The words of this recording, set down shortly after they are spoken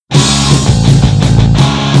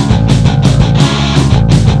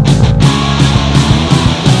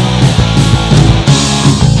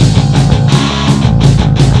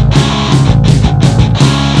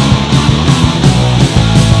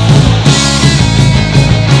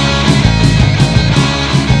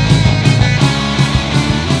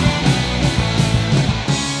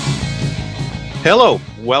Hello,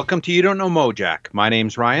 welcome to You Don't Know Mojack. My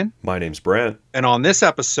name's Ryan, My name's Brent. and on this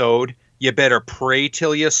episode, you better pray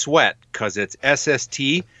till you sweat, because it's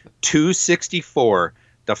SST 264,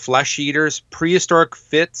 The Flesh Eaters Prehistoric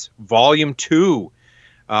Fits Volume 2.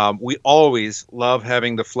 We always love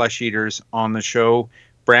having the Flesh Eaters on the show.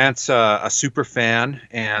 Brant's a super fan,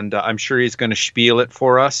 and I'm sure he's going to spiel it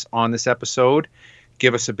for us on this episode.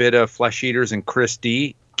 Give us a bit of Flesh Eaters and Chris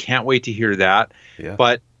D. Can't wait to hear that. Yeah.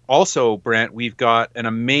 But also, Brant, we've got an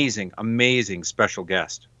amazing, amazing special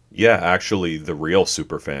guest. Yeah, actually, the real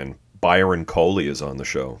superfan, Byron Coley, is on the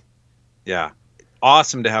show. Yeah.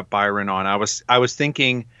 Awesome to have Byron on. I was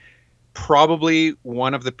thinking probably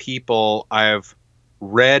one of the people I've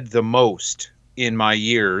read the most in my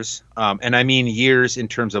years. And I mean years in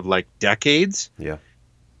terms of like decades. Yeah.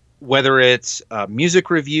 Whether it's music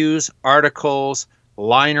reviews, articles,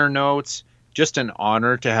 liner notes, just an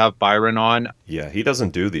honor to have Byron on. Yeah, he doesn't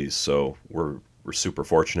do these, so we're super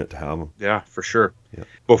fortunate to have him. Yeah, for sure. Yeah.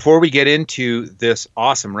 Before we get into this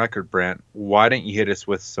awesome record, Brent, why don't you hit us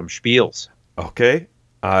with some spiels? Okay,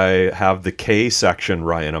 I have the K section,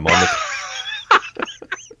 Ryan. I'm on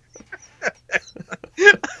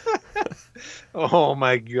the... Oh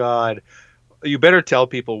my God. You better tell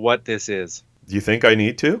people what this is. Do you think I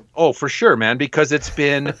need to? Oh, for sure, man, because it's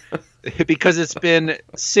been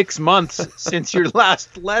 6 months since your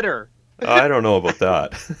last letter. I don't know about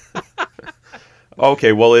that.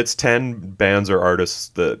 Okay, well, it's 10 bands or artists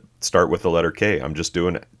that start with the letter K. I'm just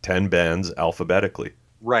doing 10 bands alphabetically.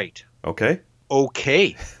 Right. Okay?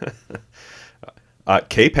 Okay.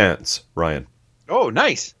 K-Pants, Ryan. Oh,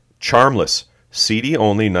 nice. Charmless. CD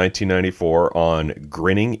only, 1994 on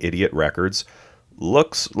Grinning Idiot Records.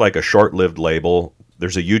 Looks like a short-lived label.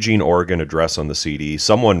 There's a Eugene, Oregon address on the CD.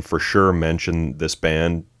 Someone for sure mentioned this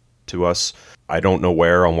band to us. I don't know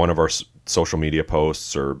where, on one of our social media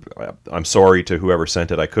posts, or I'm sorry to whoever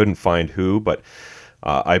sent it. I couldn't find who, but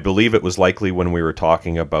I believe it was likely when we were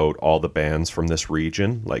talking about all the bands from this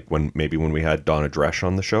region, like when we had Donna Dresch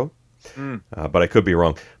on the show. But I could be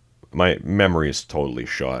wrong. My memory is totally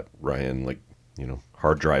shot, Ryan. Like,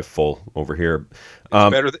 hard drive full over here.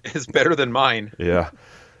 It's better than mine. Yeah.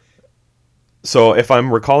 So if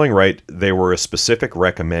I'm recalling right, they were a specific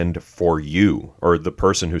recommend for you, or the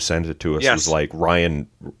person who sent it to us was like, Ryan,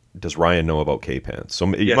 does Ryan know about K-Pants?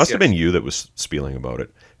 So it must have been you that was spieling about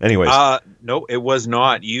it. Anyways. No, it was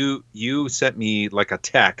not. You sent me like a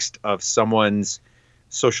text of someone's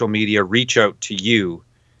social media reach out to you,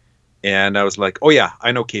 and I was like, oh yeah,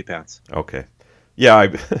 I know K-Pants. Okay.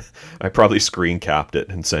 Yeah, I probably screen capped it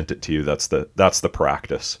and sent it to you. That's the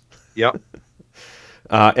practice. Yep.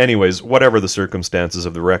 Anyways, whatever the circumstances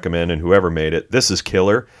of the recommend and whoever made it, this is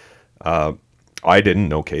killer. I didn't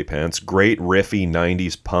know K-Pants. Great riffy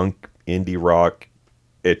 90s punk, indie rock.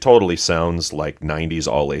 It totally sounds like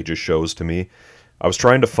 90s all ages shows to me. I was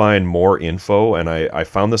trying to find more info, and I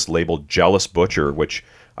found this label Jealous Butcher, which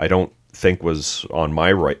I don't think was on my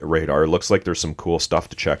radar. It looks like there's some cool stuff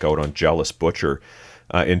to check out on Jealous Butcher.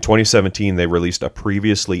 In 2017, they released a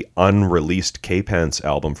previously unreleased K-Pants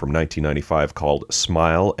album from 1995 called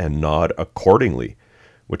Smile and Nod Accordingly,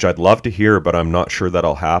 which I'd love to hear, but I'm not sure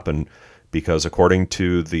that'll happen because according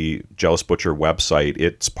to the Jealous Butcher website,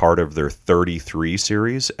 it's part of their 33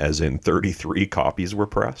 series, as in 33 copies were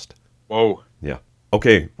pressed. Whoa. Yeah.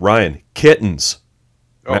 Okay, Ryan, Kittens.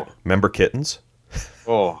 Oh. Remember Kittens?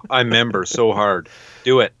 Oh, I remember so hard.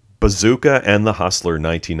 Do it. Bazooka and the Hustler,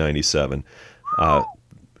 1997.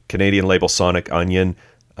 Canadian label Sonic Onion,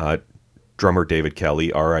 drummer David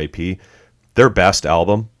Kelly, R.I.P. Their best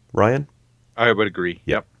album, Ryan? I would agree.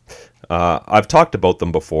 Yep. I've talked about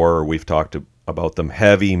them before, or we've talked about them.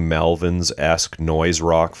 Heavy Melvins-esque noise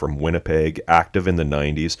rock from Winnipeg, active in the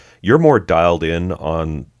 90s. You're more dialed in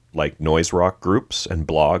on like noise rock groups and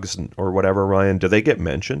blogs or whatever, Ryan. Do they get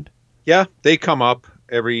mentioned? Yeah, they come up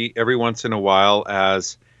every once in a while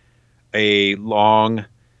as a long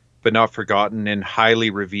but not forgotten and highly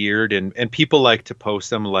revered, and people like to post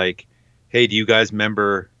them like, hey, do you guys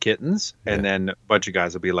remember Kittens? And then a bunch of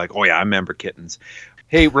guys will be like, oh yeah, I remember Kittens.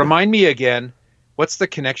 Hey, remind me again, what's the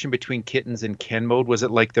connection between Kittens and Ken Mode? Was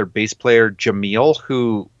it like their bass player Jamil,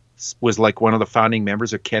 who was like one of the founding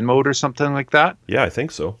members of Ken Mode or something like that? Yeah, I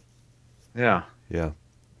think so. Yeah. Yeah.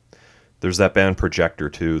 There's that band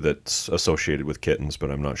Projector too that's associated with Kittens,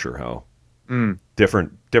 but I'm not sure how.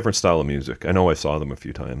 Different style of music. I know I saw them a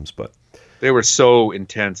few times, but they were so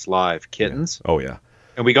intense live. Kittens. Yeah. Oh yeah.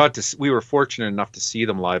 And we were fortunate enough to see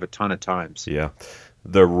them live a ton of times. Yeah.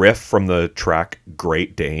 The riff from the track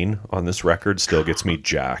Great Dane on this record still gets me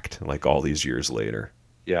jacked like all these years later.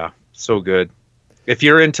 Yeah, so good. If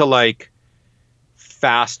you're into like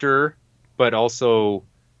faster but also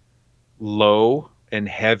low and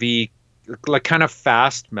heavy, like kind of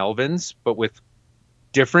fast Melvins, but with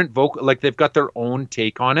different vocal, like they've got their own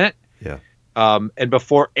take on it. Yeah. And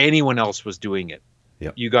before anyone else was doing it,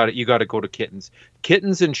 Yeah. you got to go to Kittens.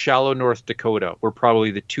 Kittens and Shallow, North Dakota were probably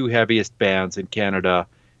the two heaviest bands in Canada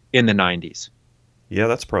in the 90s. Yeah,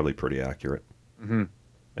 that's probably pretty accurate. Mm-hmm.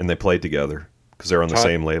 And they played together because they're on the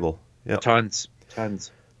same label. Yeah. Tons.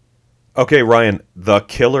 Okay, Ryan, The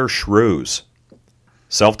Killer Shrews.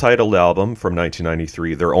 Self-titled album from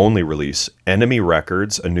 1993, their only release. Enemy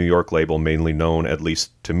Records, a New York label mainly known, at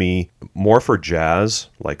least to me, more for jazz,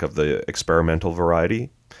 like of the experimental variety,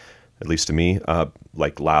 at least to me,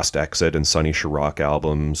 like Last Exit and Sonny Chirac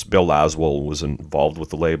albums. Bill Laswell was involved with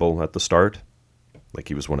the label at the start, like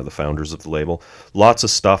he was one of the founders of the label. Lots of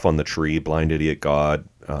stuff on the tree, Blind Idiot God,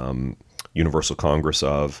 Universal Congress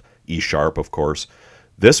of, E Sharp, of course.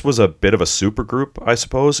 This was a bit of a supergroup, I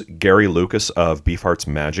suppose. Gary Lucas of Beefheart's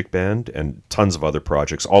Magic Band and tons of other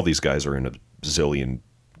projects. All these guys are in a zillion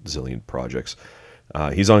projects.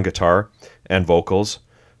 He's on guitar and vocals.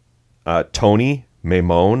 Tony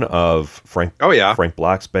Maimone of Frank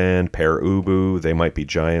Black's band, Pere Ubu, They Might Be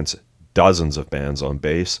Giants, dozens of bands on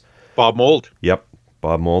bass. Bob Mould. Yep,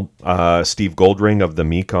 Bob Mould. Steve Goldring of the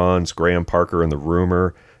Mekons, Graham Parker and the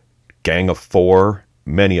Rumor, Gang of Four,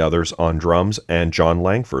 many others on drums, and John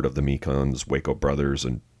Langford of the Mekons, Waco Brothers,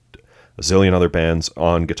 and a zillion other bands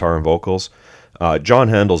on guitar and vocals. John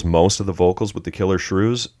handles most of the vocals with the Killer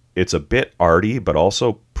Shrews. It's a bit arty, but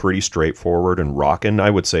also pretty straightforward and rockin'. I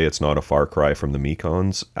would say it's not a far cry from the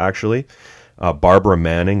Mekons, actually. Barbara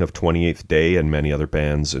Manning of 28th Day and many other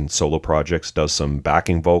bands and solo projects does some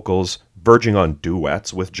backing vocals, verging on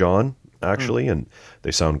duets with John, actually, and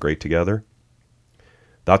they sound great together.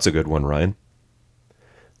 That's a good one, Ryan.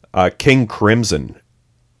 King Crimson,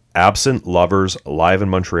 Absent Lovers, live in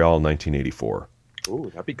Montreal, 1984. Ooh,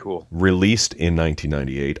 that'd be cool. Released in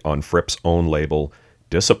 1998 on Fripp's own label,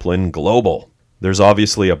 Discipline Global. There's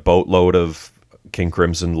obviously a boatload of King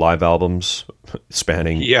Crimson live albums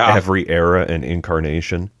spanning every era and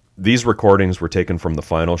incarnation. These recordings were taken from the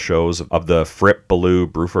final shows of the Fripp, Ballou,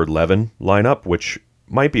 Bruford, Levin lineup, which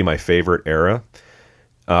might be my favorite era.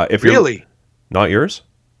 Really? Not yours?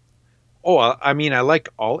 Oh, I mean, I like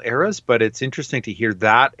all eras, but it's interesting to hear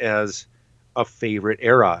that as a favorite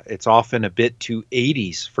era. It's often a bit too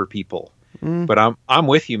 80s for people, but I'm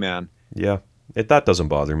with you, man. Yeah, that doesn't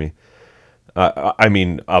bother me. I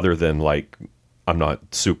mean, other than like, I'm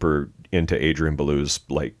not super into Adrian Ballou's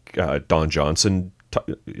like Don Johnson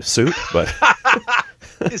suit, but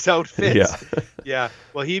his outfits. Yeah. Yeah.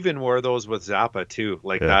 Well, he even wore those with Zappa too.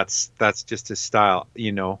 Like Yeah. that's just his style,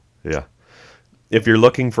 you know. Yeah. If you're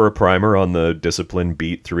looking for a primer on the Discipline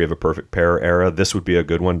Beat 3 of a Perfect Pair era, this would be a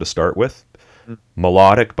good one to start with.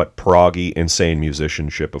 Melodic but proggy, insane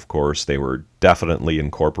musicianship, of course. They were definitely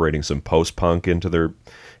incorporating some post-punk into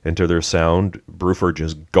their sound. Bruford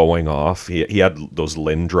just going off. He had those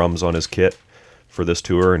Lynn drums on his kit for this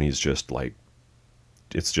tour, and he's just like,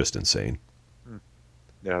 it's just insane.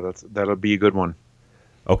 Yeah, that'll be a good one.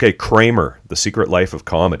 Okay, Kramer, The Secret Life of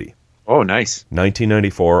Comedy. Oh, nice.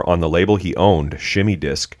 1994 on the label he owned, Shimmy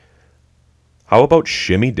Disc. How about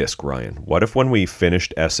Shimmy Disc, Ryan? What if when we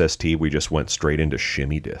finished SST, we just went straight into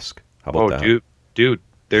Shimmy Disc? How about that? Dude,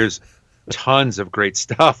 there's tons of great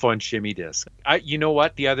stuff on Shimmy Disc. You know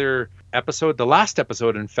what? The last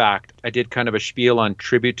episode, in fact, I did kind of a spiel on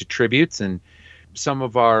tribute to tributes, and some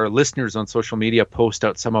of our listeners on social media post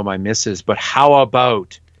out some of my misses. But how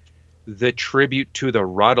about the tribute to the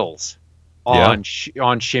Ruddles on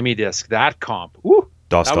Shimmy Disc? That comp. Woo!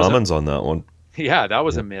 Das Damon's on that one. Yeah, that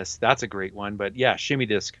was a miss. That's a great one. But yeah, Shimmy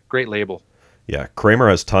Disc, great label. Yeah, Kramer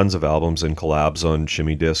has tons of albums and collabs on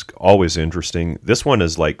Shimmy Disc. Always interesting. This one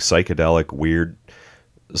is like psychedelic, weird.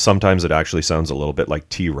 Sometimes it actually sounds a little bit like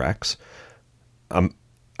T-Rex. I'm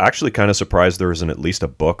actually kind of surprised there isn't at least a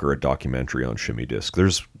book or a documentary on Shimmy Disc.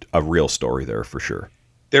 There's a real story there for sure.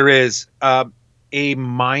 There is a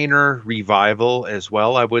minor revival as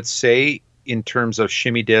well, I would say, in terms of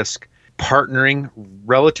Shimmy Disc partnering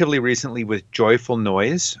relatively recently with Joyful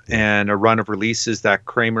Noise and a run of releases that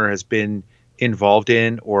Kramer has been involved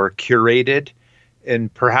in or curated,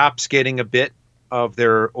 and perhaps getting a bit of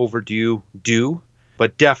their overdue due,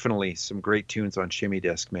 but definitely some great tunes on Shimmy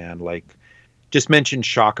Disc, man. Like, just mention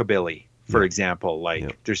Shockabilly, for example.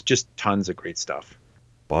 Like, there's just tons of great stuff.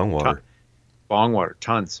 Bongwater,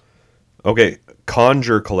 tons. Okay,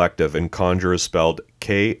 Conjure Collective, and Conjure is spelled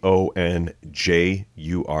Konjur.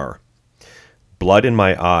 Blood in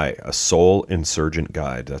My Eye, A Soul Insurgent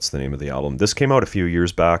Guide. That's the name of the album. This came out a few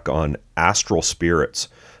years back on Astral Spirits,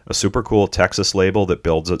 a super cool Texas label that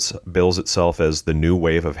bills itself as the new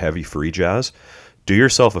wave of heavy free jazz. Do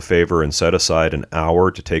yourself a favor and set aside an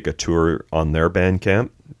hour to take a tour on their Bandcamp,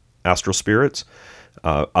 Astral Spirits.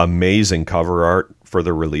 Amazing cover art for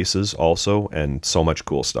the releases also, and so much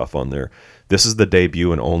cool stuff on there. This is the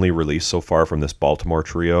debut and only release so far from this Baltimore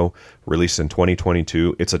trio, released in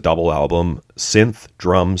 2022. It's a double album, synth,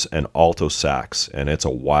 drums, and alto sax, and it's a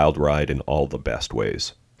wild ride in all the best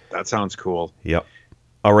ways. That sounds cool. Yep.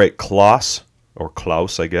 All right, Klaus,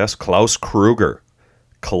 I guess, Klaus Kruger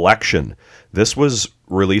Collection. This was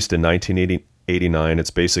released in 1989.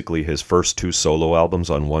 It's basically his first 2 solo albums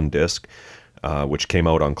on one disc, which came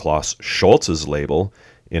out on Klaus Schultz's label,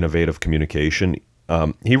 Innovative Communication.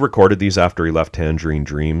 He recorded these after he left Tangerine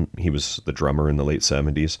Dream. He was the drummer in the late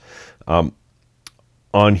 70s.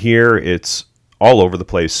 On here, it's all over the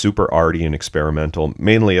place, super arty and experimental,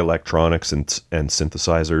 mainly electronics and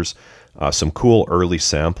synthesizers. Some cool early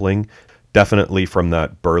sampling, definitely from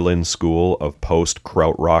that Berlin school of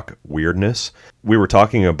post-krautrock weirdness. We were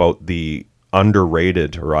talking about the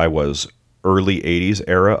underrated, or I was, early 80s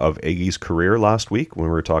era of Iggy's career last week when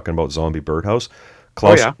we were talking about Zombie Birdhouse.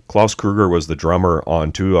 Klaus Kruger was the drummer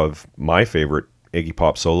on 2 of my favorite Iggy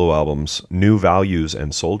Pop solo albums, New Values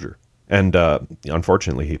and Soldier. And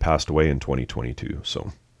unfortunately, he passed away in 2022.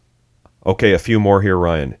 So, okay, a few more here,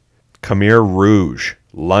 Ryan. Khmer Rouge,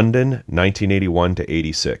 London, 1981 to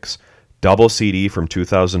 86. Double CD from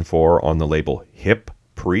 2004 on the label Hip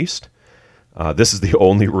Priest. This is the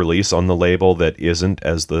only release on the label that isn't,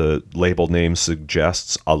 as the label name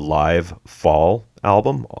suggests, a live fall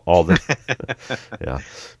album. Yeah,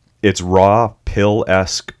 it's raw,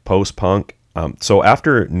 pill-esque post-punk. So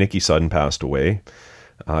after Nikki Sudden passed away,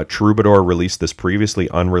 Troubadour released this previously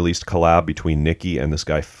unreleased collab between Nikki and this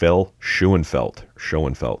guy Phil Schoenfeld,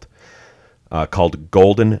 called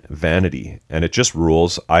Golden Vanity, and it just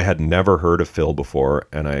rules. I had never heard of Phil before,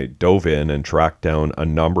 and I dove in and tracked down a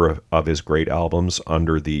number of his great albums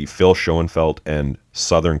under the Phil Schoenfeld and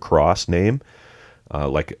Southern Cross name,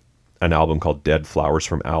 like an album called Dead Flowers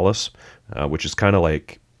from Alice, which is kind of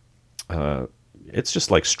like, it's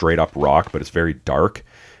just like straight up rock, but it's very dark.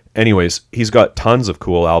 Anyways, he's got tons of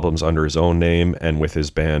cool albums under his own name and with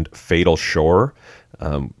his band Fatal Shore,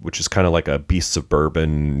 which is kind of like a Beasts of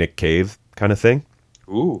Bourbon, Nick Cave kind of thing.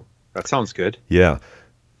 Ooh, that sounds good. Yeah.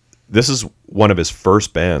 This is one of his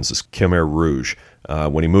first bands, this Khmer Rouge.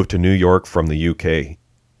 When he moved to New York from the UK,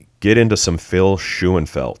 get into some Phil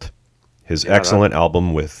Schoenfeld. His excellent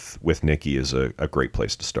album with Nikki is a great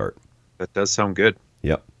place to start. That does sound good.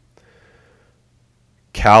 Yep.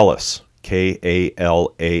 Callus,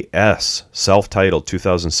 Kalas, self-titled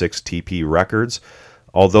 2006 TP Records.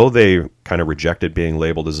 Although they kind of rejected being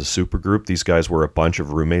labeled as a supergroup, these guys were a bunch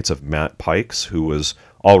of roommates of Matt Pike's, who was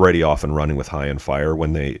already off and running with High and Fire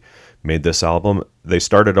when they made this album. They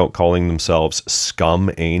started out calling themselves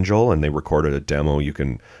Scum Angel, and they recorded a demo you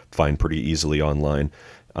can find pretty easily online.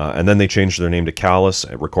 And then they changed their name to Callus,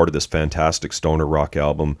 recorded this fantastic stoner rock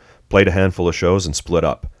album, played a handful of shows, and split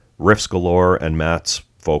up. Riffs galore, and Matt's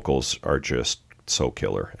vocals are just so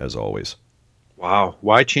killer, as always. Wow.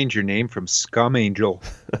 Why change your name from Scum Angel?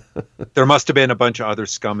 There must have been a bunch of other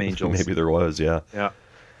Scum Angels. Maybe there was, yeah. Yeah.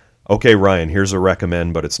 Okay, Ryan, here's a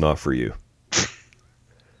recommend, but it's not for you.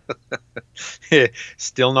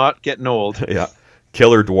 Still not getting old. Yeah.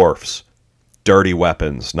 Killer Dwarfs, Dirty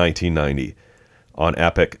Weapons, 1990. On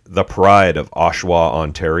Epic, The Pride of Oshawa,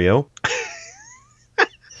 Ontario.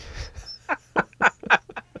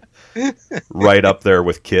 Right up there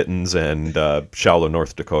with Kittens and Shallow,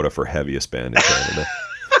 North Dakota for heaviest band in Canada.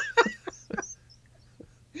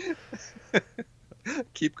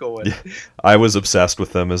 Keep going. Yeah, I was obsessed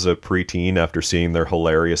with them as a preteen after seeing their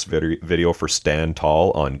hilarious video for Stand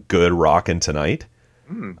Tall on Good Rockin' Tonight.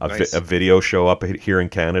 Nice. A video show up here in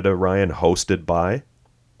Canada, Ryan, hosted by...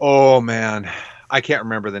 Oh, man. I can't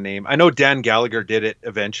remember the name. I know Dan Gallagher did it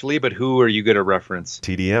eventually, but who are you going to reference?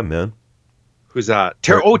 TDM, man. Who's that?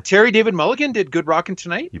 Terry David Mulligan did Good Rockin'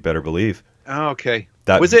 Tonight? You better believe. Oh, okay.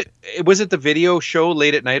 Was it the video show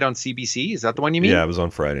late at night on CBC? Is that the one you mean? Yeah, it was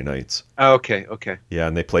on Friday nights. Oh, okay. Yeah,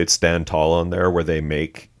 and they played Stand Tall on there where they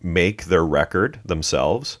make their record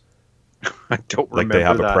themselves. I don't remember. Like they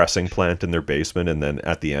have a pressing plant in their basement, and then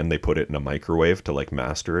at the end they put it in a microwave to like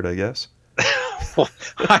master it, I guess.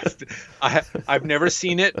 I've never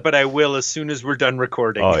seen it, but I will as soon as we're done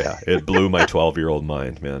recording. Oh yeah, it blew my 12-year-old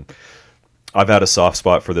mind, man. I've had a soft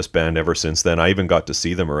spot for this band ever since then. I even got to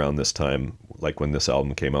see them around this time, like when this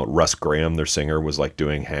album came out. Russ Graham, their singer, was like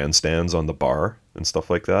doing handstands on the bar and stuff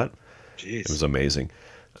like that. Jeez. It was amazing.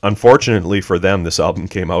 Unfortunately for them, this album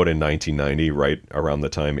came out in 1990, right around the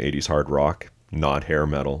time 80s hard rock not hair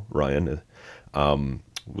metal, Ryan,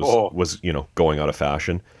 Oh, was going out of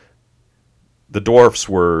fashion. The Dwarfs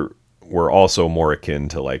were also more akin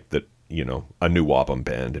to like a new Wapham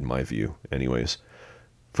band in my view. Anyways,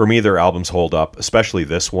 for me, their albums hold up, especially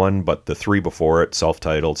this one, but the three before it,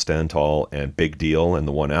 Self-Titled, Stand Tall, and Big Deal, and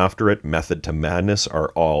the one after it, Method to Madness, are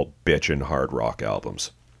all bitchin' hard rock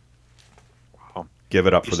albums. wow. Give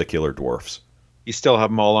it up You, for the Killer Dwarfs. you still have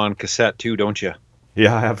them all on cassette too, don't you?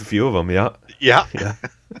 Yeah, I have a few of them, yeah. Yeah, Yeah.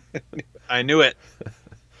 I knew it.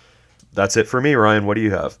 That's it for me, Ryan. What do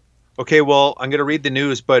you have? Okay, well, I'm going to read the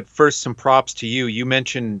news, but first, some props to you. You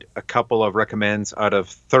mentioned a couple of recommends out of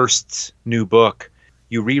Thirst's new book.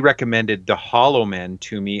 You re-recommended The Hollow Men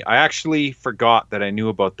to me. I actually forgot that I knew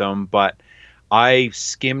about them, but I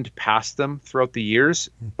skimmed past them throughout the years,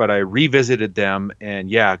 but I revisited them, and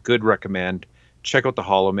yeah, good recommend. Check out The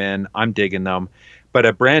Hollow Men. I'm digging them. But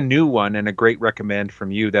a brand new one and a great recommend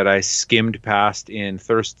from you that I skimmed past in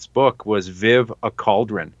Thirst's book was Viv a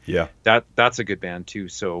Cauldron. Yeah. That's a good band too.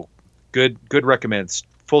 So good recommends.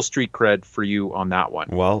 Full street cred for you on that one.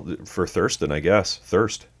 Well, for Thurston, I guess.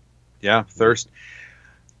 Thirst. Yeah, Thirst.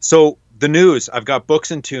 So the news, I've got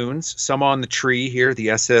books and tunes, some on the tree here,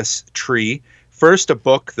 the SS tree. First, a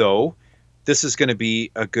book though. This is going to be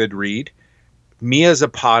a good read. Mia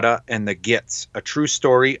Zapata and the Gits, a true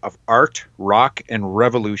story of art, rock, and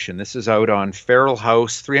revolution. This is out on Feral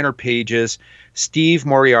House, 300 pages. Steve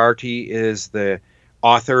Moriarty is the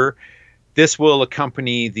author. This will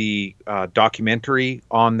accompany the documentary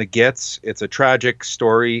on the Gits. It's a tragic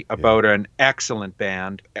story about an excellent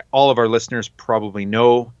band. All of our listeners probably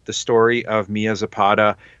know the story of Mia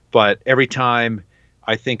Zapata, but every time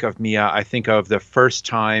I think of Mia, I think of the first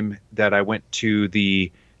time that I went to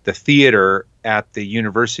the theater at the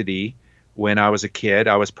university when I was a kid.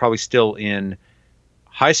 I was probably still in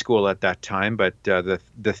high school at that time, but the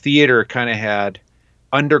theater kind of had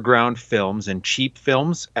underground films and cheap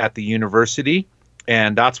films at the university,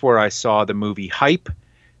 and that's where I saw the movie Hype.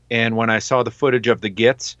 And when I saw the footage of the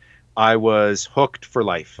Gits, I was hooked for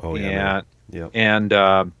life. Oh yeah, and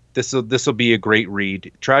this will be a great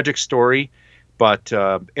read. Tragic story, but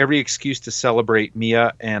every excuse to celebrate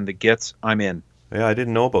Mia and the Gits, I'm in. Yeah, I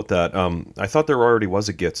didn't know about that. I thought there already was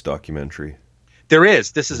a Gits documentary. There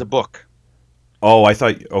is. This is a book. Oh, I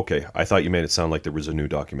thought you made it sound like there was a new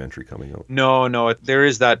documentary coming out. No, there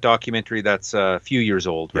is that documentary that's a few years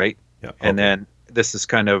old, right? Yeah. Okay. And then this is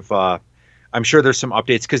kind of, I'm sure there's some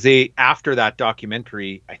updates because after that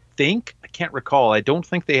documentary, I can't recall, I don't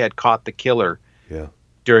think they had caught the killer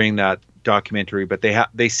during that documentary, but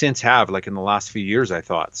they since have, like in the last few years, I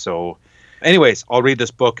thought. So anyways, I'll read this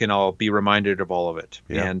book and I'll be reminded of all of it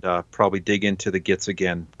and probably dig into the Gits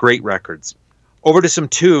again. Great records. Over to some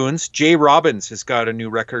tunes. Jay Robbins has got a new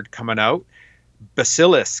record coming out.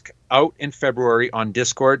 Basilisk, out in February on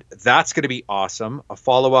Discord. That's going to be awesome. A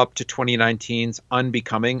follow-up to 2019's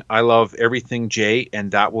Unbecoming. I love everything Jay, and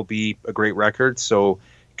that will be a great record. So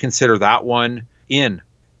consider that one in.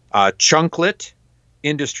 Chunklet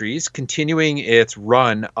Industries, continuing its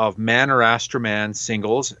run of Man or Astroman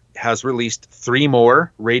singles, has released 3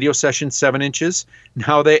 more radio sessions 7 inches.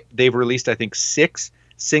 Now they've released, I think, 6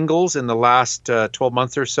 singles in the last 12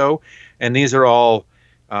 months or so, and these are all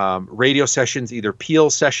radio sessions, either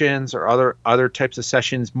Peel sessions or other types of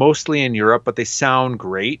sessions, mostly in Europe, but they sound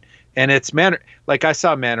great. And it's like I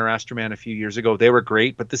saw Man or Astroman a few years ago. They were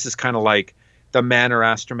great, but this is kind of like the Man or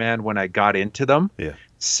Astroman when I got into them. Yeah.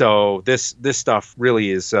 So this stuff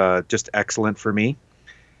really is just excellent for me.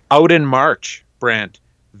 Out in March, Brent,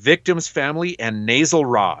 Victims Family and Nasal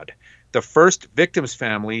Rod. The first Victims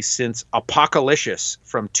Family since Apocalypse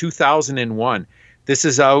from 2001. This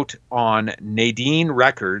is out on Nadine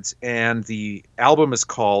Records, and the album is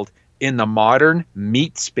called In the Modern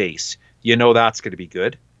Meat Space. You know that's going to be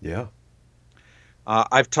good. Yeah.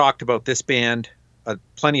 I've talked about this band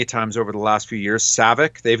plenty of times over the last few years.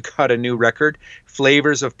 Savick, they've got a new record,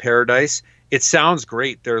 Flavors of Paradise. It sounds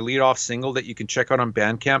great. Their lead-off single that you can check out on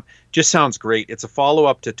Bandcamp just sounds great. It's a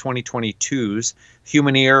follow-up to 2022's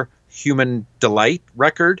Human Ear, Human Delight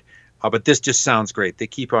record, but this just sounds great. They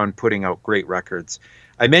keep on putting out great records.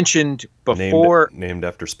 I mentioned before... Named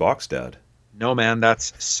after Spock's dad. No, man,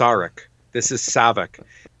 that's Sarek. This is Savick.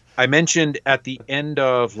 I mentioned at the end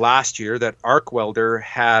of last year that Arc Welder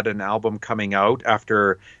had an album coming out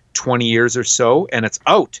after 20 years or so, and it's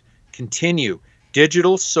out. Continue.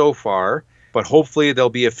 Digital so far, but hopefully there'll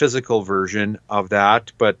be a physical version of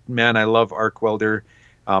that. But man, I love Arc Welder.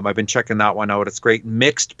 I've been checking that one out. It's great.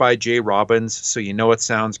 Mixed by Jay Robbins, so you know it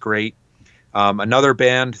sounds great. Another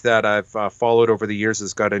band that I've followed over the years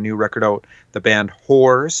has got a new record out, the band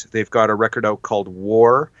Whores. They've got a record out called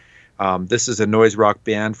War. This is a noise rock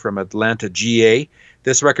band from Atlanta, GA.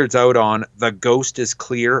 This record's out on The Ghost is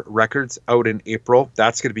Clear Records out in April.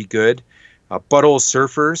 That's going to be good. Butthole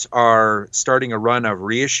Surfers are starting a run of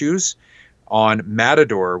reissues on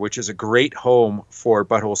Matador, which is a great home for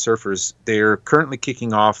Butthole Surfers. They're currently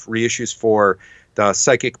kicking off reissues for the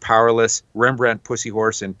Psychic Powerless, Rembrandt Pussy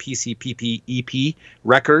Horse, and PCPP EP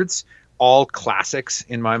records. All classics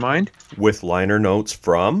in my mind. With liner notes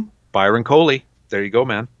from Byron Coley. There you go,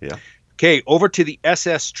 man. Yeah. Okay, over to the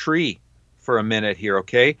SS Tree for a minute here,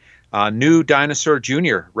 okay? New Dinosaur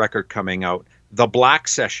Jr. record coming out. The Black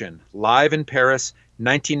Session, live in Paris,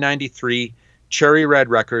 1993. Cherry Red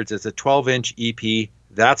Records. It's a 12-inch EP.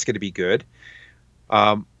 That's going to be good.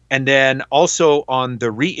 And then also on the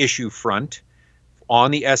reissue front,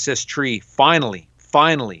 on the SS Tree, finally,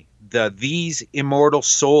 the These Immortal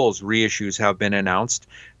Souls reissues have been announced.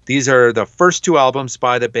 These are the first 2 albums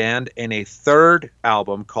by the band and a 3rd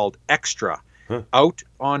album called Extra, out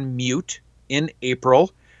on Mute in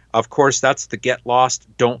April. Of course, that's the Get Lost,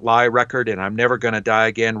 Don't Lie record, and I'm Never Gonna Die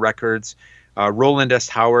Again records. Roland S.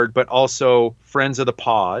 Howard, but also friends of the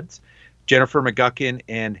pods, Jennifer McGuckin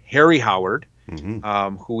and Harry Howard,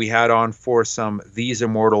 who we had on for some These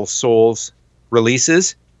Immortal Souls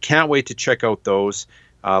releases. Can't wait to check out those.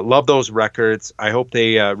 Love those records. I hope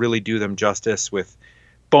they really do them justice with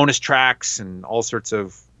bonus tracks and all sorts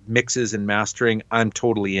of mixes and mastering. I'm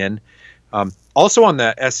totally in. Also on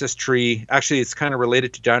the SS Tree, actually it's kind of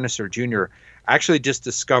related to Dinosaur Jr. I actually just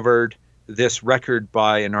discovered this record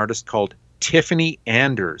by an artist called Tiffany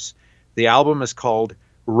Anders. The album is called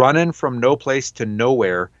Runnin' From No Place to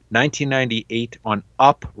Nowhere, 1998 on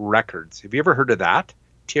Up Records. Have you ever heard of that?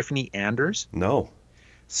 Tiffany Anders? No.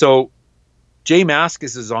 So Jay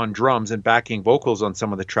Mascis is on drums and backing vocals on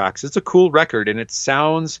some of the tracks. It's a cool record, and it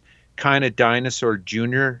sounds kind of Dinosaur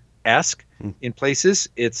Jr.-esque in places.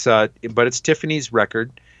 But it's Tiffany's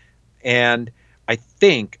record, and I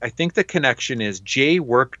think the connection is Jay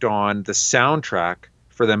worked on the soundtrack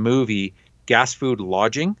for the movie Gas Food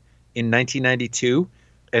Lodging in 1992,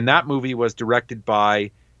 and that movie was directed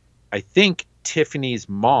by, I think, Tiffany's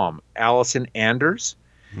mom, Allison Anders.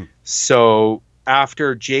 So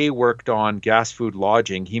after Jay worked on Gas Food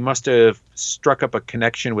Lodging, he must have struck up a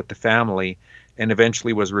connection with the family and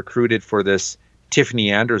eventually was recruited for this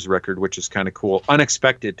Tiffany Anders record, which is kind of cool.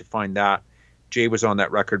 Unexpected to find that Jay was on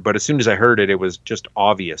that record, but as soon as I heard it, it was just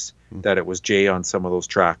obvious that it was Jay on some of those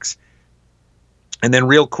tracks. And then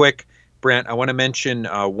real quick, Brent, I want to mention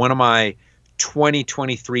one of my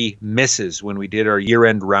 2023 misses when we did our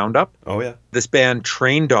year-end roundup. Oh, yeah. This band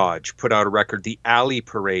Train Dodge put out a record, The Alley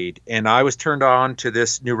Parade, and I was turned on to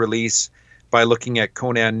this new release by looking at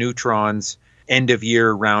Conan Neutron's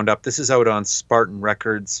end-of-year roundup. This is out on Spartan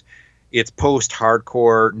Records. It's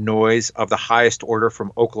post-hardcore noise of the highest order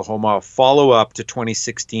from Oklahoma, a follow-up to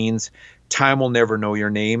 2016's Time Will Never Know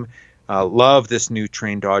Your Name. Love this new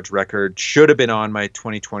Train Dodge record. Should have been on my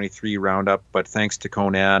 2023 roundup, but thanks to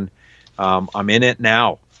Conan, I'm in it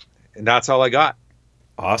now. And that's all I got.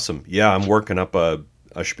 Awesome. Yeah, I'm working up a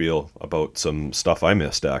spiel about some stuff I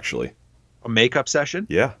missed, actually. A makeup session?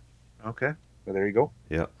 Yeah. Okay. Well, there you go.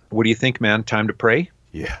 Yeah. What do you think, man? Time to pray?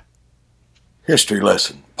 Yeah. History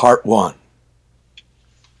lesson, part 1.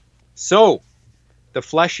 So, the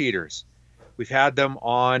Flesh Eaters. We've had them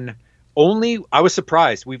on I was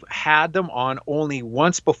surprised. We've had them on only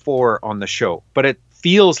once before on the show, but it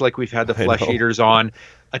feels like we've had the Flesh Eaters on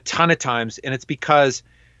a ton of times, and it's because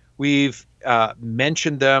we've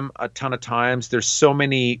mentioned them a ton of times. There's so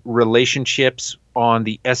many relationships on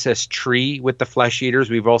the SS Tree with the Flesh Eaters.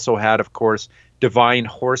 We've also had, of course, Divine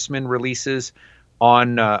Horseman releases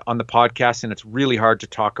on the podcast, and it's really hard to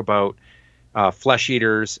talk about Flesh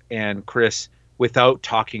Eaters and Chris without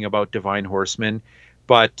talking about Divine Horseman.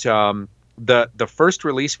 But the first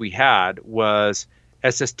release we had was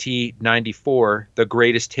SST 94, The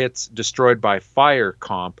Greatest Hits Destroyed by Fire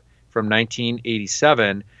comp from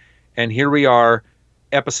 1987. And here we are,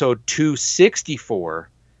 episode 264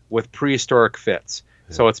 with Prehistoric Fits.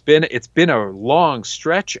 Yeah. So it's been a long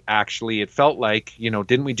stretch, actually. It felt like,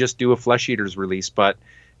 didn't we just do a Flesh Eaters release? But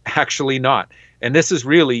actually not. And this is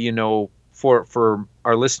really, for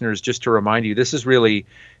our listeners, just to remind you, this is really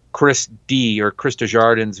Chris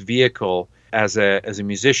Desjardins' vehicle as a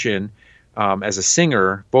musician, as a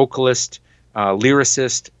singer, vocalist,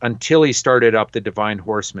 lyricist, until he started up the Divine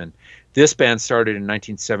Horseman. This band started in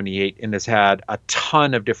 1978 and has had a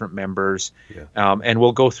ton of different members, and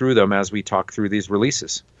we'll go through them as we talk through these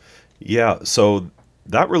releases. Yeah, so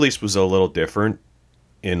that release was a little different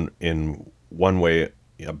in one way,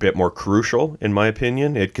 a bit more crucial, in my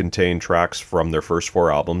opinion. It contained tracks from their first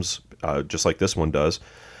 4 albums, just like this one does.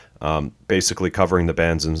 basically covering the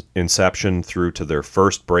band's inception through to their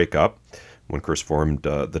first breakup, when Chris formed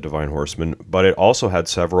the Divine Horsemen, but it also had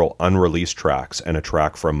several unreleased tracks and a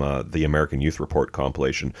track from the American Youth Report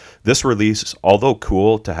compilation. This release, although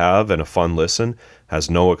cool to have and a fun listen, has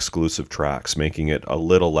no exclusive tracks, making it a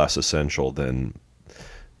little less essential than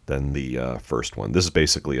the first one. This is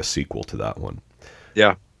basically a sequel to that one.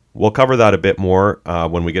 Yeah. We'll cover that a bit more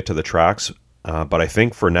when we get to the tracks, but I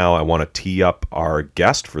think for now I want to tee up our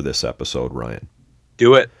guest for this episode, Ryan.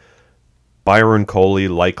 Do it. Byron Coley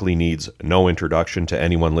likely needs no introduction to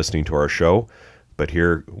anyone listening to our show, but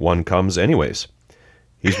here one comes anyways.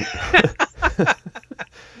 He's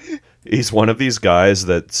he's one of these guys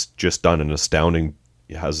that's just done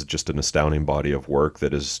has just an astounding body of work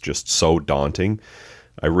that is just so daunting.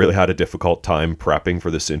 I really had a difficult time prepping for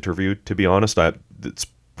this interview, to be honest. It's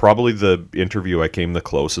probably the interview I came the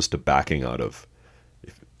closest to backing out of.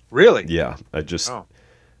 Really? Yeah,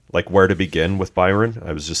 like where to begin with Byron.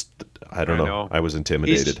 I don't know. I was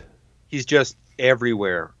intimidated. He's just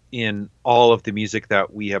everywhere in all of the music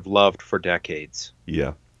that we have loved for decades.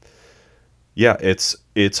 Yeah. Yeah,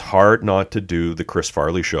 it's hard not to do the Chris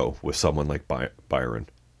Farley show with someone like Byron.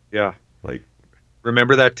 Yeah. Like,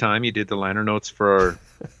 remember that time you did the liner notes for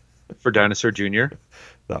Dinosaur Jr.?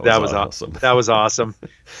 That was awesome. That was awesome.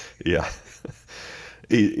 Yeah.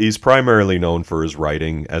 He's primarily known for his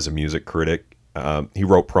writing as a music critic. He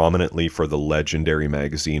wrote prominently for the legendary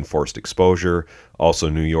magazine Forced Exposure, also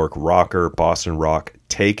New York Rocker, Boston Rock,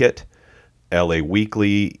 Take It, LA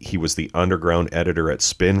Weekly. He was the underground editor at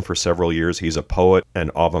Spin for several years. He's a poet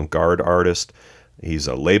and avant-garde artist. He's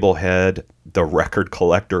a label head, the record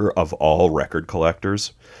collector of all record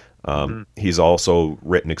collectors. He's also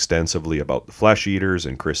written extensively about the Flesh Eaters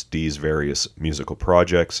and Chris D's various musical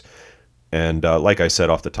projects. And like I said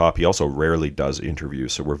off the top, he also rarely does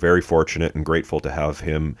interviews. So we're very fortunate and grateful to have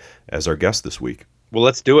him as our guest this week. Well,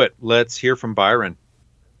 let's do it. Let's hear from Byron.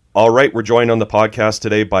 All right. We're joined on the podcast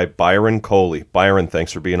today by Byron Coley. Byron,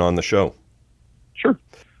 thanks for being on the show. Sure.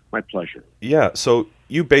 My pleasure. Yeah. So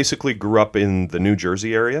you basically grew up in the New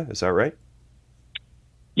Jersey area. Is that right?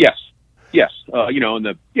 Yes.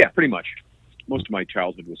 Pretty much. Most of my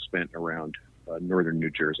childhood was spent around northern New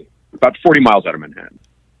Jersey, about 40 miles out of Manhattan.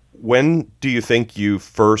 When do you think you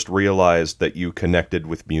first realized that you connected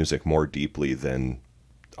with music more deeply than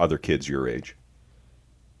other kids your age?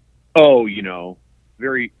 Oh,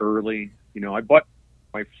 very early. I bought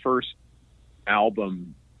my first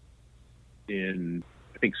album in,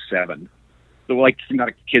 I think, 7. So, not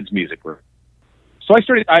a kid's music. So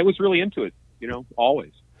I was really into it,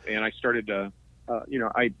 always. And I started, I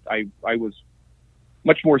was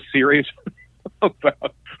much more serious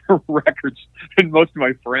about records than most of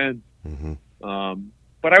my friends. Mm-hmm.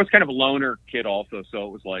 But I was kind of a loner kid also, so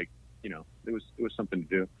it was like, it was something to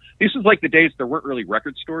do. This was like the days there weren't really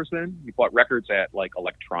record stores then. You bought records at like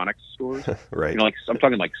electronics stores. Right. I'm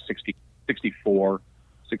talking like 60, 64,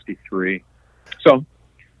 63. So,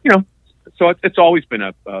 so it's always been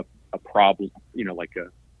a problem, like a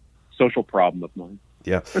social problem of mine.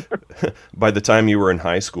 Yeah. By the time you were in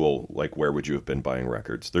high school, like, where would you have been buying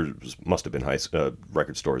records? There must have been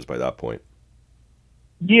record stores by that point.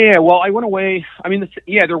 Yeah, well, I went away. I mean,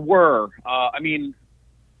 there were.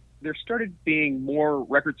 There started being more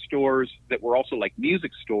record stores that were also like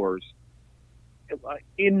music stores.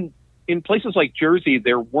 In places like Jersey,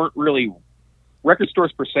 there weren't really record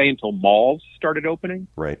stores per se until malls started opening.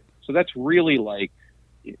 Right. So that's really like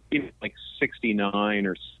 69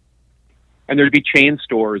 or. And there'd be chain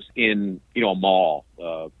stores in, a mall.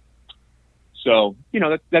 So,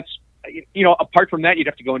 that's, apart from that, I'd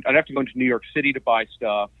have to go into New York City to buy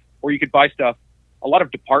stuff, or you could buy stuff. A lot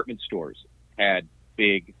of department stores had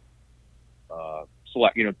big,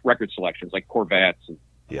 record selections like Corvettes and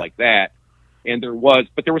like that. And there was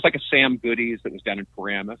like a Sam Goodies that was down in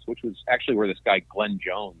Paramus, which was actually where this guy, Glenn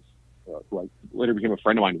Jones, who I later became a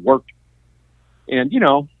friend of mine, worked. And,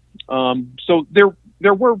 so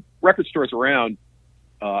there were record stores around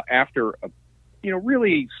after,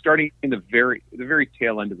 really starting in the very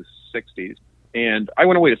tail end of the 60s. And I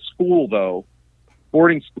went away to school, though,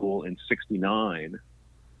 boarding school in 69.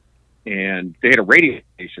 And they had a radio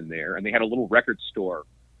station there, and they had a little record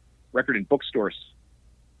and bookstore,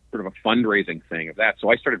 sort of a fundraising thing of that. So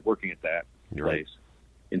I started working at that place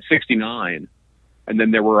in 69. And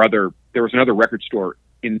then there was another record store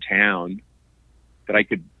in town that I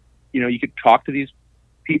could, you could talk to these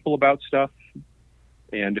people about stuff,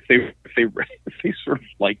 and if they sort of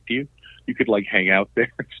liked you could like hang out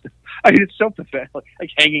there. I mean, it's so pathetic.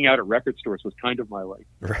 Like hanging out at record stores was kind of my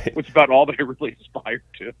was about all that I really aspired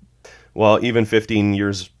to. Well, even 15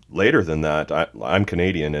 years later than that, I'm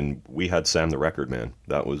Canadian, and we had Sam the Record Man.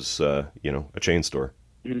 That was, a chain store.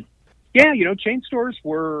 Mm-hmm. Yeah, chain stores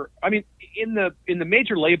were, I mean, in the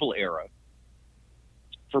major label era,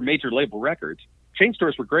 for major label records, chain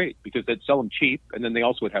stores were great because they'd sell them cheap, and then they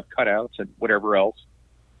also would have cutouts and whatever else.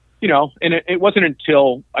 And it wasn't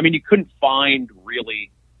until, I mean, you couldn't find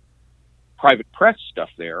really private press stuff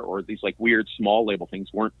there, or these like weird small label things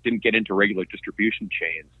didn't get into regular distribution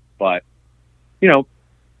chains. But,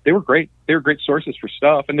 they were great. They were great sources for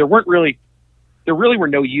stuff. And there really were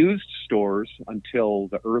no used stores until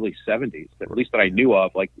the early 70s, at least that I knew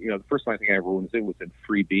of. Like, the first time I think I ever was in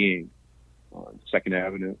Free Being on 2nd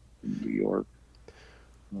Avenue in New York.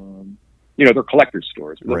 They're collector's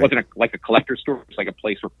stores. It wasn't like a collector's store. It was like a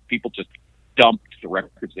place where people just dumped the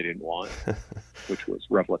records they didn't want, which was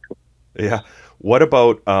revelatory. Yeah. What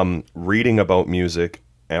about reading about music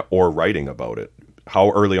or writing about it? How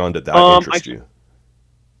early on did that interest you?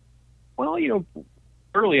 Well,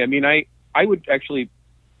 early. I mean, I would actually,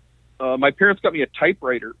 my parents got me a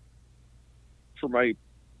typewriter for my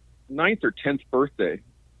 9th or 10th birthday,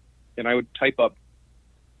 and I would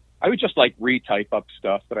just like retype up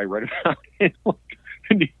stuff that I read about,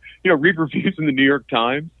 and read reviews in the New York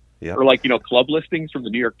Times, or like, club listings from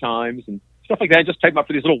the New York Times and stuff like that. I just type them up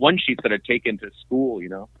for these little one sheets that I'd take into school,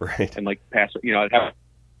 right. And like pass it, I'd have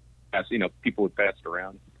pass, people would pass it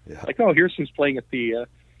around. Yeah. Like, oh, here's who's playing at the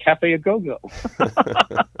Cafe A Go-Go,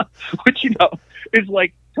 which, is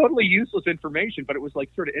like totally useless information, but it was like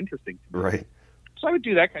sort of interesting to me. Right. So I would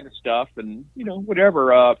do that kind of stuff and,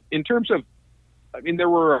 whatever. In terms of, I mean, there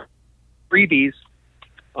were freebies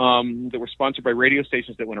that were sponsored by radio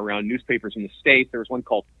stations that went around, newspapers in the States. There was one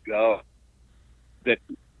called Go that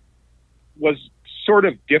was sort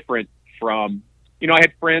of different from, I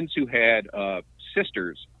had friends who had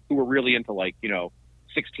sisters who were really into like,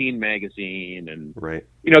 16 magazine and, right.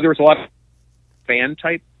 There was a lot of fan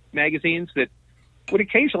type magazines that would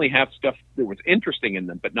occasionally have stuff that was interesting in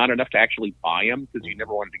them, but not enough to actually buy them because you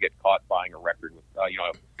never wanted to get caught buying a record with,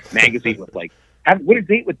 a magazine with like, what a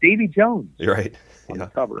date with Davy Jones. Right. On the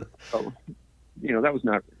cover. So, that was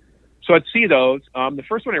not, so I'd see those. The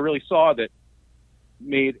first one I really saw that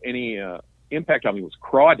made any impact on me was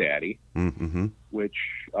Crawdaddy, mm-hmm. which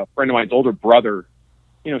a friend of mine's older brother,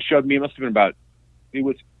 showed me. It must have been it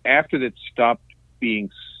was after that stopped being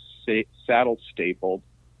saddle stapled.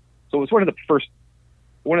 So it was one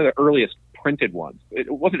of the earliest printed ones. It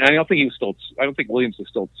wasn't, I don't think Williams was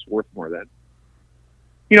still at Swarthmore then.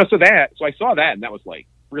 So I saw that, and that was like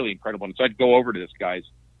really incredible. And so I'd go over to this guy's,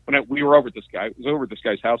 we were over at this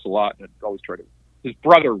guy's house a lot, and I'd always try to, his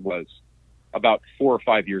brother was about 4 or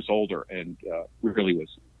 5 years older, and really was,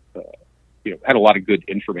 had a lot of good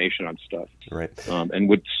information on stuff. Right. And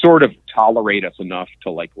would sort of tolerate us enough to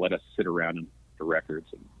like let us sit around and the records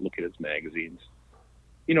and look at his magazines.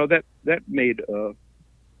 That made an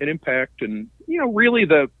impact, and really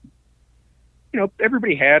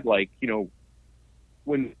everybody had like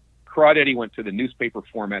when Crawdaddy went to the newspaper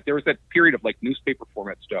format, there was that period of like newspaper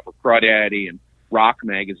format stuff, or Crawdaddy and Rock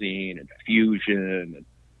Magazine and Fusion, and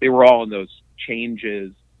they were all in those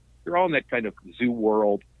changes. They're all in that kind of zoo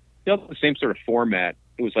world. They all had the same sort of format.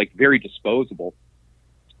 It was like very disposable.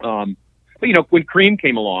 But when Cream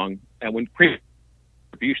came along, and when Cream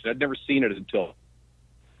distribution, I'd never seen it until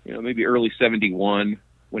maybe early '71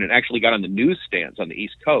 when it actually got on the newsstands on the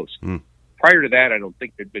East Coast. Prior to that, I don't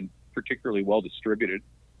think it'd been particularly well distributed.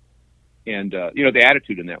 And the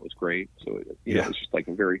attitude in that was great. So it was just like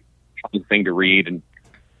a very fun thing to read, and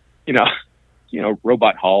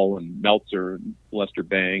Robot Hull and Meltzer and Lester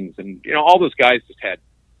Bangs and all those guys just had.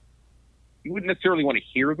 You wouldn't necessarily want to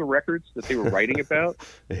hear the records that they were writing about,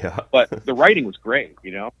 but the writing was great.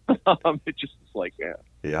 It just was like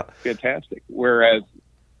fantastic. Whereas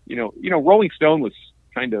Rolling Stone was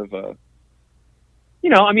kind of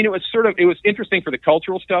it was interesting for the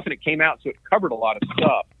cultural stuff, and it came out, so it covered a lot of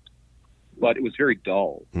stuff, but it was very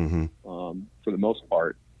dull for the most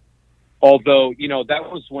part. Although, that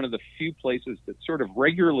was one of the few places that sort of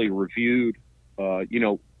regularly reviewed,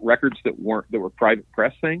 records that were private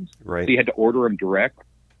press things. Right. So you had to order them direct.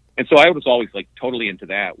 And so I was always like totally into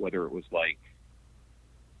that, whether it was like,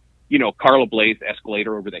 Carla Bley's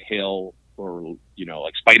Escalator Over the Hill, or,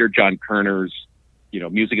 like Spider John Kerner's,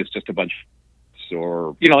 Music Is Just a Bunch,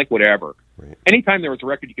 or, like whatever. Right. Anytime there was a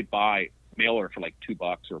record you could buy, mail order for like $2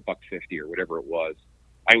 or $1.50 or whatever it was,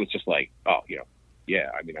 I was just like, oh, yeah,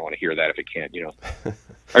 I mean, I want to hear that if it can,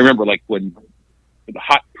 I remember like when the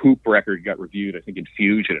Hot Poop record got reviewed, I think in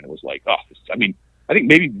Fusion, and it was like, I think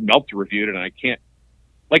maybe Meltzer reviewed it, and I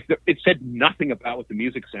like it said nothing about what the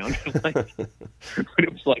music sounded like, but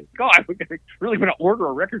it was like, God, I really want to order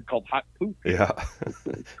a record called Hot Poop. Yeah,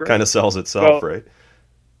 kind of sells itself, right?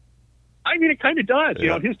 I mean, it kind of does. You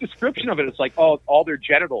know, his description of it is like, oh, all their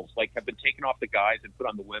genitals like have been taken off the guys and put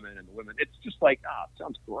on the women, and the women. It's just like, it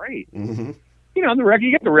sounds great. Mm-hmm. You know, the record,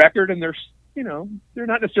 you get the record, and there's, you know, they're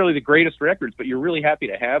not necessarily the greatest records, but you're really happy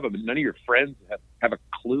to have them, and none of your friends have a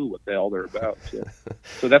clue what the hell they're about.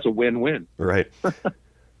 So that's a win-win. Right.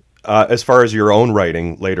 As far as your own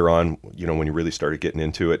writing later on, you know, when you really started getting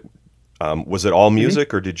into it, was it all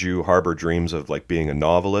music, or did you harbor dreams of like being a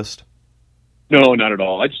novelist? No, not at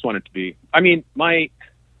all. I just wanted to be. I mean, my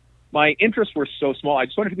interests were so small. I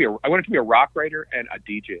wanted to be a rock writer and a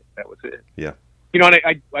DJ. That was it. Yeah. You know,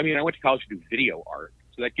 and I mean, I went to college to do video art,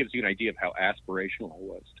 so that gives you an idea of how aspirational I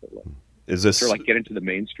was to like get into the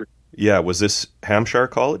mainstream. Yeah. Was this Hampshire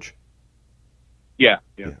College? Yeah.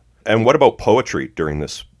 And what about poetry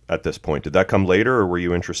at this point? Did that come later, or were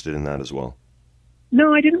you interested in that as well?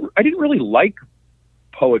 No, I didn't really like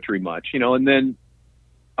poetry much, you know, and then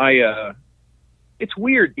it's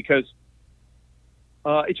weird because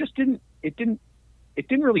it didn't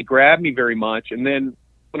really grab me very much. And then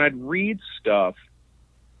when I'd read stuff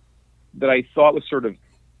that I thought was sort of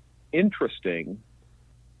interesting,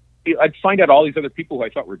 I'd find out all these other people who I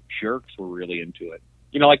thought were jerks were really into it.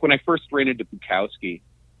 You know, like when I first ran into Bukowski,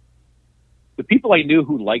 the people I knew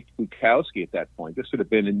who liked Bukowski at that point, this would have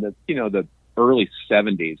been in the early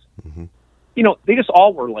 70s. Mm-hmm. You know, they just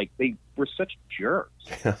all were like, they were such jerks.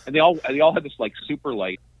 And they all had this like super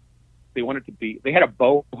like, they had a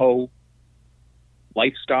boho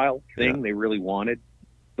lifestyle thing they really wanted,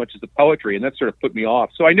 as much as the poetry, and that sort of put me off.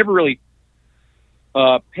 So I never really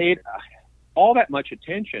paid all that much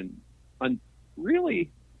attention on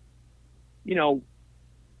really, you know,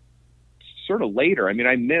 sort of later. I mean,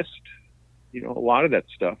 I missed, you know, a lot of that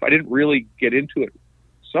stuff. I didn't really get into it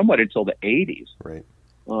somewhat until the 80s. Right.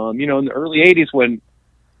 You know, in the early 80s when,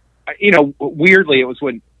 you know, weirdly, it was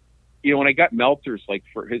when, you know, when I got Meltzer's, like,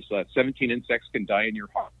 for his 17 Insects Can Die in Your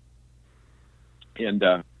Heart. And, you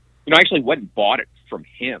know, I actually went and bought it from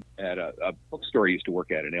him at a bookstore he used to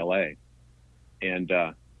work at in L.A. And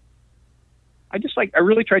I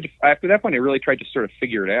really tried to, after that point, I really tried to sort of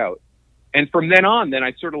figure it out. And from then on, then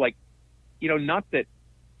I sort of like, you know, not that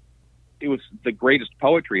it was the greatest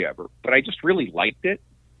poetry ever, but I just really liked it.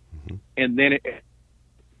 Mm-hmm. And then it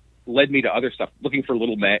led me to other stuff, looking for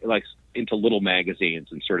into little magazines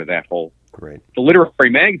and sort of that whole, right, the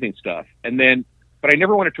literary magazine stuff. And then, but I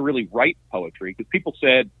never wanted to really write poetry because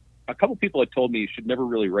a couple people had told me you should never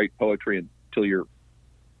really write poetry until you're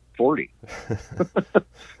 40. So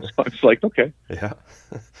I was like, okay. Yeah.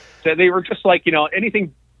 So they were just like, you know,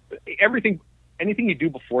 anything you do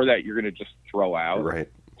before that, you're going to just throw out. Right.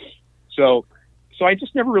 So I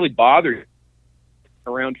just never really bothered.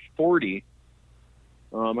 Around 40,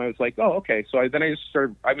 I was like, oh, okay. So then I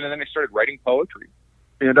started writing poetry,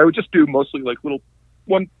 and I would just do mostly like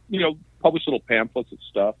publish little pamphlets and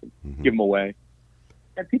stuff and give them away.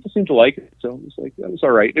 And people seemed to like it. So it was like, that was all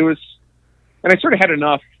right. It was, and I sort of had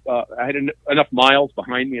enough, enough miles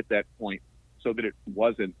behind me at that point so that it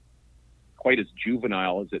wasn't quite as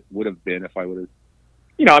juvenile as it would have been if I would have,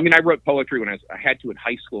 you know, I mean, I wrote poetry when I had to in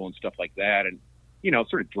high school and stuff like that. And, you know,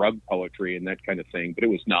 sort of drug poetry and that kind of thing, but it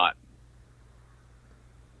was not,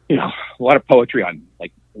 you know, a lot of poetry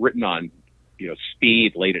written on, you know,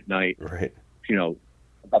 speed late at night, right? You know,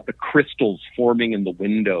 about the crystals forming in the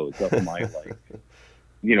windows of my, like,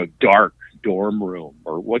 you know, dark dorm room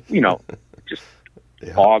or what, you know, just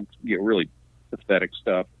hog, you know, really pathetic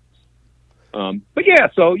stuff. But yeah,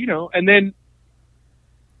 so, you know, and then,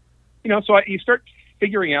 you know, so you start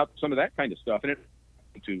figuring out some of that kind of stuff, and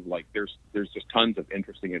to like there's just tons of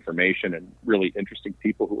interesting information and really interesting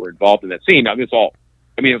people who were involved in that scene. I mean, it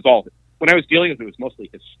was all when I was dealing with it was mostly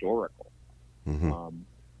historical. Mm-hmm.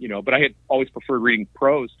 You know, but I had always preferred reading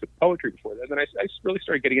prose to poetry before that. And then I really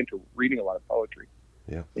started getting into reading a lot of poetry.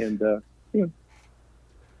 Yeah. And you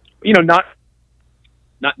know, not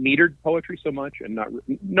metered poetry so much, and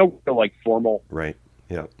no like formal. Right.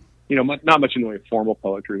 Yeah. You know, not much in the way of formal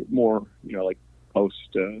poetry. More, you know, like post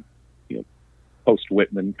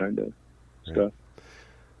Whitman kind of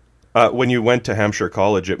stuff. When you went to Hampshire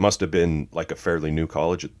College, it must have been like a fairly new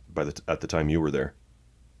college at the time you were there.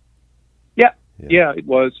 Yeah, it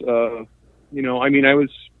was. You know, I mean, I was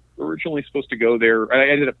originally supposed to go there.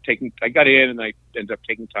 I got in and I ended up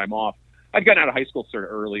taking time off. I'd gotten out of high school sort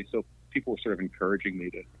of early, so people were sort of encouraging me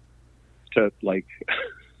to like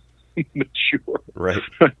mature. Right.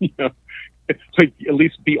 You know, like at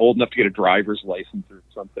least be old enough to get a driver's license or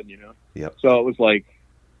something, you know? Yep. So it was like,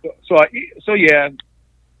 so yeah,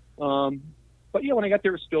 But yeah, when I got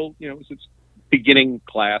there, it was still, it was its beginning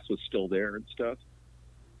class was still there and stuff.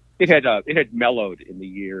 It had mellowed in the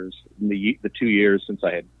years, the 2 years since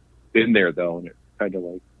I had been there, though, and it kind of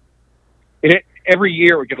like every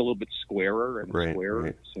year it would get a little bit squarer and squarer.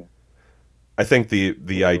 Right. So. I think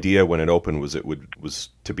the idea when it opened was was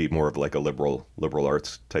to be more of like a liberal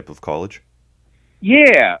arts type of college.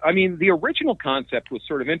 Yeah, I mean, the original concept was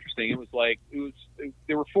sort of interesting. It was like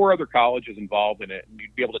there were 4 other colleges involved in it, and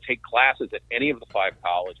you'd be able to take classes at any of the 5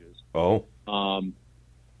 colleges. Oh.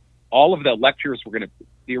 All of the lectures were going to.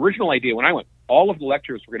 The original idea when I went, all of the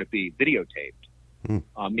lectures were going to be videotaped.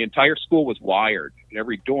 The entire school was wired. In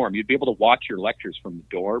every dorm, you'd be able to watch your lectures from the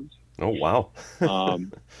dorms. Oh wow! I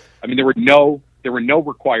mean, there were no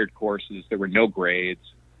required courses. There were no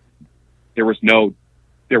grades. There was no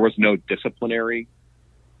disciplinary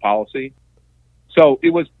policy. So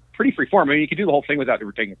it was pretty freeform. I mean, you could do the whole thing without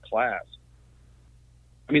ever taking a class.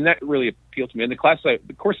 I mean, that really appealed to me. And the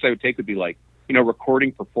courses I would take would be like,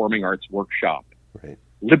 recording performing arts workshop, right.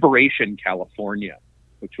 Liberation, California,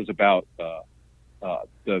 which was about the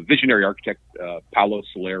visionary architect Paolo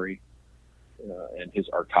Soleri and his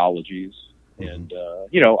arcologies, and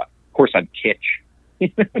of course on kitsch.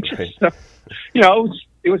 Right. So,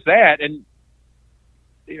 it was that, and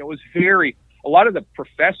it was a lot of the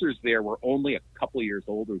professors there were only a couple of years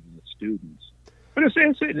older than the students, but it was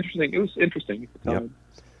interesting. It was interesting at the time.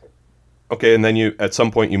 Yep. Okay, and then at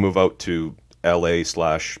some point you move out to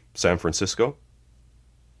LA/San Francisco.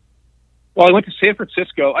 Well, I went to San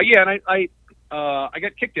Francisco. And I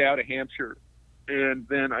got kicked out of Hampshire, and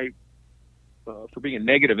then for being a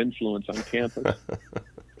negative influence on campus,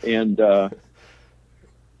 and I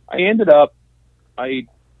ended up I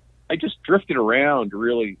just drifted around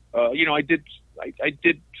really. I did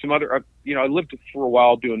some other. I lived for a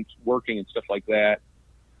while working and stuff like that,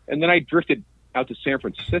 and then I drifted out to San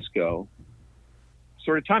Francisco.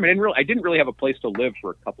 Sort of time. I didn't really have a place to live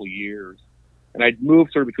for a couple of years. And I'd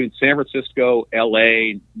moved sort of between San Francisco,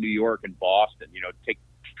 LA, New York, and Boston, take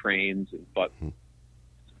trains and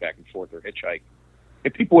back and forth or hitchhike.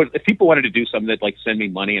 If people wanted to do something, they'd like send me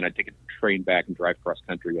money and I'd take a train back and drive cross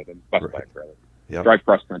country with them, bus back rather. Yep. Drive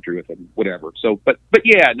cross country with them, whatever. So, but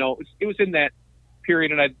yeah, no, it was in that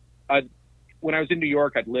period. And I'd when I was in New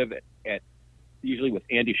York, I'd live at usually with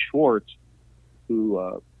Andy Schwartz, who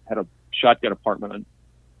had a shotgun apartment on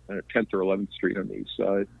 10th or 11th Street on the East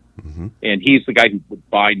Side. Mm-hmm. And he's the guy who would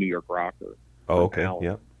buy New York Rocker. Oh, okay.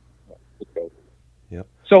 Yeah. Yeah.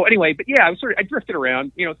 So anyway, but yeah, I drifted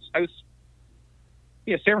around. I was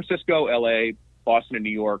San Francisco, LA, Boston, and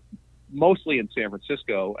New York, mostly in San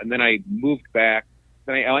Francisco, and then I moved back.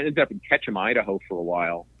 Then I ended up in Ketchum, Idaho, for a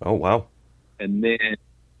while. Oh wow! And then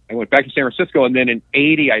I went back to San Francisco, and then in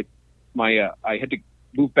 '80, I had to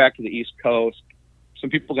move back to the East Coast.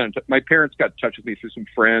 My parents got in touch with me through some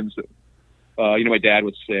friends. My dad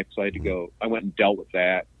was sick, so I had to go. I went and dealt with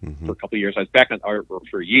that for a couple of years. I was back on artwork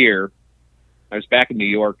for a year. I was back in New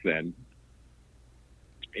York then,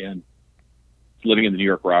 and living in the New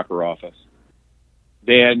York Rocker office.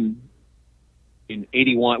 Then in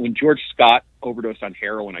 '81, when George Scott overdosed on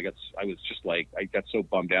heroin, I got so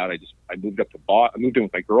bummed out. I moved up to I moved in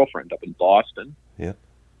with my girlfriend up in Boston. Yeah.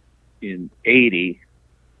 In '80,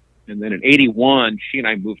 and then in '81, she and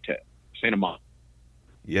I moved to Santa Monica.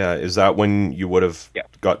 Yeah, is that when you would have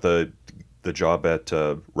got the job at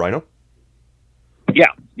Rhino?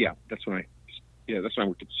 Yeah, that's when I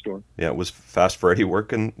worked at the store. Yeah, was Fast Freddy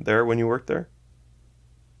working there when you worked there?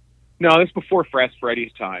 No, this was before Fast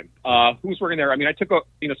Freddy's time. Who was working there? I mean, I took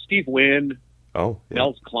Steve Wynn. Oh, yeah.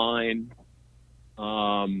 Nels Klein.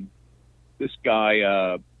 This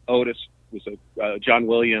guy Otis was John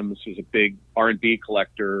Williams was a big R&B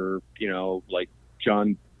collector. Like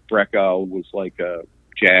John Breckow was like a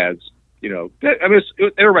jazz. There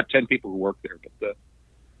were about 10 people who worked there, but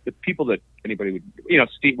the people that anybody would,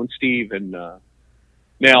 Steve and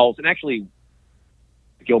Nels, and actually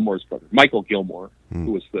Gilmore's brother, Michael Gilmore,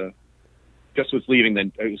 who was was leaving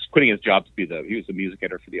then. He was quitting his job to he was the music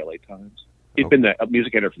editor for the LA Times. He'd been the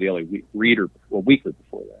music editor for the LA Reader, Weekly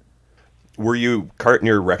before that. Were you carting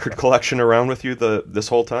your record collection around with you this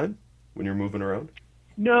whole time when you're moving around?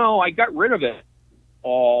 No, I got rid of it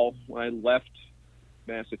all when I left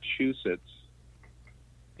Massachusetts.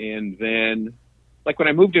 And then, like when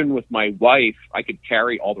I moved in with my wife, I could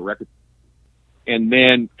carry all the records. And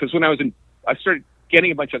then, because when I started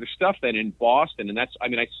getting a bunch of other stuff then in Boston, and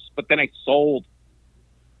but then I sold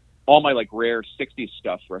all my like rare 60s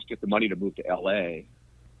stuff for us to get the money to move to LA.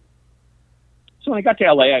 So when I got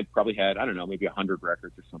to LA, I probably had, I don't know, maybe 100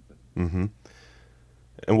 records or something. Mm-hmm.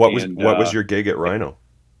 And what was your gig at Rhino?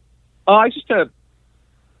 I just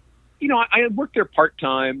I worked there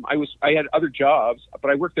part-time. I had other jobs, but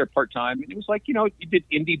I worked there part-time, and it was like, you did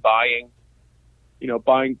indie buying,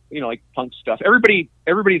 like punk stuff. Everybody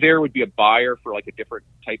there would be a buyer for like a different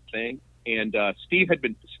type thing. And Steve had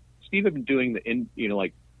been doing the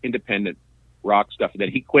like independent rock stuff, and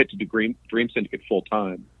then he quit to do Dream Syndicate full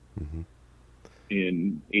time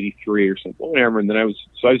in '83 or something, whatever. And then I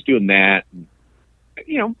was doing that. And,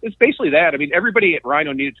 it's basically that. I mean, everybody at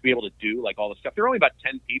Rhino needed to be able to do like all the stuff. There were only about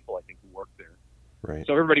 10 people, I think, who worked there. Right.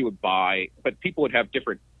 So everybody would buy, but people would have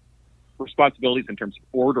different responsibilities in terms of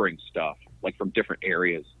ordering stuff, like from different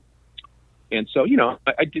areas. And so,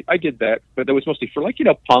 I did that, but that was mostly for like,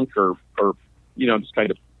 punk or just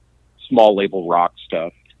kind of small label rock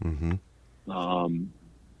stuff. Mm-hmm.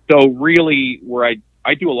 So really where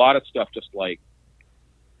I do a lot of stuff, just like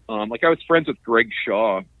I was friends with Greg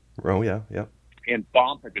Shaw. Oh yeah. Yeah. And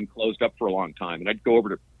Bomp had been closed up for a long time. And I'd go over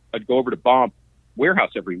to Bomp warehouse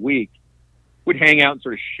every week. We'd hang out and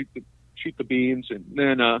sort of shoot the beans. And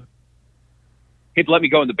then, he'd let me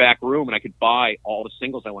go in the back room and I could buy all the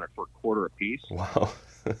singles I wanted for $0.25 a piece. Wow.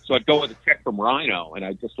 So I'd go with a check from Rhino and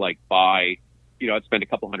I'd just like buy, I'd spend a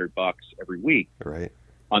couple $100 every week. Right.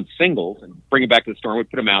 On singles and bring them back to the store and we'd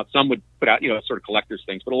put them out. Some would put out, sort of collector's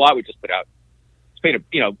things, but a lot would just put out, it's paid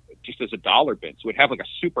just as a dollar bin. So we'd have like a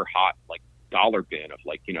super hot, like dollar bin of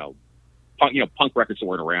like, punk records that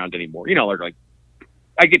weren't around anymore. Like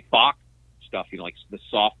I get Bach stuff, like the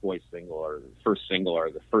Soft Boy single or the first single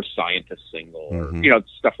or the first Scientist single or,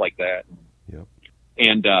 stuff like that. Yep.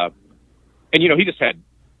 And he just had,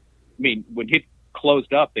 when he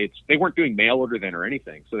closed up, they weren't doing mail order then or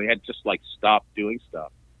anything. So they had just like stopped doing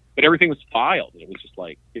stuff, but everything was filed. And it was just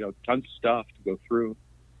like, tons of stuff to go through.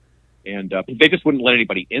 And they just wouldn't let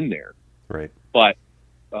anybody in there. Right. But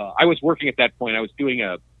I was working at that point. I was doing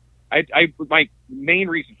my main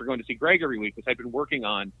reason for going to see Greg every week was I'd been working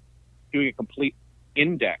on doing a complete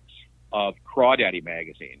index of Crawdaddy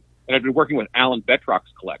magazine. And I'd been working with Alan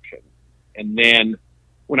Betrock's collection. And then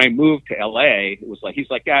when I moved to LA, it was like, he's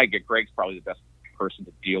like, yeah, Greg's probably the best person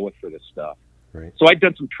to deal with for this stuff. Right. So I'd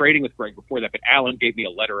done some trading with Greg before that, but Alan gave me a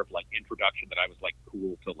letter of like introduction that I was like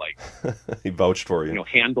cool to like he vouched for you.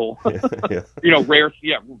 Handle yeah. rare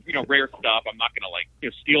stuff. I'm not gonna like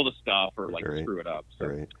steal the stuff or like Right. screw it up. So,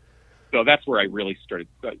 Right. so that's where I really started.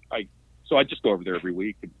 So I just go over there every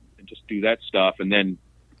week and just do that stuff. And then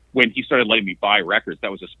when he started letting me buy records,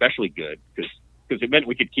 that was especially good because it meant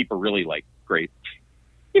we could keep a really like great.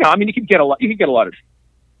 You could get a lot of.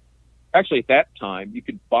 Actually, at that time, you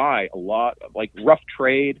could buy a lot of like Rough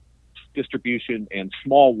Trade, Distribution, and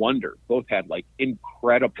Small Wonder. Both had like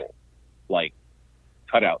incredible, like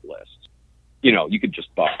cutout lists. You could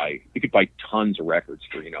buy tons of records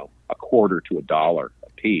for a quarter to $1 a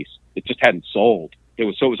piece. It just hadn't sold. It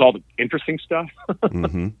was all the interesting stuff.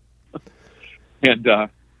 Mm-hmm. And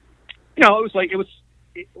it was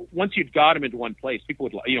once you'd got them into one place, people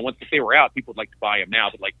would once if they were out, people would like to buy them now.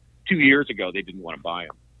 But like 2 years ago, they didn't want to buy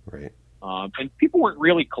them. Right. And people weren't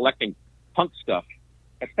really collecting punk stuff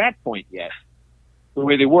at that point yet, the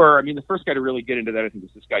way they were. The first guy to really get into that, I think,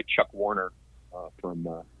 was this guy Chuck Warner from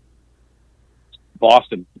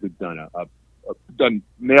Boston, who'd done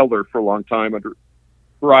mail order for a long time under a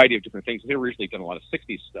variety of different things. He'd originally done a lot of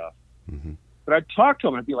 '60s stuff. Mm-hmm. But I'd talk to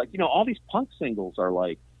him and I'd be like, all these punk singles are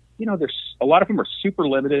like, there's a lot of them are super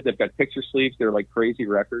limited. They've got picture sleeves. They're like crazy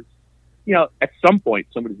records. At some point,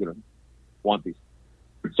 somebody's going to want these.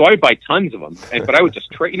 So I would buy tons of them, but I would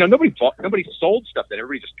just trade. Nobody sold stuff that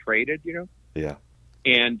everybody just traded. Yeah.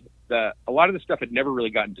 And a lot of the stuff had never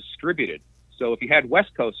really gotten distributed. So if you had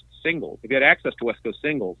West Coast singles, if you had access to West Coast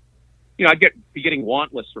singles, I'd be getting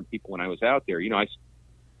want lists from people when I was out there. Or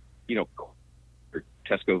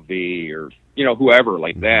Tesco V or whoever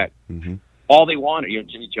like that. Mm-hmm. All they wanted,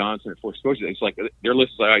 Jimmy Johnson or Four Exposure. It's like their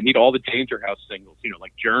list is like, I need all the Danger House singles,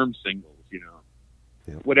 like Germ singles,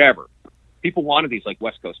 Yep. whatever. People wanted these like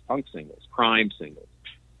West Coast punk singles, crime singles,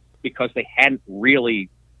 because they hadn't really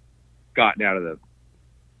gotten out of the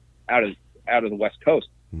West Coast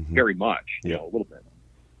Mm-hmm. very much, Yep. a little bit.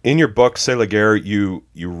 In your book, C'est la Guerre, you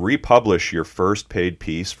republish your first paid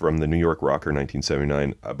piece from the New York Rocker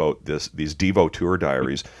 1979 about these Devo tour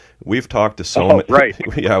diaries. We've talked to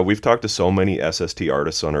we've talked to so many SST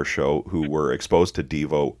artists on our show who were exposed to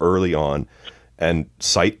Devo early on and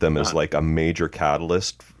cite them as like a major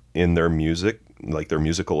catalyst in their music, like their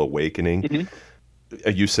musical awakening. Mm-hmm.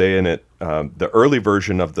 You say in it, the early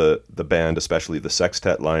version of the band, especially the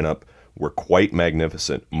sextet lineup, were quite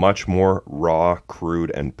magnificent, much more raw,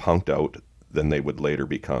 crude, and punked out than they would later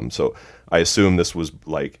become. So I assume this was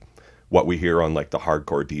like what we hear on like the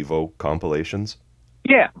hardcore Devo compilations.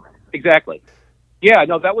 Yeah, exactly. Yeah,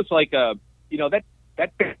 no, that was like that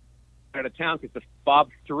band out of town because the Bob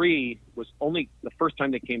 3 was only the first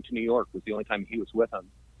time they came to New York was the only time he was with them,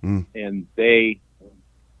 and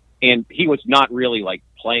he was not really like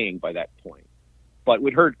playing by that point. But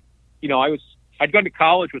we'd heard, I'd gone to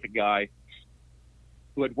college with a guy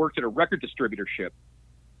who had worked at a record distributorship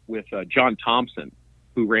with John Thompson,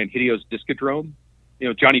 who ran Hiddeo's Discodrome,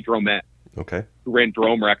 Johnny Dromette. Okay. Who ran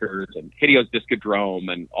Drome Records and Hiddeo's Discodrome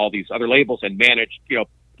and all these other labels and managed,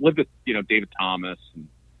 lived with, David Thomas and,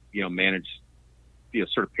 managed,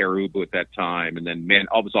 sort of Perubu at that time. And then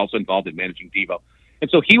I was also involved in managing Devo. And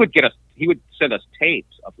so he would send us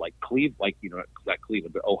tapes of like Cleveland,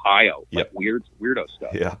 but Ohio, like weirdo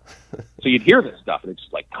stuff. Yeah. So you'd hear this stuff and it's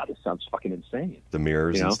just like, God, this sounds fucking insane. The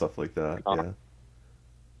Mirrors and stuff like that.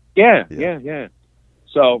 Yeah.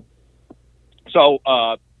 So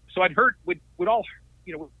I'd heard, we'd all,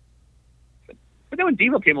 but then when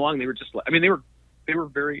Devo came along, they were just like, they were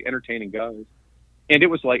very entertaining guys. And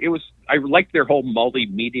I liked their whole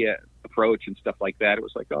multimedia approach and stuff like that. It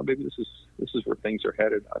was like, oh, maybe this is where things are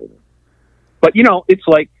headed. I don't know. But, it's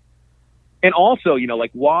like, and also,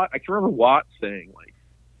 like Watt, I can remember Watt saying like,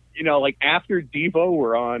 like after Devo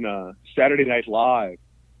were on Saturday Night Live,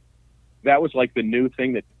 that was like the new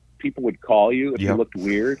thing that people would call you if you looked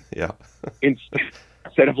weird. Yeah.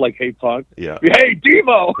 Instead of like, hey, punk. Yeah. Hey,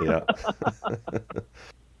 Devo. Yeah.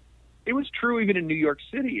 It was true even in New York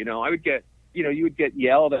City. I would get, you would get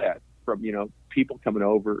yelled at from, people coming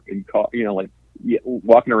over and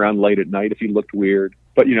walking around late at night if you looked weird.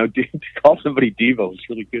 But, to call somebody Devo was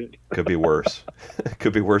really good. Could be worse. It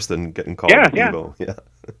could be worse than getting called Devo. Yeah.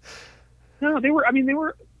 No, they were, I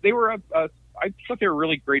thought they were a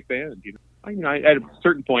really great band. At a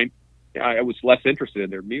certain point, I was less interested in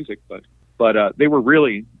their music, but they were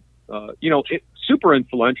really, super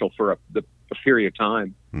influential for a period of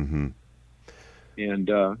time. Mm-hmm. And,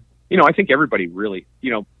 I think everybody really,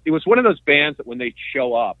 it was one of those bands that when they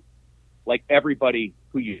show up, like everybody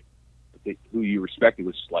who you respected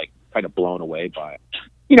was like kind of blown away by it.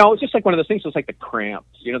 It's just like one of those things. It was like the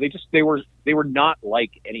Cramps. They were not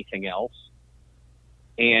like anything else.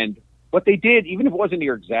 And what they did, even if it wasn't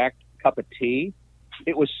your exact cup of tea,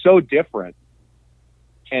 it was so different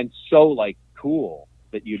and so like cool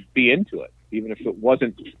that you'd be into it, even if it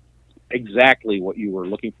wasn't exactly what you were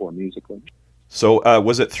looking for musically. So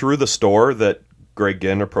was it through the store that Greg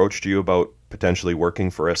Ginn approached you about potentially working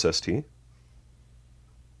for SST?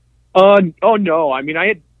 Oh no. I'd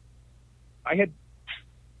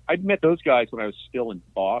met those guys when I was still in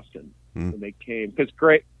Boston when they came, because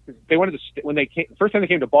they wanted to when they came, first time they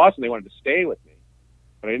came to Boston, they wanted to stay with me,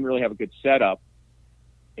 but I didn't really have a good setup.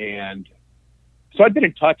 And so I'd been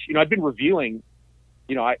in touch, I'd been reviewing,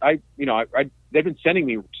 they've been sending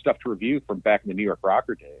me stuff to review from back in the New York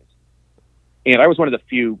Rocker days. And I was one of the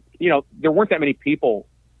few, there weren't that many people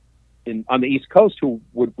on the East Coast who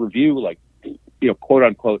would review like, quote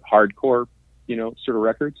unquote hardcore, sort of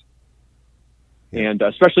records. Yeah. And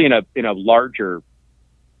especially in a larger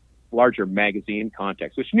magazine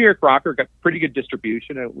context, which New York Rocker got pretty good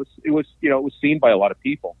distribution. And it was seen by a lot of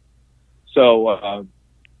people. So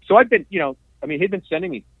I'd been, he'd been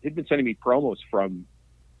sending me promos from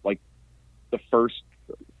like the first,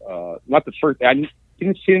 not the first,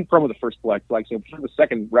 he didn't promo the first Black Flag, so the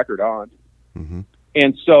second record on. Mm-hmm.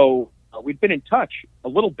 And so we'd been in touch a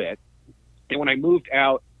little bit. And when I moved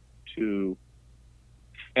out to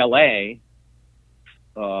LA,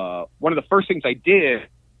 one of the first things I did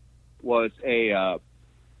was I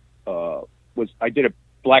did a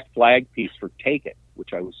Black Flag piece for Take It,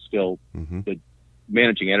 which I was still the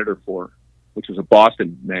managing editor for, which was a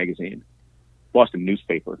Boston magazine, Boston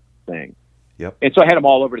newspaper thing. Yep. And so I had them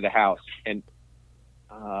all over to the house, and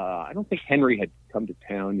I don't think Henry had come to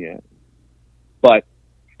town yet, but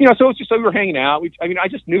so it's just, so we were hanging out. I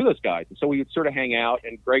just knew those guys, and so we would sort of hang out.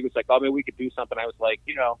 And Greg was like, "Oh, maybe we could do something." I was like,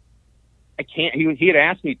 I can't. He had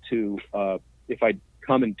asked me to if I'd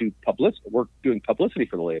come and do work doing publicity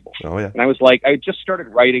for the label. Oh yeah. And I was like, I just started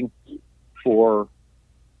writing for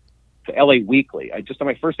the LA Weekly. I just done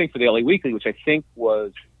my first thing for the LA Weekly, which I think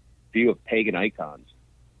was View of Pagan Icons.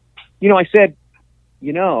 I said,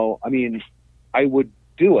 I would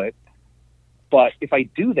do it, but if I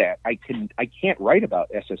do that, I can't write about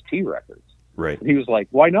SST records. Right. And he was like,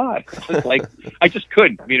 why not? I was like, I just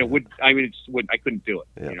couldn't. I couldn't do it.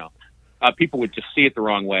 Yeah. People would just see it the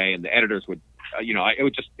wrong way, and the editors would,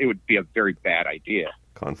 it would be a very bad idea.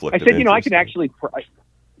 Conflict. I said, of interest. I can actually,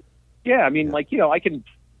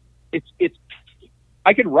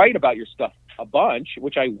 I can write about your stuff a bunch,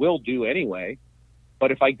 which I will do anyway.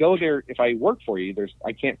 But if I go there, if I work for you,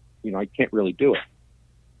 I can't really do it.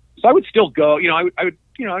 So I would still go, I would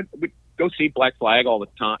go see Black Flag all the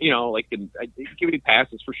time, and I'd give me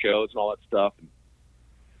passes for shows and all that stuff. And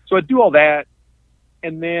so I'd do all that.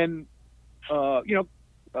 And then,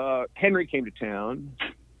 Henry came to town,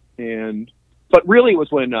 but really it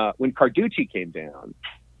was when Carducci came down,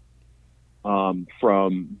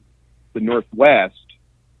 from the Northwest.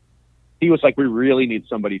 He was like, we really need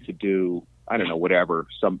somebody to do, I don't know, whatever.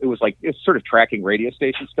 It was sort of tracking radio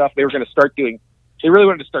station stuff. They really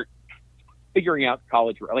wanted to start figuring out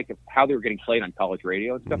college, like how they were getting played on college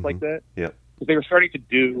radio and stuff like that. Yeah. Because they were starting to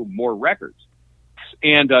do more records.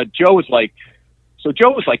 And Joe was like,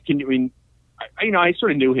 I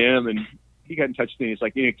sort of knew him, and he got in touch with me. He's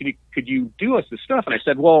like, could you do us this stuff? And I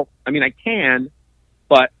said, well, I can,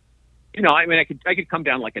 but I could come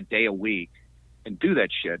down like a day a week and do that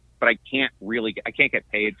shit, but I can't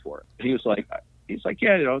get paid for it. And he was like,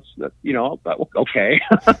 yeah, okay.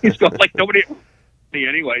 He's going like, nobody me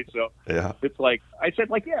anyway. So yeah, it's like, I said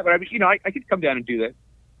like, yeah, but I could come down and do that.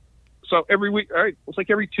 So every week, all right, it's like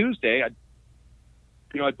every Tuesday, I'd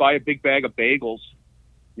buy a big bag of bagels,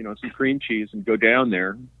 some cream cheese, and go down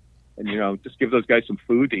there and, just give those guys some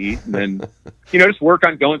food to eat. And then, just work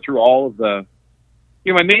on going through all of the,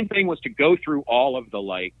 my main thing was to go through all of the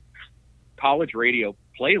like college radio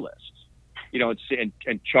playlists,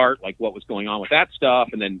 and chart like what was going on with that stuff.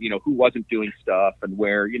 And then, who wasn't doing stuff and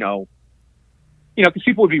where, because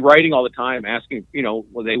people would be writing all the time asking,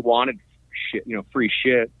 well, they wanted shit, free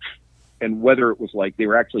shit, and whether it was like they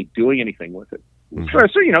were actually doing anything with it. Mm-hmm.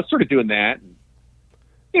 So, sort of doing that. And,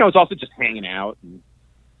 it's also just hanging out and,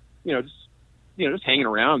 just hanging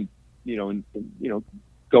around, and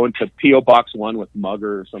going to P.O. Box 1 with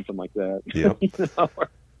Mugger or something like that. Yeah. Or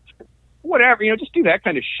whatever, just do that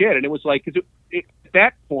kind of shit. And it was like, because at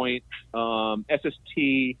that point,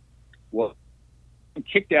 SST was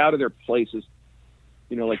kicked out of their places,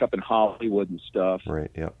 like up in Hollywood and stuff.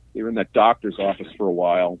 Right, yeah. They were in that doctor's office for a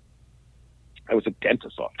while. I was a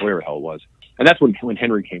dentist's office, wherever the hell it was. And that's when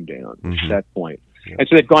Henry came down at that point. Yeah. And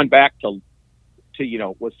so they've gone back to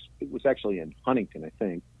it was actually in Huntington, I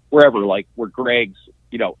think, where Greg's,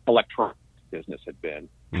 electronic business had been.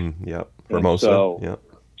 Yeah. Formosa. So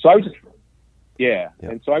I was just,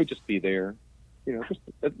 and so I would just be there, just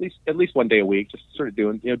at least one day a week, just sort of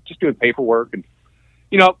doing paperwork. And,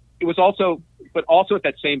 it was also at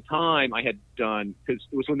that same time I had done, because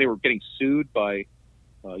it was when they were getting sued by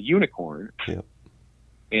Unicorn. Yeah.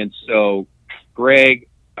 And so Greg,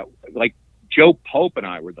 like Joe Pope and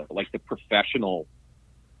I were the professional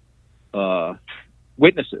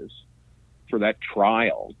witnesses for that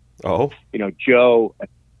trial. Oh. Joe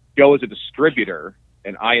was a distributor,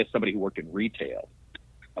 and I, as somebody who worked in retail,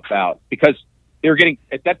 because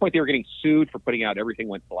at that point they were getting sued for putting out Everything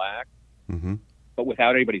Went Black, but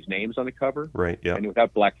without anybody's names on the cover. Right. Yeah. And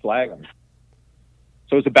without Black Flag on it.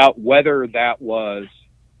 So it was about whether that was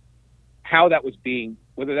being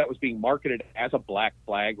marketed as a Black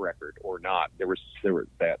Flag record or not. There was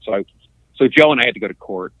that. So Joe and I had to go to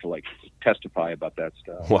court to testify about that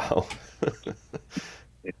stuff. Wow.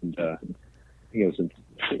 And it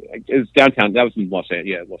was downtown. That was in Los Angeles.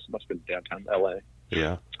 Yeah, it must have been downtown LA.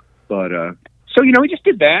 Yeah. But so we just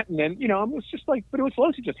did that, and then it was just like, but it was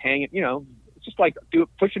mostly just hanging. Just like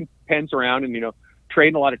pushing pens around, and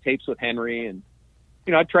trading a lot of tapes with Henry, and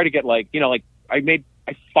I'd try to get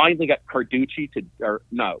I finally got Carducci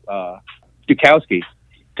Dukowski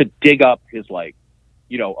to dig up his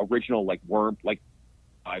original Worm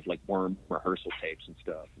Worm rehearsal tapes and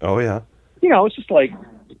stuff. Oh yeah. It's just like,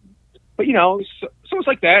 but so it was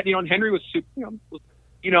like that, and Henry was super,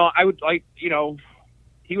 I would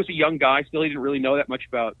he was a young guy, still he didn't really know that much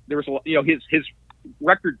about, there was his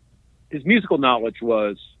record, his musical knowledge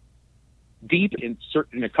was deep in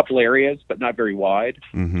a couple areas, but not very wide.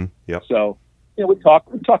 Mm-hmm. Yep. So, we'd talk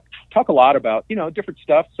a lot about, different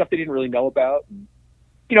stuff they didn't really know about. And,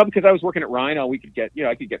 because I was working at Rhino, we could get,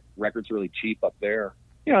 I could get records really cheap up there.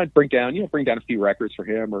 I'd bring down a few records for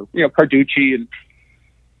him, or, Carducci,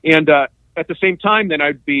 and at the same time, then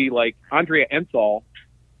I'd be like, Andrea Enthal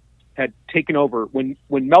had taken over when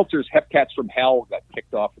Meltzer's Hepcats from Hell got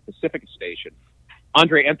kicked off at Pacifica Station.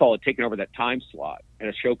 Andrea Enthal had taken over that time slot in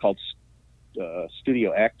a show called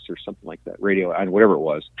Studio X or something like that, radio, whatever it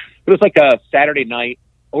was. It was like a Saturday night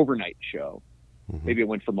overnight show. Mm-hmm. Maybe it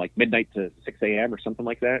went from midnight to 6 a.m. or something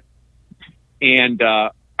like that. And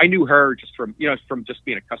I knew her just from just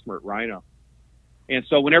being a customer at Rhino. And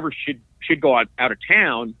so whenever she'd go out of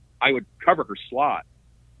town, I would cover her slot.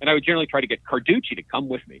 And I would generally try to get Carducci to come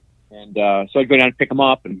with me. And so I'd go down and pick him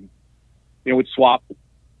up, and we'd swap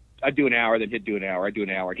I'd do an hour, then he'd do an hour, I'd do an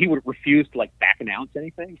hour. He would refuse to like back announce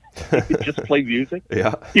anything. He'd just play music.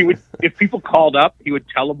 Yeah. He would, if people called up, he would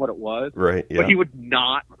tell them what it was. Right. Yeah. But he would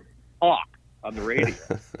not talk on the radio.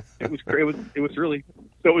 It was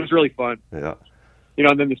really fun. Yeah. You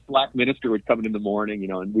know, and then this black minister would come in the morning, you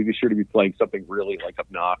know, and we'd be sure to be playing something really like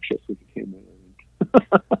obnoxious when he came in.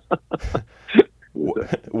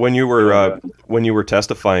 When you were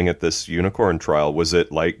testifying at this unicorn trial, was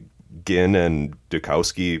it like Ginn and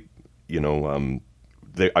Dukowski? You know,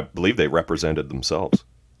 I believe they represented themselves.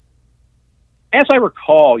 As I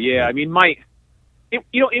recall, yeah. I mean,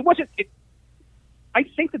 it wasn't. I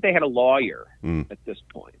think that they had a lawyer at this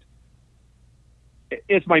point.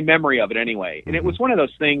 It's my memory of it anyway, and it was one of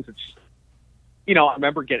those things. It's, you know, I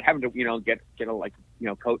remember having to, you know, get a, like, you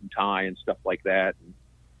know, coat and tie and stuff like that, and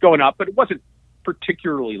going up, but it wasn't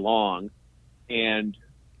particularly long, and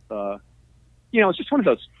you know, it's just one of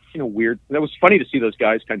those, you know, weird. That was funny to see those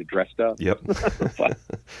guys kind of dressed up. Yep.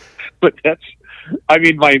 but that's, I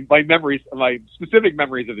mean, my memories, my specific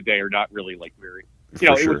memories of the day are not really like very, you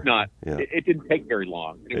know, it was not. Yeah. It didn't take very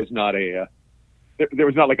long. It was not a. There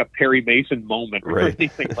was not like a Perry Mason moment or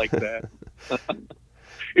anything like that.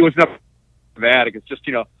 It was not dramatic. It's just,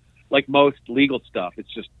 you know, like most legal stuff,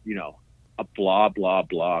 it's just, you know, a blah, blah,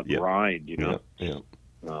 blah grind, you know. Yeah.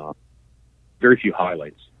 Very few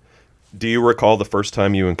highlights. Do you recall the first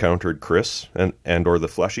time you encountered Chris and or the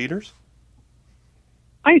Flesh Eaters?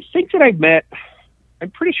 I think that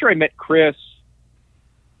I'm pretty sure I met Chris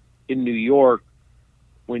in New York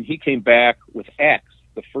when he came back with X.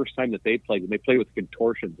 The first time that they played, when they played with the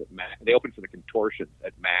Contortions at Max, they opened for the Contortions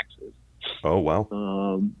at Max's. Oh, wow.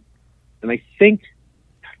 And I think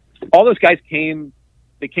all those guys came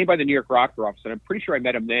by the New York Rocker office, and I'm pretty sure I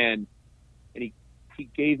met him then. And he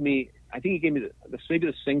gave me, I think he gave me maybe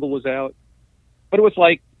the single was out, but it was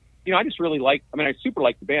like, you know, I just really liked, I mean, I super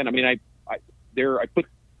liked the band. I mean, I put,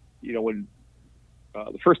 you know, when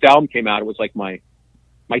the first album came out, it was like my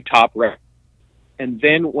top record. And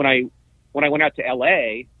then when I went out to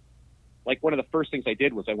LA, like one of the first things I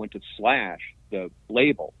did was I went to Slash, the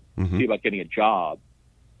label, to see about getting a job.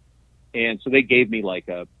 And so they gave me like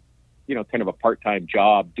a, you know, kind of a part-time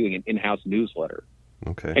job doing an in-house newsletter.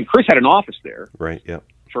 Okay. And Chris had an office there. Right. Yeah.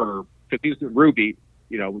 Because he was doing Ruby,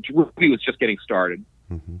 you know, which Ruby was just getting started.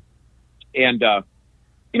 Mm-hmm. And,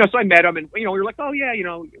 you know, so I met him, and, you know, we were like, oh yeah, you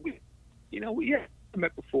know, we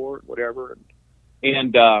met before, whatever.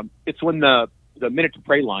 And it's when the Minute to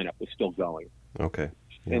Pray lineup was still going. Okay.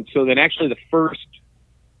 Yeah. And so then actually the first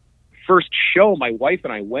show my wife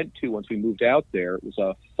and I went to once we moved out there, it was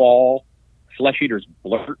a fall Flesh Eaters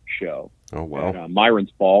Blurt show. Oh, wow. At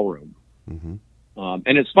Myron's Ballroom. Mm-hmm.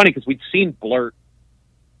 And it's funny because we'd seen Blurt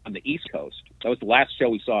on the East Coast. That was the last show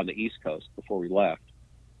we saw on the East Coast before we left.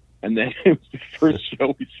 And then it was the first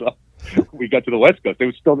show we saw when we got to the West Coast.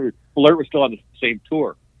 Blurt was still on the same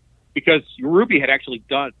tour. Because Ruby had actually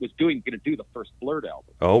going to do the first Blurt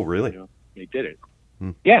album. Oh, really? You know, they did it.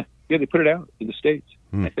 Yeah, they put it out in the States,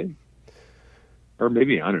 I think. Or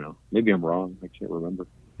maybe, I don't know. Maybe I'm wrong. I can't remember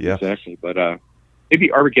exactly. But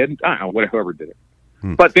maybe Armageddon. I don't know. Whoever did it.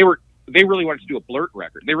 But they really wanted to do a Blurt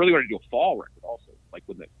record. They really wanted to do a fall record also, like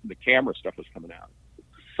when the camera stuff was coming out.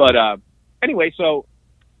 But anyway, so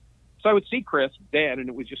I would see Chris then, and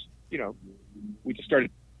it was just, you know, we just started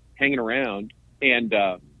hanging around, and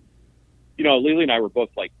you know, Lily and I were both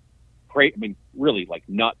like great. I mean, really like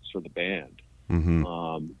nuts for the band.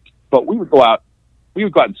 Mm-hmm. But we would go out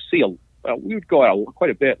and see we would go out quite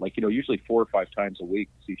a bit, like, you know, usually 4 or 5 times a week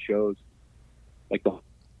to see shows, like the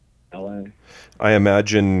LA. I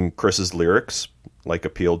imagine Chris's lyrics like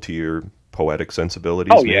appealed to your poetic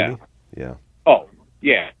sensibilities. Oh, maybe? Yeah. Oh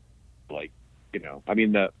yeah. Like, you know, I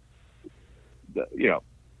mean the you know,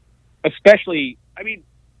 especially, I mean,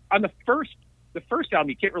 on the first album,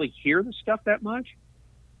 you can't really hear the stuff that much.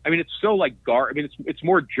 I mean, it's so like I mean, it's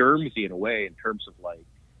more Germsy in a way, in terms of like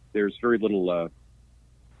there's very little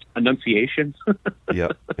enunciation. Yeah.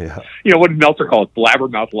 You know, what did Meltzer call it?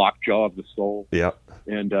 Blabbermouth, lockjaw of the soul. Yeah.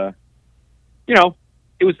 And you know,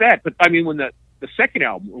 it was that. But I mean, when the second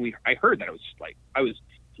album, when I heard that, I was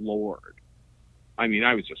floored. I mean,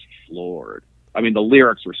 I was just floored. I mean, the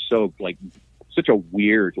lyrics were so like such a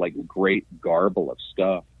weird, like great garble of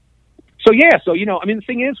stuff. So yeah, so, you know, I mean, the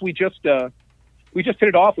thing is, we just hit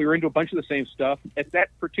it off. We were into a bunch of the same stuff at that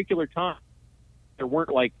particular time. There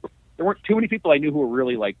weren't too many people I knew who were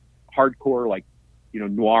really like hardcore, like, you know,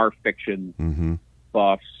 noir fiction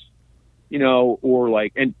buffs, you know, or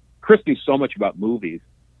like, and Chris knew so much about movies.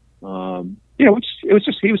 You know, it was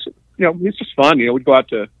just fun. You know, we'd go out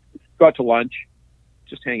to lunch,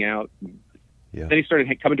 just hang out. And then he started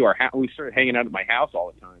coming to our house. We started hanging out at my house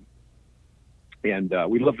all the time. And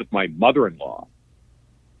we lived with my mother-in-law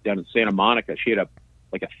down in Santa Monica. She had a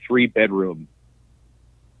 3-bedroom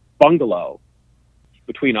bungalow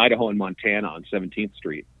between Idaho and Montana on 17th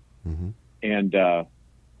Street. Mm-hmm. And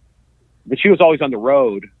but she was always on the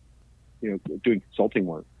road, doing consulting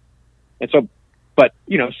work. And so, but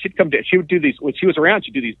she'd come down. She would do these when she was around.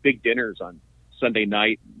 She'd do these big dinners on Sunday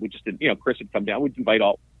night. We just didn't. Chris would come down. We'd invite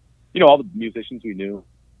all the musicians we knew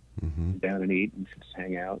Mm-hmm. down and eat and just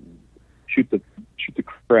hang out and shoot the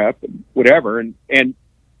crap and whatever. And then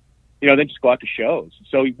just go out to shows.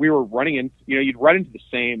 So we were running in. You'd run into the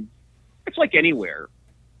same. It's like anywhere,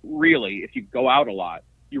 really. If you go out a lot,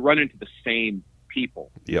 you run into the same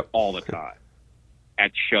people Yep. all the time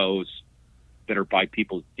at shows that are by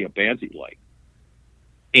people, bands that you like.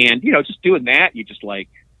 And, just doing that, you just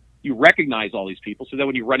you recognize all these people. So then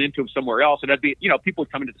when you run into them somewhere else, and that'd be, people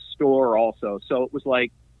would come into the store also. So it was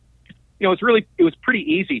it was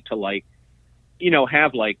pretty easy to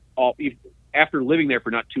have all, after living there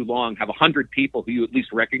for not too long, have 100 people who you at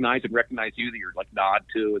least recognize and recognize you that you're nod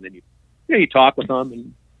to. And then you talk with them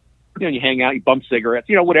and, you hang out, you bump cigarettes,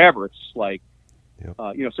 whatever. It's Yep.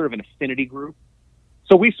 Sort of an affinity group.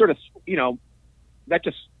 So we sort of, that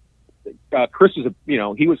just, Chris is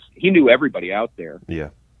he knew everybody out there. Yeah.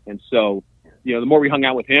 And so, the more we hung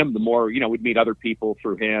out with him, the more, we'd meet other people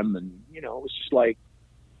through him. And, it was just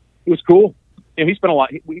it was cool. He spent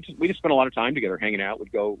we just spent a lot of time together hanging out.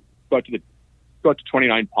 We'd go out to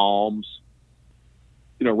 29 Palms,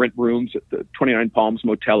 rent rooms at the 29 Palms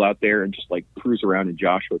Motel out there and just cruise around in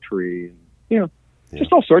Joshua Tree and,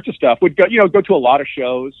 just all sorts of stuff. We'd go, go to a lot of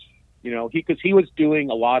shows, because he was doing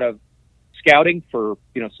a lot of scouting for,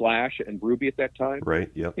 Slash and Ruby at that time. Right.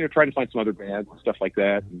 Yep. Trying to find some other bands and stuff like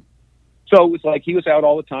that. And so it was he was out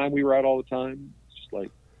all the time. We were out all the time. It's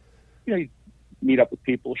just you meet up with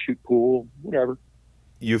people, shoot pool, whatever.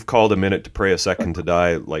 You've called A Minute to Pray, A Second to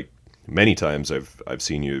Die many times. I've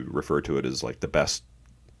seen you refer to it as the best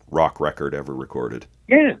rock record ever recorded.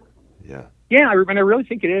 Yeah. Yeah. Yeah. I really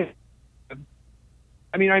think it is.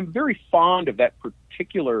 I mean, I'm very fond of that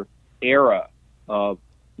particular era of,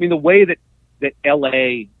 the way that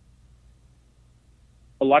LA,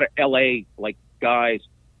 a lot of LA guys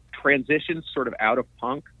transitioned sort of out of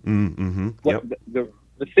punk. Mm-hmm. Yep. The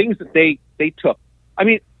things that they took.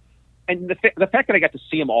 And the fact that I got to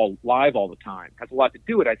see them all live all the time has a lot to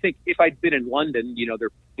do with it. I think if I'd been in London,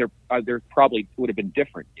 there probably would have been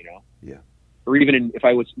different, Yeah. Or even if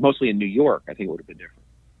I was mostly in New York, I think it would have been different.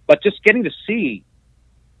 But just getting to see,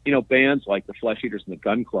 bands like the Flesh Eaters and the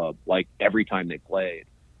Gun Club, every time they played,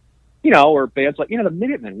 or bands like, the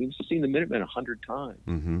Minutemen. We used to see the Minutemen 100 times,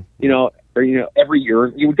 Mm-hmm. Or, every year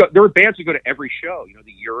you would go, there were bands who go to every show,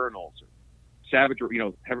 the Urinals or Savage, or,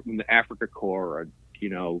 the Africa Corps,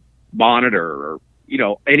 or, Monitor, or,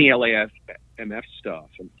 any LAFMF stuff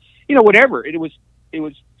and, whatever. There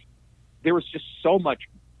was just so much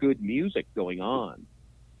good music going on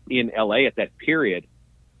in LA at that period,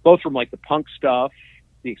 both from the punk stuff,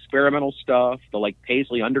 the experimental stuff, the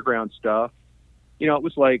Paisley Underground stuff. And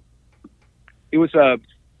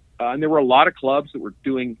there were a lot of clubs that were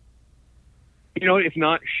doing, if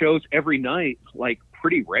not shows every night,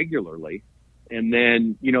 pretty regularly. And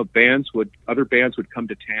then, other bands would come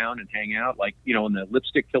to town and hang out, when the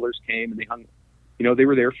Lipstick Killers came and they hung, they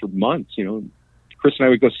were there for months, Chris and I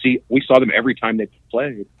would we saw them every time they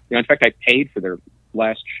played. In fact, I paid for their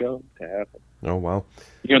last show to happen. Oh, wow.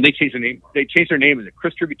 They changed their name. They changed their name as a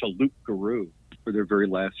Chris tribute to Luke Guru for their very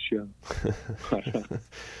last show. I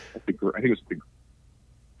think it was the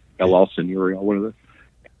LL Seniorial, one of the.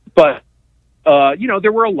 But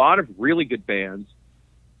there were a lot of really good bands,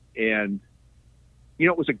 and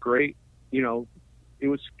it was a great. It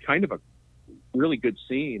was kind of a really good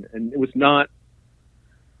scene, and it was not.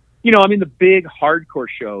 The big hardcore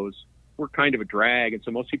shows were kind of a drag, and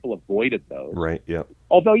so most people avoided those. Right. Yeah.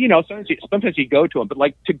 Although, sometimes you go to them, but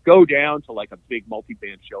to go down to a big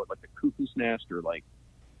multi-band show at the Cuckoo's Nest or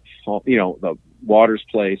the Waters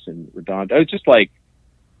Place in Redondo, it's just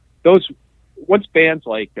those, once bands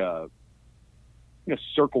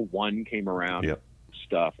Circle One came around, Yep.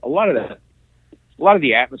 stuff, a lot of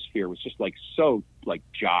the atmosphere was just so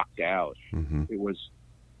jocked out. Mm-hmm. It was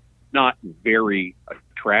not very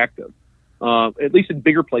attractive. At least in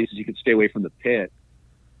bigger places, you could stay away from the pit.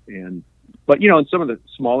 But in some of the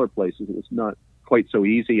smaller places, it was not quite so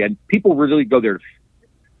easy. And people really go there,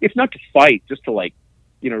 if not to fight, just to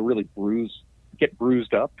really get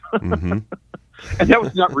bruised up. Mm-hmm. And that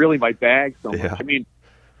was not really my bag so much. Yeah.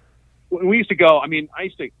 When we used to go, I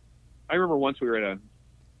remember once we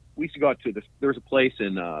used to go out to this, there was a place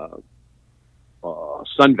in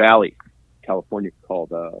Sun Valley, California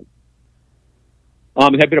called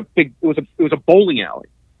It had been it was a bowling alley,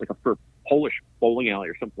 like a Polish bowling alley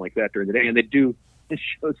or something like that during the day, and they'd do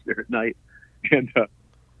shows there at night, and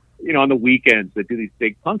on the weekends they do these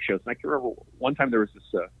big punk shows. And I can remember one time there was this,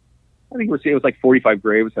 I think it was like 45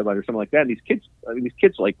 Graves headline or something like that, and these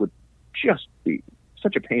kids like would just be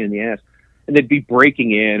such a pain in the ass, and they'd be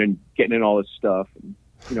breaking in and getting in all this stuff, and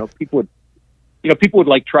people would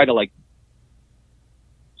like try to like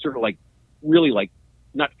sort of like really like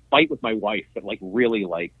not fight with my wife, but like really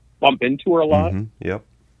like bump into her a lot. Mm-hmm. Yep.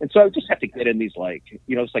 And so I would just have to get in these like,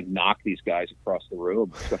 just like knock these guys across the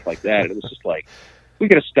room and stuff like that. And it was just like, we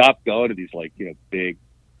got to stop going to these like, big.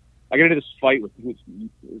 I got into this fight with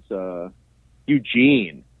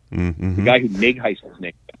Eugene, mm-hmm. the guy who Nig Heist was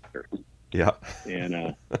named after. Yeah.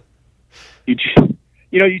 And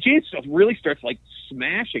Eugene stuff really starts like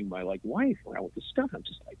smashing my like wife around with this stuff. I'm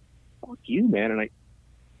just like, fuck you, man. And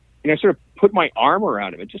I sort of put my arm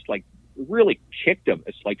around him and just like really kicked him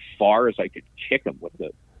as like far as I could kick him with the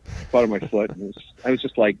butt of my foot. And I was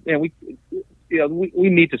just like, man, we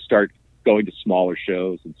need to start going to smaller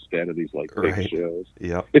shows instead of these like big shows.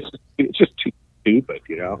 Yeah. It's just too stupid,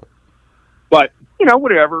 But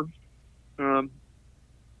whatever. But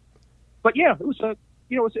yeah, it was a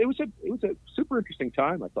super interesting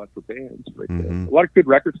time, I thought, for bands. Right there. Mm-hmm. A lot of good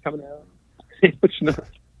records coming out. It's not.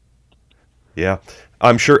 Yeah,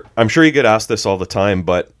 I'm sure you get asked this all the time,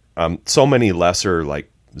 but so many lesser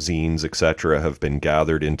like zines, etc., have been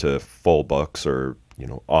gathered into full books or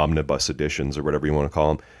omnibus editions or whatever you want to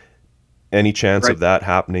call them. Any chance of that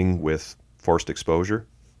happening with Forced Exposure?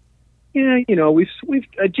 Yeah, we've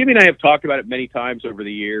Jimmy and I have talked about it many times over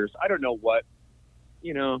the years. I don't know what,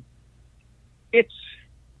 it's.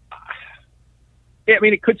 I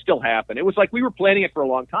mean, it could still happen. It was like we were planning it for a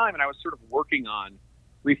long time, and I was sort of working on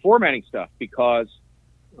reformatting stuff because,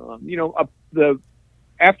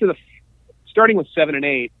 starting with 7 and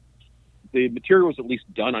 8, the material was at least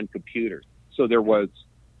done on computers. So it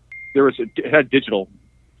had digital,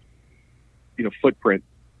 footprint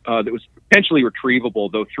that was potentially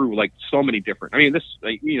retrievable, though, through like so many different. I mean,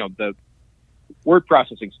 the word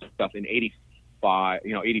processing stuff in 84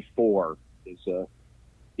 is,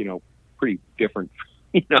 pretty different.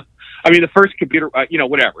 I mean, the first computer,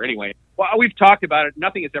 whatever. Anyway, well, we've talked about it.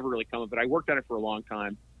 Nothing has ever really come of it. I worked on it for a long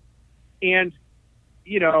time, and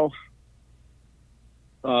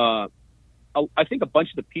I think a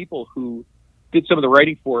bunch of the people who did some of the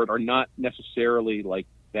writing for it are not necessarily like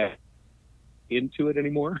that into it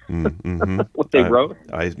anymore. Mm-hmm. What they wrote.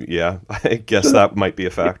 I guess that might be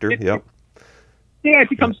a factor. Yep. Yeah, it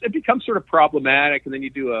becomes sort of problematic, and then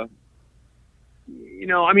you do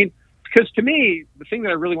because to me, the thing that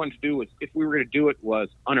I really wanted to do was, if we were going to do it, was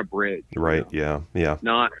unabridged. Right. Yeah.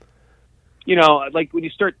 Not, like when you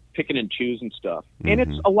start picking and choosing stuff, and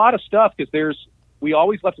Mm-hmm. it's a lot of stuff because we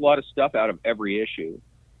always left a lot of stuff out of every issue.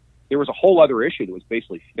 There was a whole other issue that was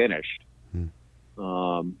basically finished,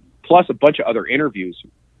 plus a bunch of other interviews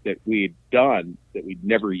that we'd done that we'd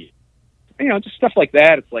never, just stuff like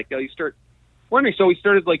that. It's like you start wondering. So we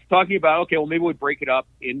started like talking about, okay, well maybe we'd break it up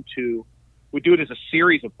into, we'd do it as a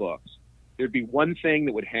series of books. There'd be one thing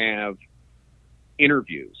that would have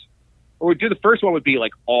interviews, or we'd do the first one would be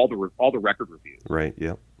like all the record reviews, right?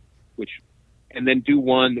 Yeah. And then do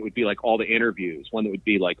one that would be like all the interviews, one that would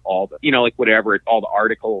be like all the, like whatever, all the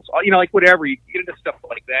articles, like whatever. You get into stuff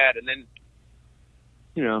like that, and then,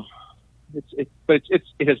 it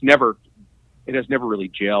has never really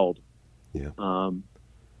gelled. Yeah.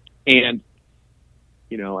 And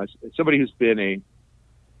as somebody who's been a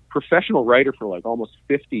professional writer for like almost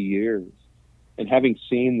 50 years, and having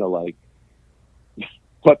seen the like,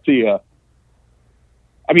 I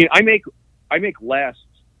make less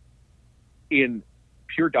in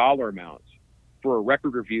pure dollar amounts for a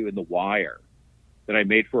record review in The Wire than I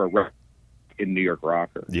made for a record in New York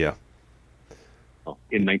Rocker. Yeah.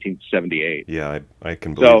 In 1978. Yeah, I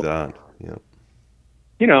can believe that. Yeah.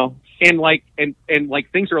 And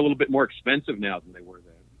things are a little bit more expensive now than they were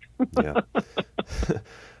then. Yeah.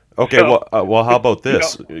 Okay. So, well, how about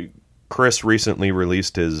this? Chris recently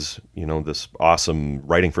released his, this awesome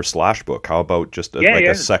Writing for Slash book. How about just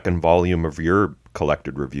a second volume of your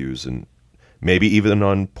collected reviews, and maybe even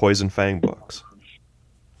on Poison Fang books?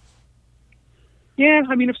 Yeah,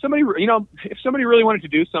 I mean, if somebody really wanted to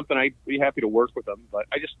do something, I'd be happy to work with them. But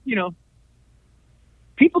I just,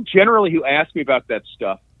 people generally who ask me about that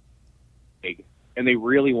stuff, and they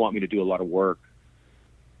really want me to do a lot of work.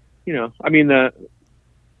 I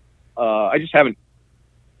just haven't.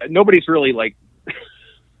 Nobody's really like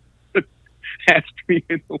asked me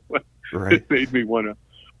in a way that made me want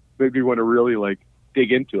to really like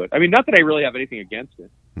dig into it. I mean, not that I really have anything against it.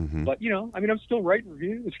 Mm-hmm. But, I'm still writing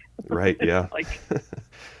reviews. Right, yeah. Like,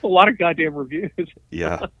 a lot of goddamn reviews.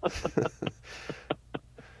 Yeah.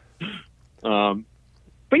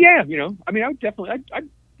 But yeah, I would definitely, I'd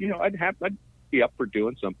be up for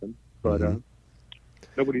doing something, but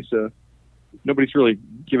nobody's really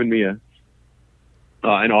given me an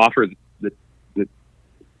offer that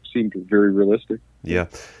seemed very realistic. Yeah.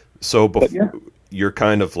 So you're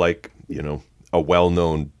kind of like, a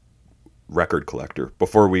well-known record collector.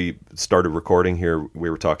 Before we started recording here, we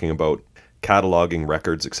were talking about cataloging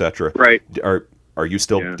records, etc. Right. Are you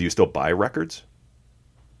still, do you still buy records?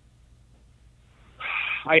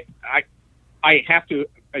 I have to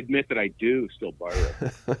admit that I do still buy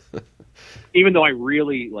records, even though I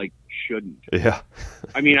really shouldn't. Yeah.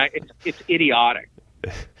 I mean, it's idiotic,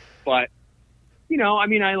 but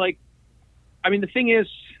the thing is,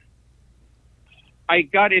 I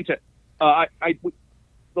got into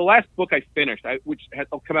the last book I finished, which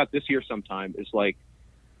will come out this year sometime, is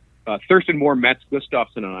Thurston Moore, Mats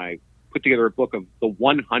Gustafsson, and I put together a book of the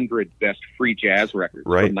 100 best free jazz records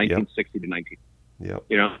from 1960 to 19. Yeah.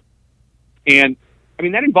 And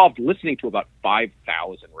that involved listening to about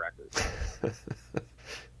 5,000 records,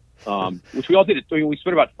 which we all did. We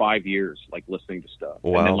spent about 5 years listening to stuff,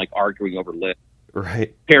 and then arguing over lists,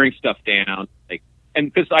 right? Paring stuff down,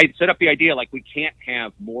 and because I set up the idea we can't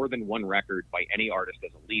have more than one record by any artist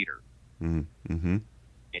as a leader, mm-hmm.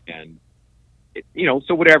 and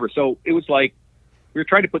so whatever. So it was we were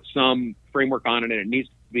trying to put some framework on it, and it needs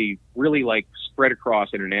to be really spread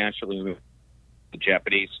across internationally. The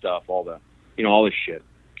Japanese stuff, all the, all this shit.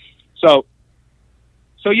 So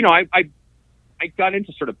I got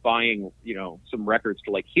into sort of buying, some records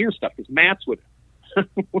to hear stuff, because Mats would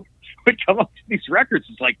come up to these records.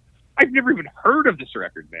 It's I've never even heard of this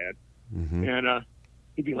record, man. Mm-hmm. And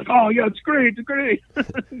he'd be like, "Oh yeah, it's great. You'd be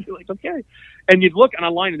like, "Okay." And you'd look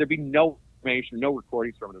online, and there'd be no information, no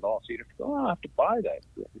recordings from it at all. So you'd have to go, "Oh, I have to buy that."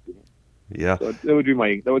 Yeah. So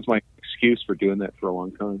that was my excuse for doing that for a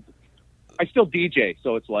long time. I still DJ,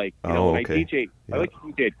 so it's when I DJ, I like to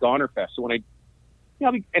DJ at Gonerfest. So when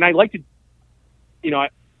and I like to,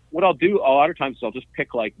 what I'll do a lot of times is I'll just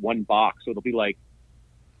pick one box. So it'll be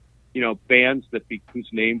bands whose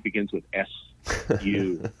name begins with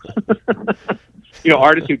SU.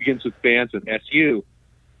 Artists who begins with bands with SU,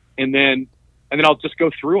 and then I'll just go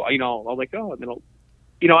through. I'll and then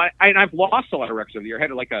I've lost a lot of records over the year. I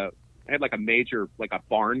had a major a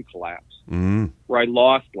barn collapse where I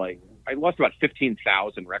lost about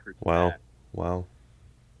 15,000 records. Wow.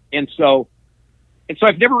 And so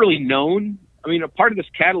I've never really known. A part of this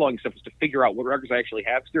cataloging stuff is to figure out what records I actually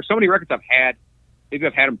have. There's so many records I've had. Maybe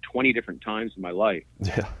I've had them 20 different times in my life.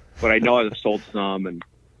 Yeah. But I know I've sold some, and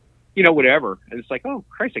whatever. And it's oh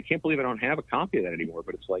Christ, I can't believe I don't have a copy of that anymore.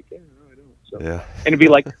 But it's no, I don't. So, yeah. And it'd be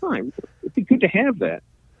it'd be good to have that.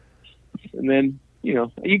 And then you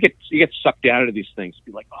get sucked down into these things.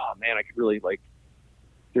 Be oh man, I could really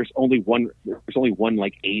There's only one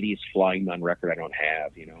 80s Flying Nun record I don't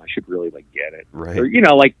have. I should really get it. Right. Or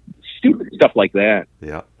stupid stuff like that.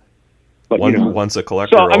 Yeah. But once a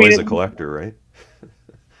collector, always a collector, right?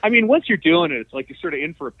 Once you're doing it, it's you're sort of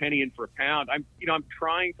in for a penny, in for a pound. I'm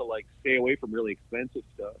trying to stay away from really expensive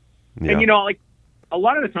stuff. Yeah. And a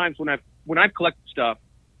lot of the times when I've collected stuff,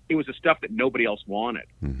 it was the stuff that nobody else wanted.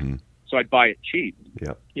 Mm-hmm. So I'd buy it cheap.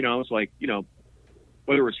 Yeah. It's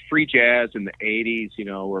whether it was free jazz in the 80s,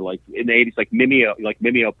 or in the 80s,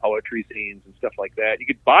 Mimeo poetry zines and stuff like that. You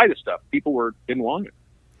could buy the stuff. People didn't want it.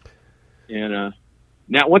 And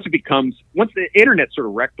now once the internet sort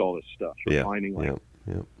of wrecked all this stuff, finding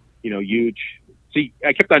huge. See,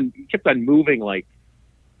 I kept on moving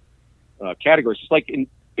categories. Just in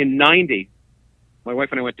 90, my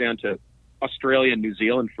wife and I went down to Australia and New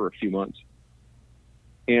Zealand for a few months.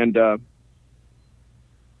 And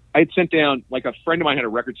I had sent down, a friend of mine had a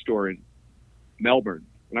record store in Melbourne.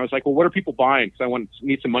 And I was like, well, what are people buying? Because I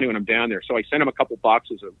need some money when I'm down there. So I sent him a couple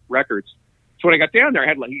boxes of records. So when I got down there,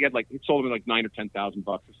 he sold them $9,000 or $10,000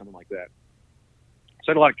 or something like that. So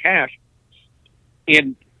I had a lot of cash.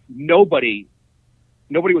 And nobody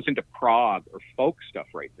was into prog or folk stuff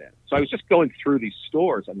right then. So I was just going through these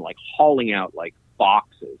stores and hauling out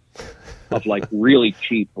boxes of really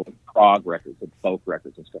cheap prog records and folk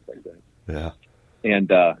records and stuff like that. Yeah. And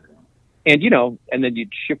then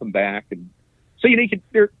you'd ship them back, and so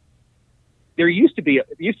there used to be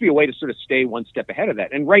a way to sort of stay one step ahead of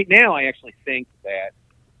that. And right now, I actually think that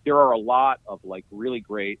there are a lot of really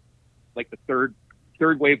great, the third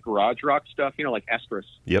wave garage rock stuff, Estrus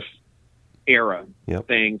era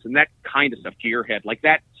things and that kind of stuff. Gearhead,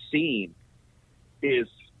 that scene is,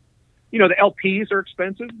 the LPs are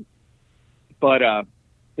expensive, but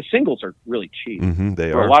the singles are really cheap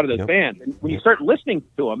They for are. a lot of those Yep. bands. And when you start listening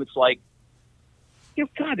to them, it's like,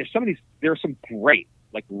 God, there are some great,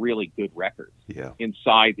 like really good records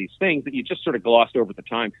inside these things that you just sort of glossed over at the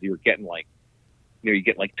time because you were getting like, you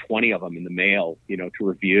get like 20 of them in the mail, to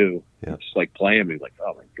review. Yeah. Just like play them, and like,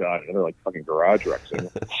 oh my God, another like fucking garage rock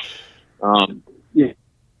single.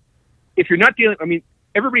 If you're not dealing, I mean,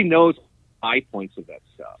 everybody knows high points of that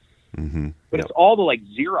stuff, but it's all the like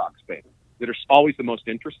Xerox bands that are always the most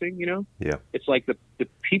interesting, Yeah. It's like the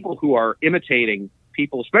people who are imitating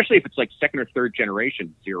people, especially if it's like second or third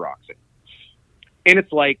generation Xeroxing. And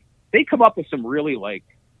it's like, they come up with some really like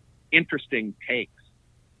interesting takes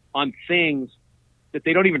on things that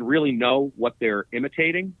they don't even really know what they're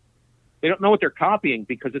imitating. They don't know what they're copying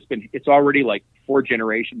because it's already like 4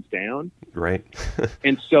 generations down. Right.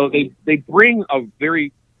 And so they bring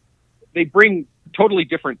totally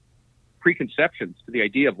different preconceptions to the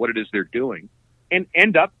idea of what it is they're doing and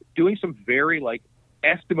end up doing some very like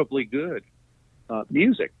estimably good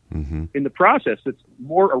music in the process that's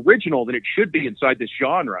more original than it should be inside this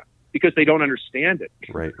genre because they don't understand it.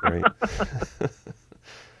 Right.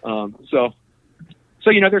 So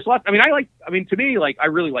there's lots. I mean, to me, like I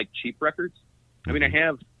really like cheap records. I mean, I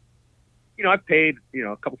have, I've paid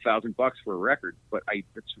a couple $1,000 for a record, but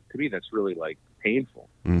to me that's really like painful.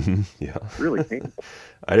 Yeah, really painful.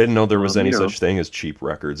 I didn't know there was any such thing as cheap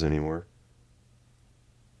records anymore.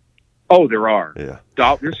 Oh, there are. Yeah,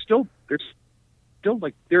 there's still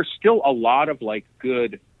a lot of like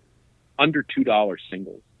good under $2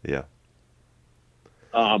 singles. Yeah.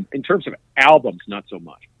 In terms of albums, not so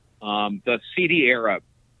much. The CD era,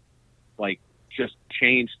 like, just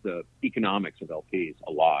changed the economics of LPs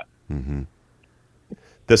a lot.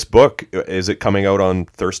 This book, is it coming out on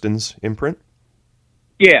Thurston's imprint?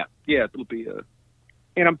 Yeah, it'll be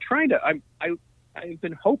and I'm trying to. I've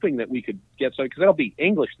been hoping that we could get something because that'll be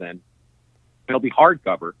English then. It'll be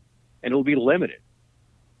hardcover, and it'll be limited.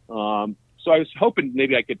 So I was hoping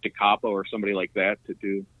maybe I could DeCapo or somebody like that to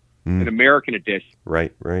do an American edition.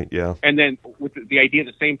 Right, yeah. And then with the idea at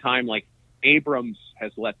the same time, like Abrams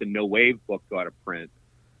has let the No Wave book go out of print,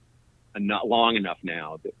 and not long enough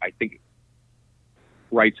now that I think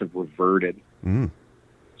rights have reverted. So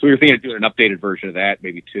we were thinking of doing an updated version of that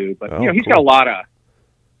maybe too. But he's got a lot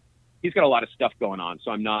of stuff going on,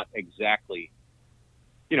 so I'm not exactly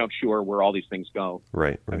sure where all these things go.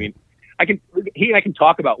 Right. I mean, I can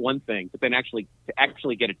talk about one thing, but then to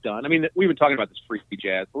actually get it done. I mean, we've been talking about this free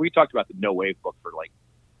jazz, but we talked about the No Wave book for like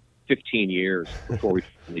 15 years before we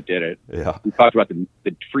finally did it. Yeah. We talked about the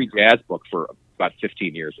free jazz book for about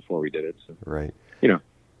 15 years before we did it. So, right.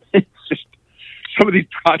 It's just some of these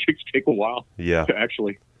projects take a while to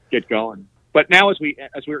actually get going. But now as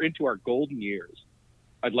we're into our golden years,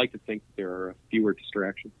 I'd like to think that there are fewer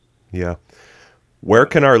distractions. Yeah. Where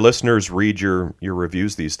can our listeners read your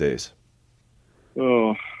reviews these days?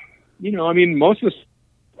 Oh, I mean,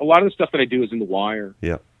 a lot of the stuff that I do is in the Wire.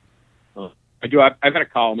 Yeah. I've had a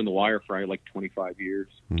column in the Wire for like 25 years.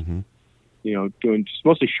 Doing just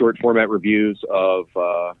mostly short format reviews of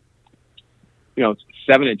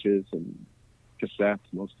 7 inches and cassettes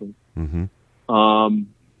mostly.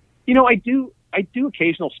 I do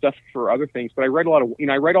occasional stuff for other things, but I write a lot of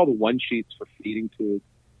I write all the one sheets for Feeding Tube.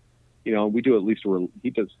 We do at least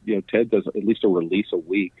Ted does at least a release a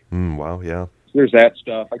week. Wow, yeah. So there's that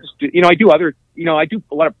stuff. I just do, I do I do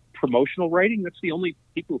a lot of promotional writing. That's the only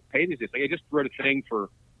people who pay these days. Like I just wrote a thing for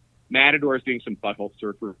Matador's doing some Butthole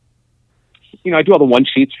Surfer. I do all the one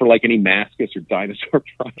sheets for like any Mascus or Dinosaur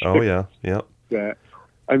project. Oh yeah, yeah.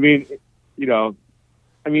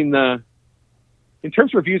 In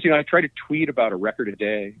terms of reviews, I try to tweet about a record a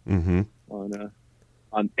day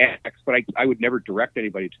on X, but I would never direct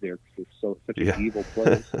anybody to there because it's such an evil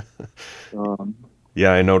place.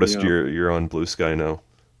 Yeah, I noticed you're on Blue Sky now.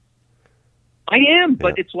 I am,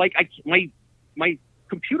 but it's like my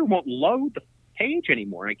computer won't load the page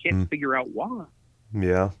anymore. I can't figure out why.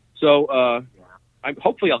 Yeah. So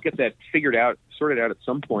hopefully I'll get that sorted out at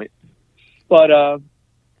some point. But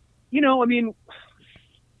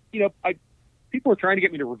people are trying to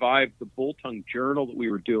get me to revive the Bull Tongue Journal that we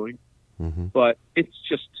were doing, but it's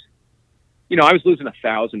just, I was losing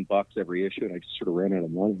 $1,000 every issue, and I just sort of ran out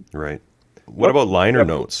of money. Right. What about liner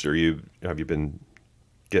notes? Have you been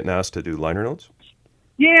getting asked to do liner notes?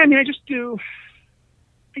 Yeah, I mean, I do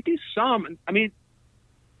some. I mean,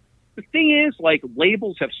 the thing is, like,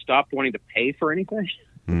 labels have stopped wanting to pay for anything.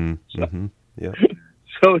 Yeah.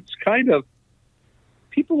 So it's kind of,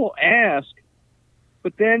 people will ask,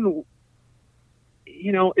 but then,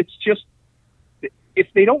 it's just, if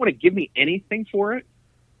they don't want to give me anything for it,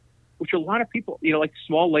 which a lot of people, like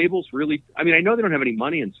small labels really, I mean, I know they don't have any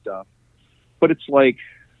money and stuff, but it's like,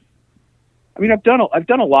 I mean, I've done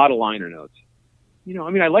a lot of liner notes, I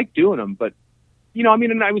mean, I like doing them, but, and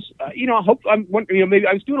I was, I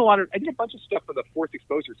was doing I did a bunch of stuff for the Fourth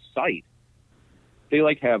Exposure site. They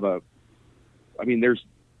like have in there,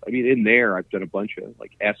 I've done a bunch of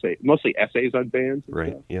like mostly essays on bands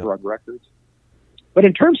and stuff, for on records. But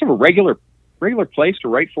in terms of a regular place to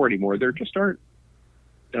write for anymore, there just aren't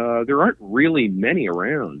really many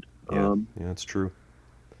around. Yeah, that's true.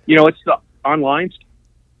 It's the online stuff,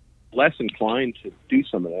 less inclined to do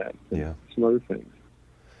some of that. Some other things.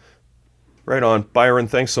 Right on. Byron,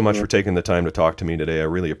 thanks so much for taking the time to talk to me today. I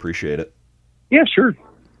really appreciate it. Yeah, sure.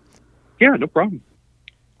 Yeah, no problem.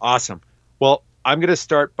 Awesome. Well, I'm going to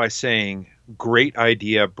start by saying, great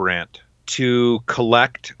idea, Brent, to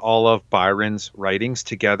collect all of Byron's writings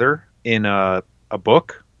together in a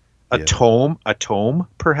book, a tome,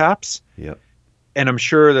 perhaps. Yep. And I'm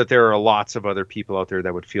sure that there are lots of other people out there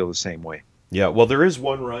that would feel the same way. Yeah, well, there is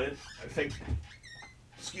one, Ryan. I think,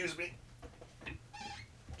 excuse me.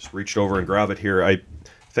 Just reached over and grab it here. I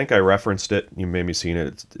think I referenced it. You may be seeing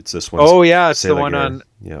it. It's this one. Oh, yeah, it's the one on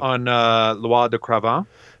Loi de Cravant.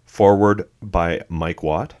 Forward by Mike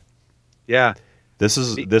Watt. Yeah. This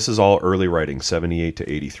is all early writing, 78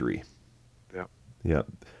 to 83. Yeah. Yeah.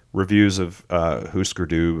 Reviews of Husker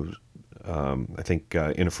Du, I think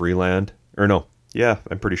In a Free Land. Or no. Yeah,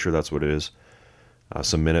 I'm pretty sure that's what it is.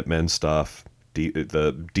 Some Minutemen stuff. The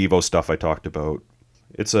Devo stuff I talked about.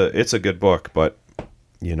 It's a good book, but,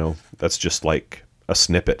 that's just like a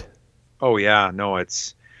snippet. Oh, yeah. No,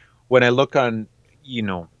 it's... When I look on,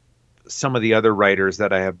 some of the other writers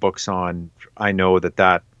that I have books on, I know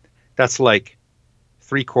that's like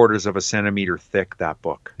 3/4 of a centimeter thick, that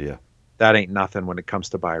book. Yeah. That ain't nothing when it comes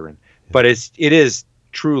to Byron. Yeah. But it is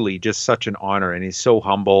truly just such an honor, and he's so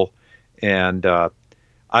humble, and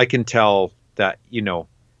I can tell that,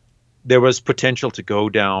 there was potential to go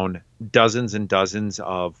down dozens and dozens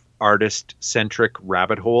of artist-centric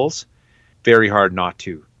rabbit holes. Very hard not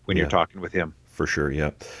to when you're talking with him. For sure,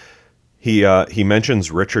 yeah. He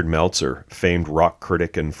mentions Richard Meltzer, famed rock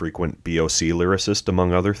critic and frequent BOC lyricist,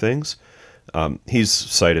 among other things. He's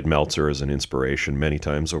cited Meltzer as an inspiration many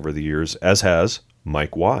times over the years, as has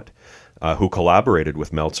Mike Watt, who collaborated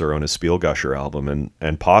with Meltzer on his Spielgusher album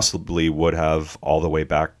and possibly would have all the way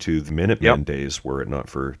back to the Minutemen days were it not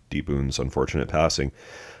for D. Boone's unfortunate passing.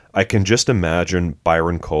 I can just imagine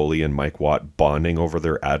Byron Coley and Mike Watt bonding over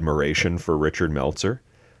their admiration for Richard Meltzer.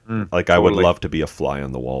 Like, I would love to be a fly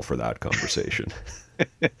on the wall for that conversation.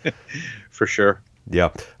 For sure. Yeah.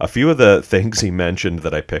 A few of the things he mentioned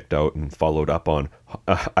that I picked out and followed up on,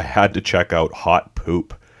 I had to check out Hot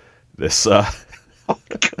Poop. This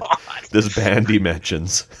this band he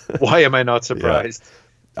mentions. Why am I not surprised?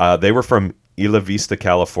 They were from Isla Vista,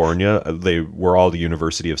 California. They were all the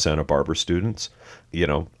University of Santa Barbara students.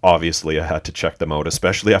 Obviously I had to check them out,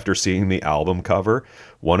 especially after seeing the album cover.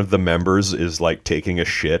 One of the members is like taking a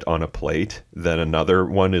shit on a plate. Then another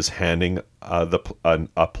one is handing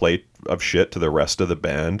a plate of shit to the rest of the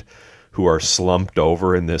band, who are slumped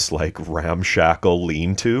over in this like ramshackle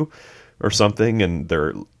lean-to or something. And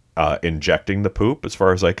they're injecting the poop, as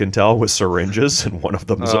far as I can tell, with syringes. And one of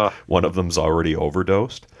them's already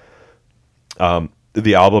overdosed.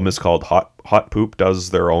 The album is called Hot Poop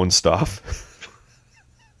Does Their Own Stuff.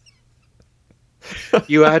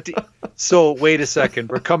 You had to. So wait a second.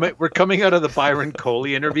 We're coming out of the Byron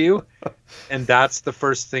Coley interview, and that's the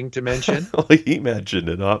first thing to mention. Well, he mentioned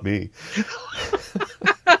it, not me.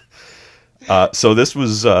 So this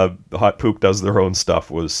was Hot Poop Does Their Own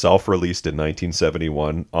Stuff was self-released in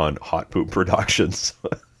 1971 on Hot Poop Productions.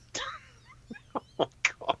 Oh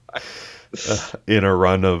God! In a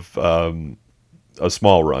run of a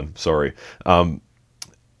small run. Sorry,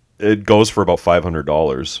 it goes for about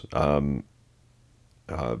 $500.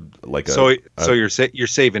 So you're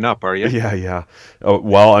saving up, are you? Yeah.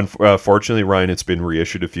 Well, unfortunately, Ryan, it's been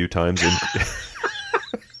reissued a few times.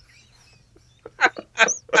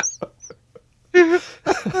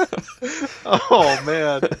 Oh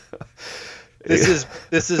man, this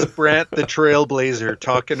is Brant the Trailblazer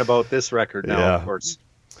talking about this record now, of course.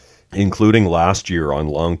 Including last year on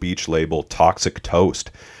Long Beach label Toxic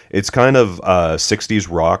Toast. It's kind of 60s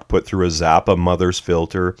rock put through a Zappa Mother's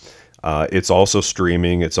filter. It's also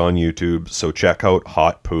streaming. It's on YouTube. So check out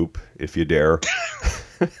Hot Poop if you dare.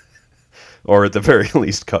 Or at the very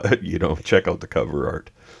least, check out the cover art.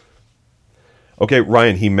 Okay,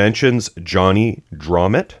 Ryan, he mentions Johnny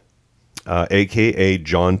Drummett, a.k.a.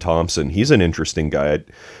 John Thompson. He's an interesting guy.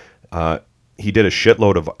 He did a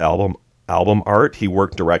shitload of album art. He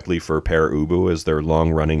worked directly for Pere Ubu as their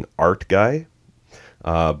long-running art guy,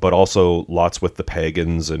 but also lots with the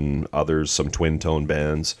Pagans and others, some twin tone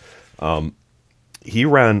bands. He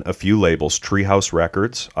ran a few labels, Treehouse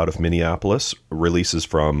Records out of Minneapolis, releases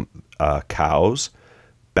from Cows,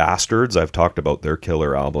 Bastards, I've talked about their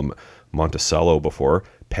killer album, Monticello, before,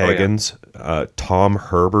 Pagans, Tom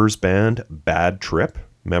Herber's band, Bad Trip,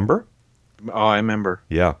 remember? Oh, I remember.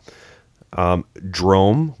 Yeah.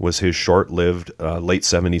 Drome was his short-lived late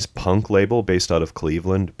 70s punk label based out of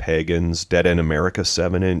Cleveland. Pagans, Dead End America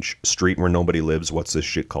 7-inch, Street Where Nobody Lives, What's This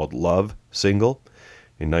Shit Called Love single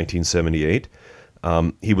in 1978.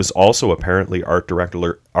 He was also apparently art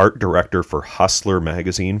director for Hustler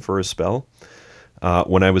magazine for a spell.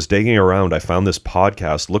 When I was digging around, I found this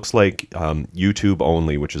podcast. Looks like YouTube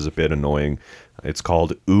only, which is a bit annoying. It's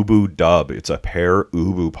called Ubu Dub. It's a Pere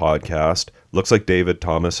Ubu podcast. Looks like David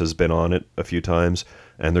Thomas has been on it a few times.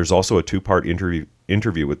 And there's also a 2-part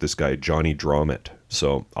interview with this guy, Johnny Drummett.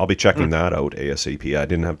 So I'll be checking that out ASAP. I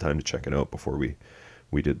didn't have time to check it out before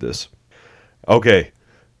we did this. Okay.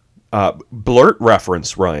 Blurt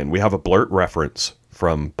reference, Ryan. We have a Blurt reference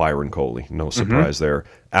from Byron Coley. No surprise there.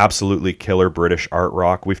 Absolutely killer British art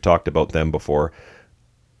rock. We've talked about them before.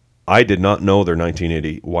 I did not know their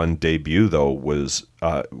 1981 debut, though, was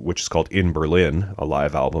which is called In Berlin, a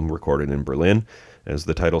live album recorded in Berlin, as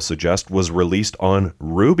the title suggests, was released on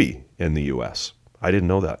Ruby in the U.S. I didn't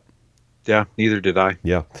know that. Yeah, neither did I.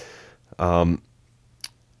 Yeah.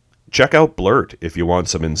 Check out Blurt if you want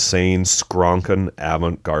some insane, skronken,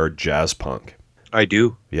 avant-garde jazz punk. I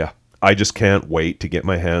do. Yeah. I just can't wait to get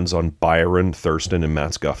my hands on Byron, Thurston, and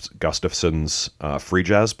Mats Gustafson's free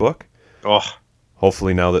jazz book. Oh,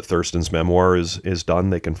 hopefully now that Thurston's memoir is done,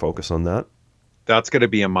 they can focus on that. That's going to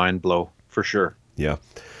be a mind blow for sure. Yeah.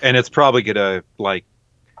 And it's probably going to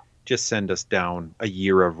just send us down a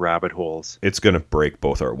year of rabbit holes. It's going to break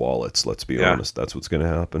both our wallets, let's be honest. That's what's going to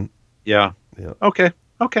happen. Yeah. Yeah. Okay.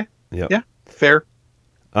 Yeah. Yeah. Fair.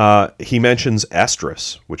 He mentions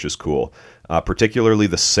Estrus, which is cool. Particularly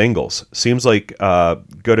the singles. Seems like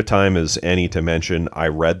good a time as any to mention. I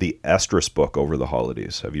read the Estrus book over the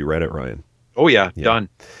holidays. Have you read it, Ryan? Oh, yeah. Done.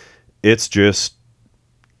 It's just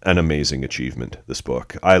an amazing achievement, this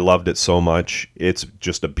book. I loved it so much. It's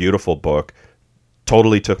just a beautiful book.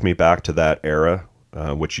 Totally took me back to that era,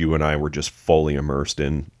 which you and I were just fully immersed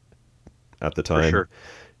in at the time.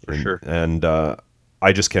 For sure. And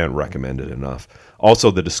I just can't recommend it enough.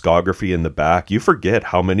 Also, the discography in the back, you forget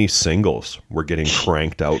how many singles were getting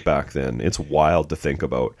cranked out back then. It's wild to think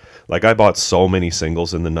about. Like, I bought so many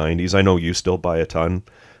singles in the 90s. I know you still buy a ton.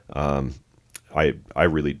 I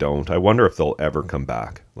really don't. I wonder if they'll ever come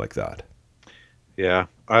back like that. Yeah,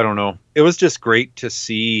 I don't know. It was just great to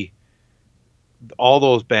see all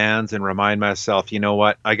those bands and remind myself, you know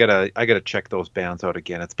what? I gotta check those bands out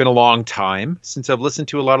again. It's been a long time since I've listened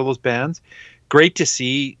to a lot of those bands. Great to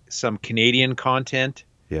see some Canadian content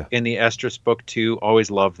in the Estrus book too. Always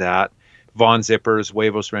love that. Von Zippers,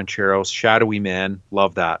 Huevos Rancheros, Shadowy Man.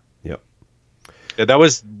 Love that. Yep. Yeah, that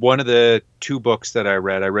was one of the 2 books that I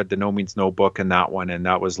read. I read the No Means No book and that one, and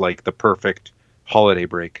that was like the perfect holiday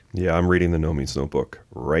break. Yeah, I'm reading the No Means No book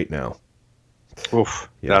right now. Oof,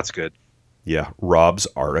 that's good. Yeah, Rob's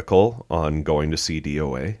article on going to see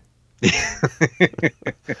DOA.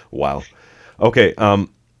 Wow. Okay,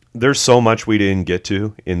 there's so much we didn't get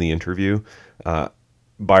to in the interview.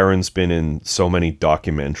 Byron's been in so many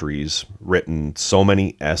documentaries, written so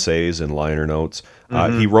many essays and liner notes.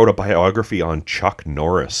 He wrote a biography on Chuck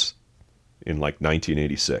Norris in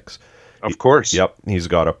 1986. Of course. Yep. He's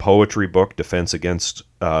got a poetry book, Defense Against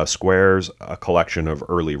Squares, a collection of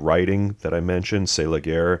early writing that I mentioned, C'est la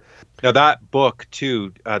guerre. Now that book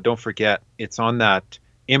too, don't forget, it's on that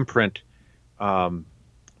imprint.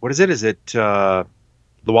 What is it? Is it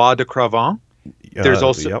Loi de Cravant? There's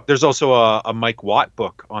also a Mike Watt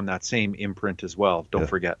book on that same imprint as well. Don't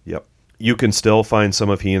forget. Yep. You can still find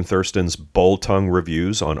some of he and Thurston's Bull Tongue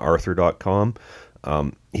reviews on Arthur.com.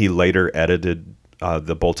 He later edited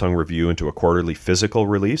the Bull Tongue review into a quarterly physical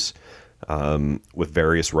release with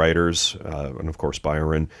various writers, and of course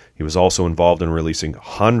Byron. He was also involved in releasing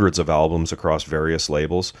hundreds of albums across various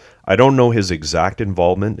labels. I don't know his exact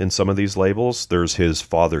involvement in some of these labels. There's his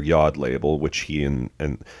Father Yod label, which he and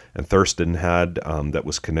Thurston had, that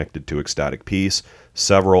was connected to Ecstatic Peace.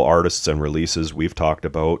 Several artists and releases we've talked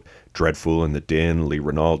about: Dreadful and the Din, Lee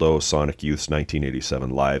Ronaldo, Sonic Youth's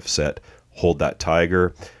 1987 live set, Hold That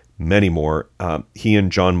Tiger, many more. He and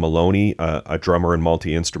John Maloney, a drummer and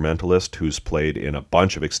multi-instrumentalist who's played in a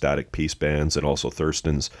bunch of Ecstatic Peace bands and also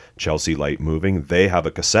Thurston's Chelsea Light Moving, they have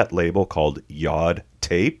a cassette label called Yod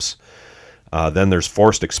Tapes. Then there's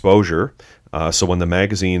forced exposure. So when the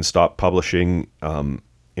magazine stopped publishing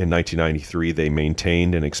in 1993, they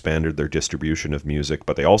maintained and expanded their distribution of music,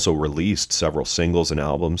 but they also released several singles and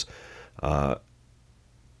albums.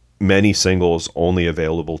 Many singles only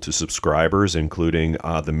available to subscribers, including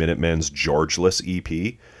the Minutemen's Georgeless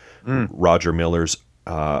EP, Roger Miller's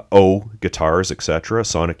O Guitars, etc.,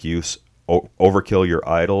 Sonic Youth's Overkill Your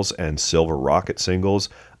Idols and Silver Rocket singles,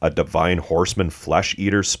 a Divine Horseman Flesh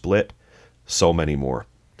Eater split, so many more.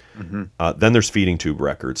 Then there's Feeding Tube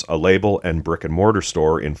Records, a label and brick and mortar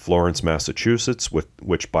store in Florence, Massachusetts,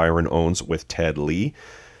 which Byron owns with Ted Lee.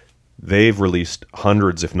 They've released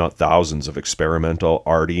hundreds, if not thousands, of experimental,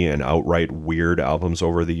 arty, and outright weird albums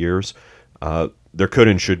over the years. There could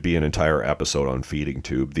and should be an entire episode on Feeding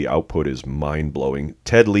Tube. The output is mind-blowing.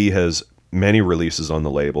 Ted Lee has many releases on the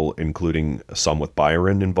label, including some with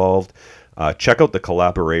Byron involved. Check out the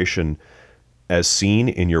collaboration As Seen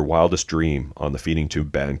in Your Wildest Dream on the Feeding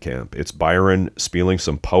Tube Bandcamp. It's Byron spieling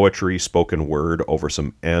some poetry, spoken word over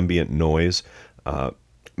some ambient noise.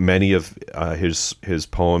 Many of his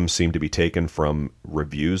poems seem to be taken from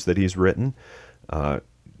reviews that he's written.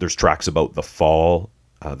 There's tracks about the fall,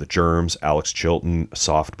 the Germs, Alex Chilton,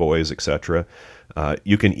 Soft Boys, etc.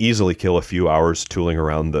 You can easily kill a few hours tooling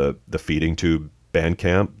around the Feeding Tube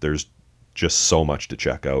Bandcamp. There's just so much to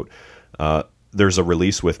check out. There's a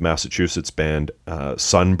release with Massachusetts band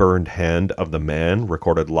Sunburned Hand of the Man,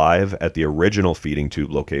 recorded live at the original Feeding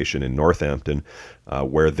Tube location in Northampton,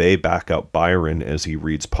 where they back up Byron as he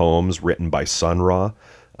reads poems written by Sun Ra.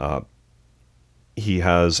 He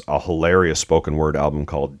has a hilarious spoken word album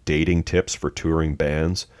called Dating Tips for Touring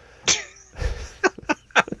Bands.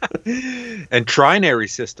 And Trinary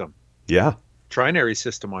System. Yeah. Trinary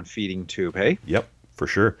System on Feeding Tube, hey? Yep, for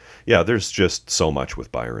sure. Yeah, there's just so much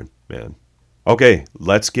with Byron, man. Okay,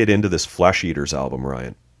 let's get into this Flesh Eaters album,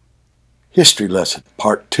 Ryan. History Lesson,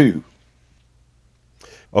 Part 2.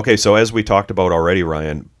 Okay, so as we talked about already,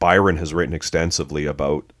 Ryan, Byron has written extensively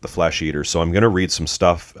about the Flesh Eaters. So I'm going to read some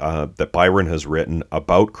stuff that Byron has written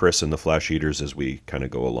about Chris and the Flesh Eaters as we kind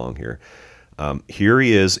of go along here. Here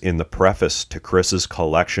he is in the preface to Chris's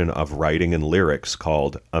collection of writing and lyrics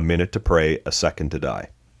called A Minute to Pray, A Second to Die.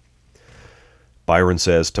 Byron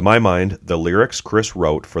says, "To my mind, the lyrics Chris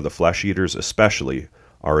wrote for the Flesh Eaters especially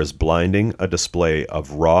are as blinding a display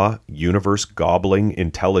of raw, universe-gobbling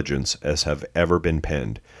intelligence as have ever been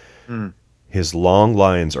penned. His long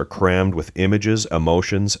lines are crammed with images,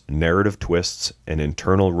 emotions, narrative twists, and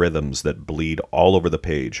internal rhythms that bleed all over the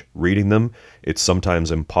page. Reading them, it's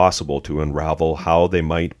sometimes impossible to unravel how they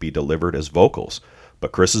might be delivered as vocals,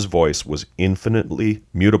 but Chris's voice was infinitely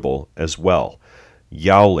mutable as well,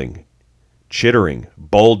 yowling, chittering,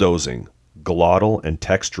 bulldozing, glottal and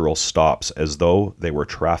textural stops as though they were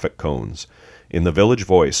traffic cones. In The Village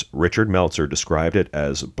Voice, Richard Meltzer described it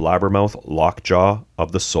as blabbermouth lockjaw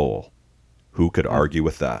of the soul. Who could argue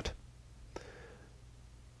with that?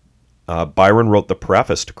 Byron wrote the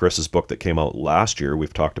preface to Chris's book that came out last year.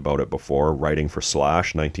 We've talked about it before, Writing for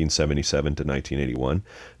Slash, 1977 to 1981.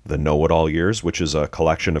 The Know-It-All Years, which is a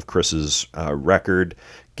collection of Chris's record,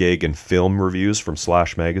 gig, and film reviews from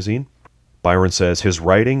Slash magazine. Byron says, his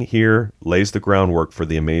writing here lays the groundwork for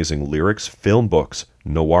the amazing lyrics, film books,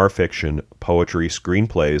 noir fiction, poetry,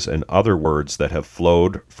 screenplays, and other words that have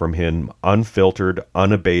flowed from him unfiltered,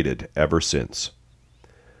 unabated ever since.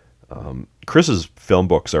 Chris's film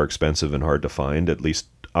books are expensive and hard to find, at least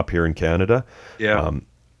up here in Canada. Yeah.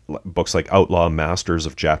 Books like Outlaw Masters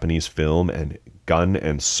of Japanese Film and Gun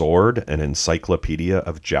and Sword, an encyclopedia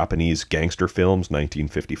of Japanese gangster films,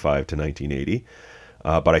 1955 to 1980.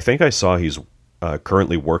 But I think I saw he's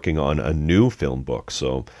currently working on a new film book,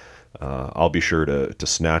 so I'll be sure to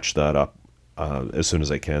snatch that up as soon as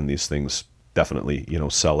I can. These things definitely,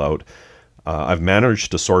 sell out. I've managed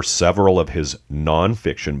to source several of his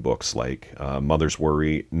nonfiction books, like Mother's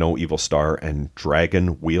Worry, No Evil Star, and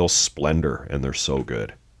Dragon Wheel Splendor, and they're so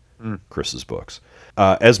good. Chris's books.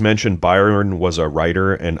 As mentioned, Byron was a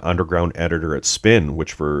writer and underground editor at Spin,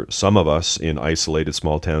 which for some of us in isolated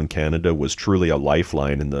small-town Canada was truly a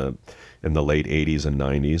lifeline in the late 80s and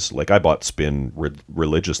 90s. Like, I bought Spin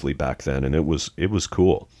religiously back then, and it was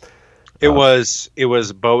cool. It was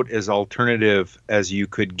about as alternative as you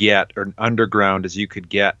could get, or underground as you could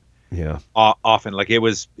get. Yeah. Often, like it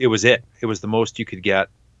was it. It was the most you could get.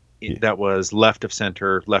 That was left of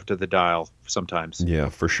center, left of the dial sometimes. Yeah,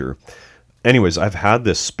 for sure. Anyways, I've had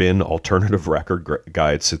this Spin alternative record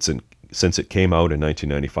guide since it came out in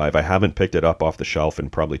 1995. I haven't picked it up off the shelf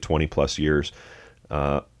in probably 20 plus years.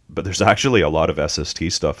 But there's actually a lot of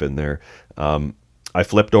SST stuff in there. I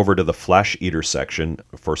flipped over to the Flesh Eater section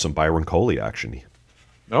for some Byron Coley action.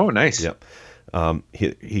 Oh, nice. Yep.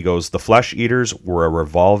 He goes, the Flesh Eaters were a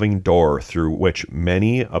revolving door through which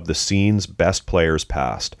many of the scene's best players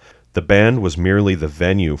passed. The band was merely the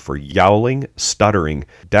venue for yowling, stuttering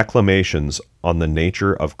declamations on the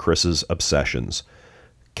nature of Chris's obsessions.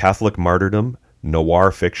 Catholic martyrdom,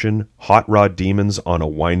 noir fiction, hot rod demons on a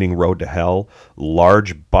winding road to hell,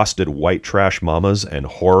 large busted white trash mamas, and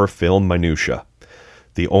horror film minutia.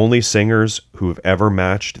 The only singers who've ever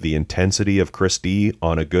matched the intensity of Chris D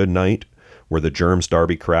on a good night were the Germs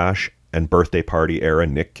Derby Crash and Birthday Party era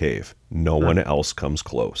Nick Cave. No one else comes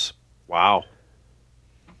close. Wow.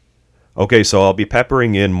 Okay, so I'll be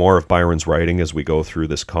peppering in more of Byron's writing as we go through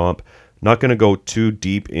this comp. Not going to go too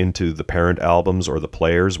deep into the parent albums or the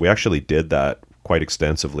players. We actually did that quite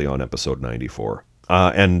extensively on episode 94.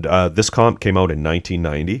 This comp came out in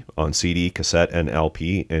 1990 on CD, cassette, and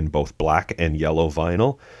LP in both black and yellow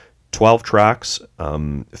vinyl. 12 tracks,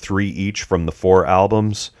 3 each from the 4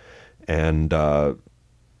 albums, and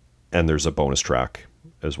there's a bonus track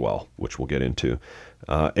as well, which we'll get into.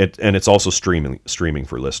 And it's also streaming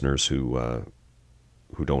for listeners who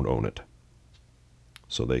don't own it,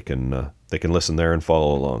 so they can listen there and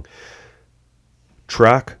follow along.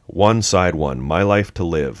 Track 1, Side 1, My Life to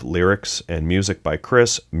Live, lyrics and music by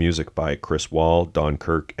Chris, music by Chris Wall, Don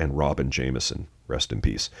Kirk, and Robin Jameson. Rest in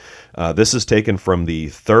peace. This is taken from the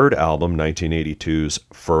third album, 1982's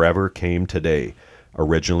Forever Came Today,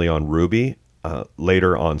 originally on Ruby,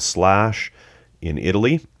 later on Slash in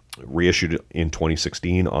Italy, reissued in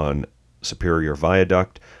 2016 on Superior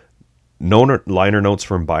Viaduct. No liner notes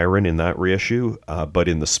from Byron in that reissue, but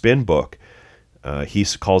in the Spin book, he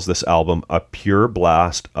calls this album a pure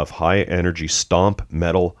blast of high-energy stomp,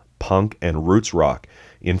 metal, punk, and roots rock.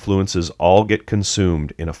 Influences all get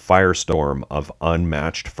consumed in a firestorm of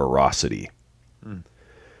unmatched ferocity.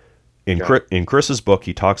 In Chris's book,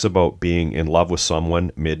 he talks about being in love with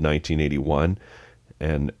someone mid-1981,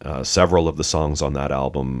 and several of the songs on that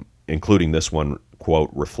album, including this one, quote,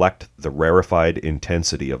 reflect the rarefied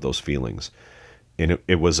intensity of those feelings. And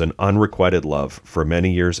it was an unrequited love for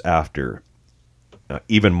many years after.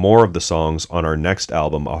 Even more of the songs on our next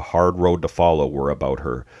album, A Hard Road to Follow, were about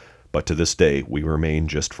her, but to this day, we remain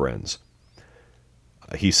just friends.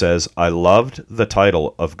 He says, I loved the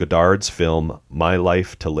title of Godard's film, My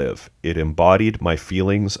Life to Live. It embodied my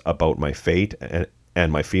feelings about my fate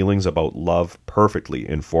and my feelings about love perfectly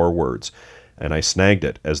in 4 words, and I snagged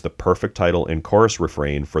it as the perfect title and chorus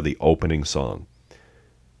refrain for the opening song.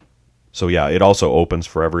 So yeah, it also opens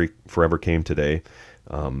Forever Came Today.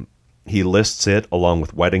 He lists it, along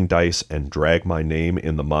with Wedding Dice and Drag My Name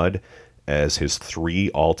in the Mud, as his 3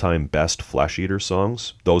 all-time best Flesh Eater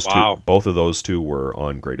songs. Those two, both of those two were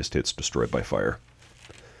on Greatest Hits Destroyed by Fire.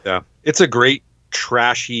 Yeah, it's a great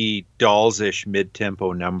trashy Dolls-ish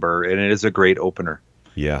mid-tempo number, and it is a great opener.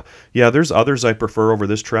 Yeah, there's others I prefer over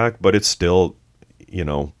this track, but it's still,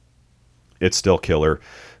 it's still killer.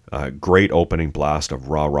 Great opening blast of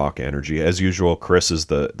raw rock energy. As usual, Chris is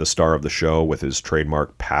the star of the show with his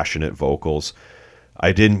trademark passionate vocals.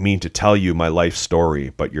 I didn't mean to tell you my life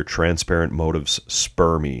story, but your transparent motives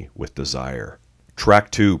spur me with desire.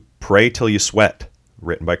 Track 2, Pray Till You Sweat,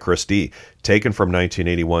 written by Chris D, taken from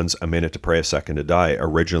 1981's A Minute to Pray, A Second to Die,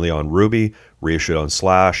 originally on Ruby, reissued on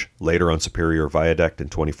Slash, later on Superior Viaduct in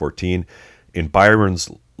 2014. In Byron's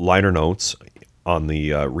liner notes on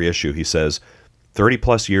the reissue, he says, 30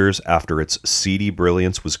 plus years after its seedy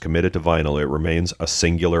brilliance was committed to vinyl, it remains a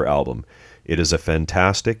singular album. It is a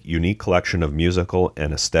fantastic, unique collection of musical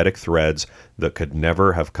and aesthetic threads that could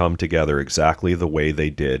never have come together exactly the way they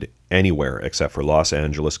did anywhere except for Los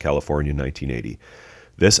Angeles, California, 1980.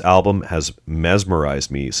 This album has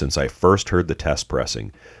mesmerized me since I first heard the test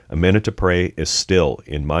pressing. A Minute to Pray is still,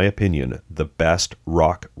 in my opinion, the best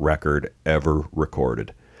rock record ever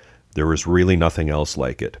recorded. There is really nothing else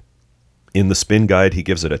like it. In the Spin Guide, he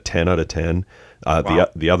gives it a 10 out of 10.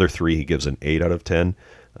 The other 3, he gives an 8 out of 10.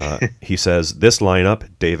 He says, this lineup,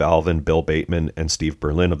 Dave Alvin, Bill Bateman, and Steve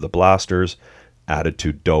Berlin of the Blasters, added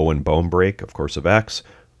to Doe and Bone Break, of course, of X,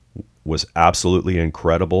 was absolutely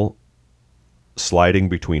incredible, sliding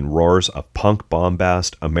between roars of punk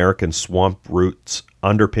bombast, American swamp roots,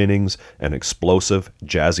 underpinnings, and explosive,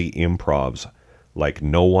 jazzy improvs like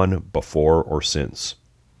no one before or since.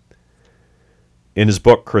 In his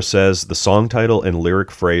book, Chris says, the song title and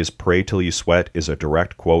lyric phrase, Pray Till You Sweat, is a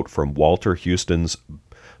direct quote from Walter Houston's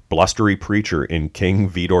blustery preacher in King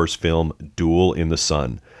Vidor's film Duel in the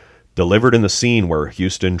Sun, delivered in the scene where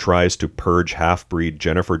Houston tries to purge half-breed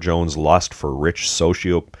Jennifer Jones' lust for rich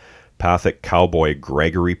sociopathic cowboy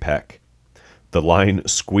Gregory Peck. The line,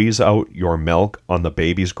 squeeze out your milk on the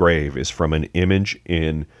baby's grave, is from an image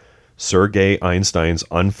in Sergei Einstein's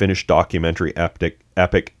unfinished documentary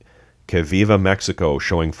epic Que Viva Mexico,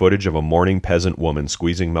 showing footage of a mourning peasant woman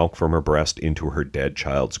squeezing milk from her breast into her dead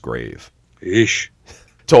child's grave. Ish.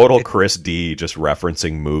 Total Chris D, just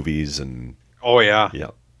referencing movies and... Oh, yeah. Yeah.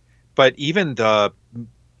 But even the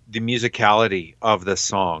musicality of the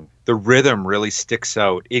song, the rhythm really sticks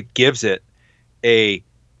out. It gives it a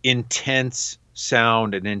intense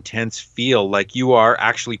sound, an intense feel, like you are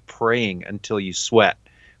actually praying until you sweat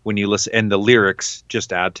when you listen, and the lyrics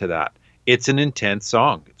just add to that. It's an intense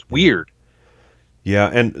song. It's weird. Yeah,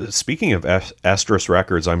 and speaking of Estrus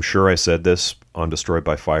Records, I'm sure I said this on Destroyed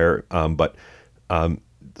by Fire, but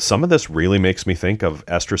some of this really makes me think of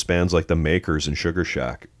Estrus bands like the Makers and Sugar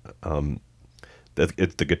Shack.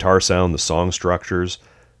 The guitar sound, the song structures.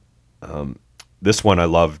 This one I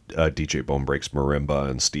love DJ Bone Breaks marimba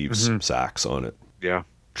and Steve's sax on it. Yeah.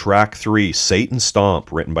 Track 3, Satan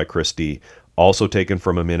Stomp, written by Chris D. Also taken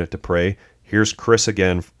from A Minute to Pray. Here's Chris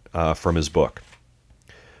again from his book.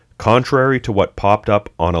 Contrary to what popped up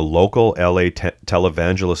on a local LA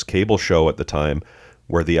televangelist cable show at the time,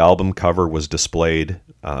 where the album cover was displayed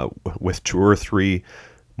with 2 or 3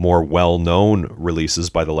 more well-known releases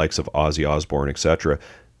by the likes of Ozzy Osbourne, etc.,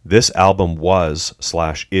 this album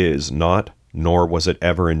was/is not, nor was it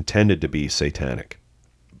ever intended to be, satanic.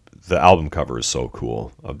 The album cover is so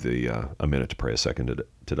cool, of the A Minute to Pray, A Second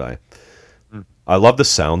to Die. I love the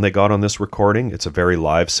sound they got on this recording. It's a very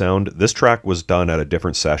live sound. This track was done at a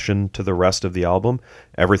different session to the rest of the album.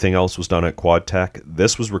 Everything else was done at Quad Tech.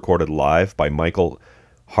 This was recorded live by Michael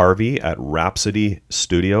Harvey at Rhapsody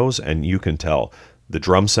Studios, and you can tell the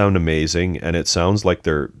drums sound amazing, and it sounds like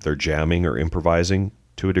they're jamming or improvising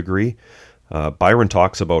to a degree. Byron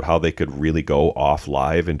talks about how they could really go off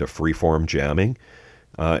live into freeform jamming.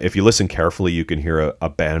 If you listen carefully, you can hear a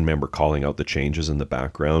band member calling out the changes in the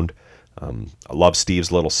background. I love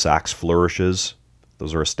Steve's little sax flourishes.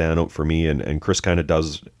 Those are a standout for me. And Chris kind of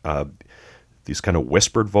does these kind of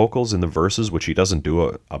whispered vocals in the verses, which he doesn't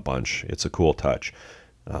do a bunch. It's a cool touch.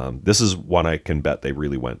 This is one I can bet they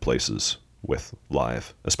really went places with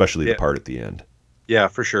live, especially the part at the end. Yeah,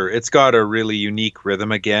 for sure. It's got a really unique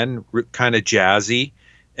rhythm again, kind of jazzy,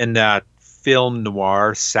 and that film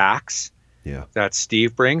noir sax that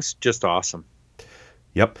Steve brings, just awesome.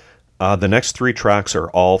 Yep. The next 3 tracks are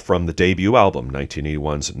all from the debut album,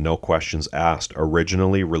 1981's No Questions Asked,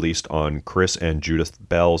 originally released on Chris and Judith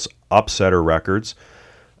Bell's Upsetter Records,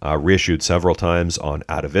 reissued several times on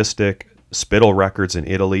Atavistic, Spittle Records in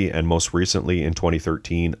Italy, and most recently in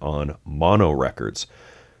 2013 on Mono Records.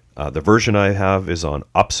 The version I have is on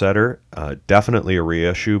Upsetter, definitely a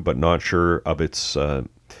reissue, but not sure of its,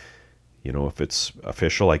 if it's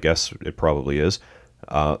official. I guess it probably is.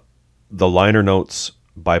 The liner notes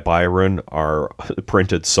by Byron are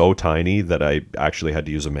printed so tiny that I actually had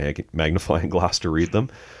to use a magnifying glass to read them.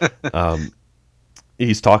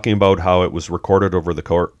 He's talking about how it was recorded over the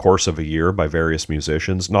course of a year by various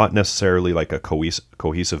musicians, not necessarily like a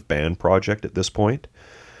cohesive band project at this point.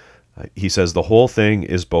 He says the whole thing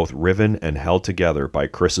is both riven and held together by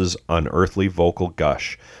Chris's unearthly vocal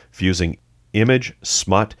gush, fusing image,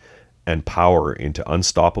 smut, and power into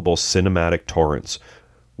unstoppable cinematic torrents,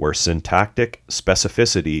 where syntactic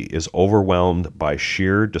specificity is overwhelmed by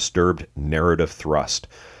sheer disturbed narrative thrust.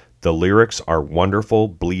 The lyrics are wonderful,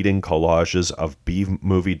 bleeding collages of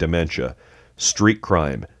B-movie dementia, street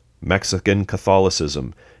crime, Mexican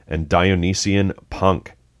Catholicism, and Dionysian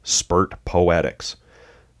punk spurt poetics.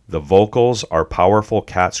 The vocals are powerful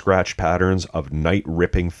cat-scratch patterns of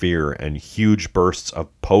night-ripping fear and huge bursts of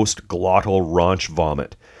post-glottal raunch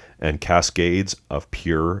vomit and cascades of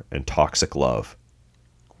pure and toxic love.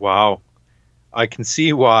 Wow. I can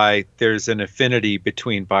see why there's an affinity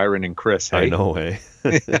between Byron and Chris. Hey? I know, eh?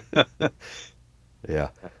 Yeah.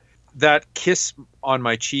 That Kiss on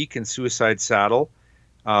My Cheek and Suicide Saddle,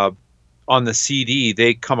 on the CD,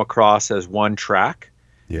 they come across as one track.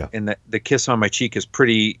 Yeah. And the Kiss on My Cheek is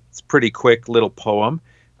pretty quick little poem.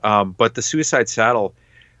 But the Suicide Saddle,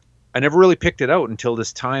 I never really picked it out until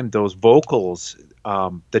this time. Those vocals,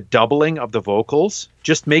 the doubling of the vocals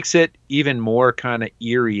just makes it even more kind of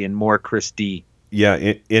eerie and more Chris D. Yeah,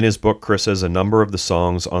 in his book, Chris says a number of the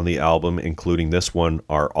songs on the album, including this one,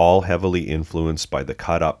 are all heavily influenced by the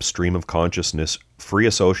cut-up stream of consciousness, free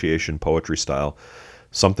association poetry style,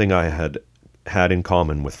 something I had in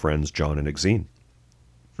common with friends John and Exene.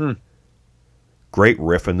 Great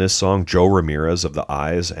riff in this song. Joe Ramirez of the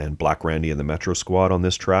Eyes and Black Randy and the Metro Squad on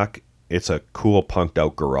this track. It's a cool punked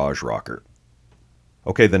out garage rocker.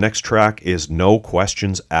 Okay, the next track is No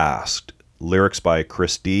Questions Asked. lyrics by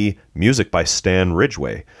Chris D, music by Stan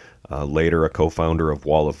Ridgway, later a co-founder of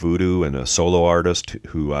Wall of Voodoo and a solo artist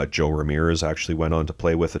who Joe Ramirez actually went on to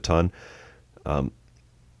play with a ton.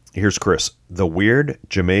 Here's Chris. The weird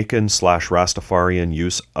Jamaican/Rastafarian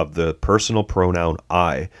use of the personal pronoun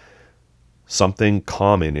I, something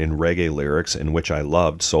common in reggae lyrics and which I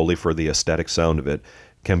loved solely for the aesthetic sound of it,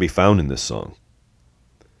 can be found in this song.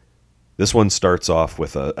 This one starts off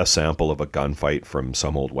with a sample of a gunfight from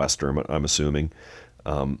some old western, I'm assuming.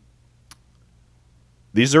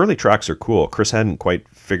 These early tracks are cool. Chris hadn't quite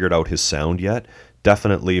figured out his sound yet.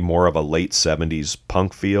 Definitely more of a late 70s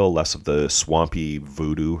punk feel, less of the swampy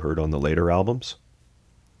voodoo heard on the later albums.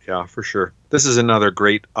 Yeah, for sure. This is another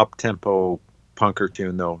great up-tempo punker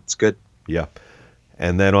tune, though. It's good. Yeah.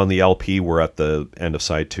 And then on the LP, we're at the end of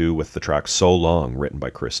side 2 with the track So Long, written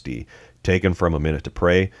by Chris D, taken from A Minute to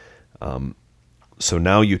Pray. So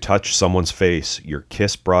now you touch someone's face, your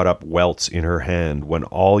kiss brought up welts in her hand, when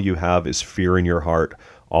all you have is fear in your heart,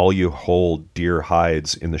 all you hold dear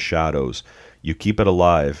hides in the shadows. You keep it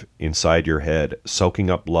alive inside your head,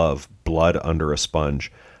 soaking up love, blood under a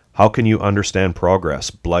sponge. How can you understand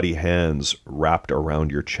progress, bloody hands wrapped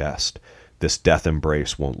around your chest? This death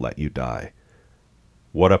embrace won't let you die.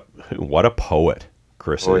 What a poet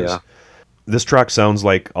Chris is. Yeah. This track sounds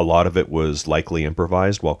like a lot of it was likely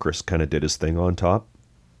improvised while Chris kind of did his thing on top.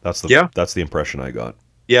 That's the impression I got.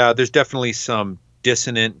 Yeah, there's definitely some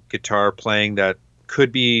dissonant guitar playing that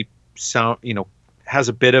could be sound, has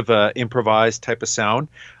a bit of a improvised type of sound.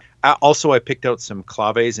 Also, I picked out some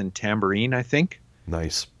claves and tambourine, I think.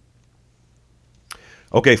 Nice.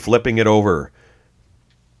 Okay, flipping it over.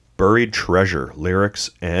 Buried Treasure, lyrics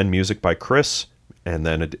and music by Chris, and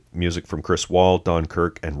then music from Chris Wall, Don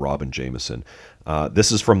Kirk, and Robin Jameson.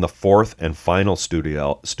 This is from the fourth and final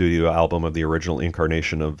studio album of the original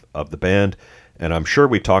incarnation of the band, and I'm sure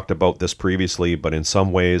we talked about this previously, but in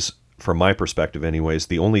some ways, from my perspective anyways,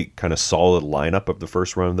 the only kind of solid lineup of the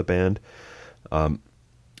first run of the band.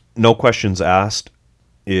 No Questions Asked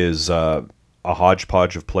is a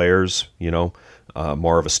hodgepodge of players,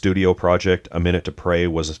 more of a studio project. A Minute to Pray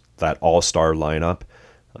was that all-star lineup.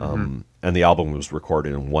 And the album was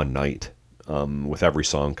recorded in one night, with every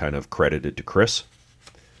song kind of credited to Chris.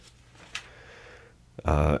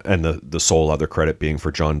 And the sole other credit being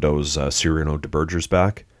for John Doe's Cyrano de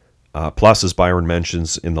Bergersback. Plus, as Byron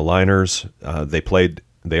mentions in the liners,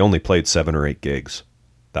 they only played 7 or 8 gigs,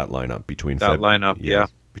 that lineup, between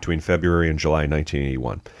February and July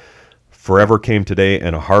 1981. Forever Came Today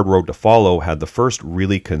and A Hard Road to Follow had the first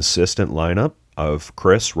really consistent lineup of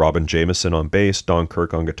Chris, Robin Jameson on bass, Don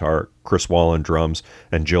Kirk on guitar, Chris Wall on drums,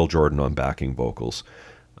 and Jill Jordan on backing vocals.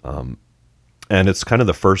 And it's kind of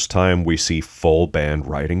the first time we see full band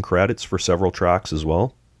writing credits for several tracks as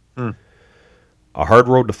well. A Hard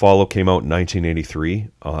Road to Follow came out in 1983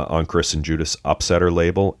 on Chris and Judas Upsetter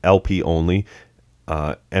label, LP only,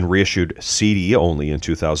 and reissued CD only in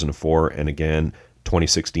 2004, and again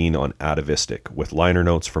 2016 on Atavistic, with liner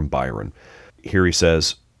notes from Byron. Here he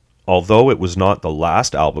says, although it was not the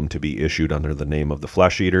last album to be issued under the name of the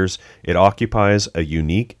Flesh Eaters, it occupies a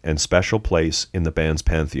unique and special place in the band's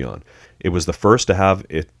pantheon. It was the first to have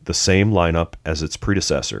the same lineup as its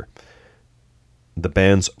predecessor. The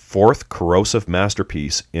band's fourth corrosive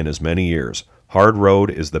masterpiece in as many years, Hard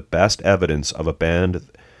Road is the best evidence of a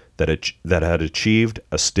band that had achieved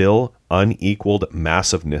a still unequaled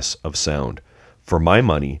massiveness of sound. For my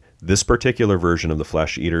money, this particular version of the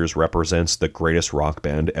Flesh Eaters represents the greatest rock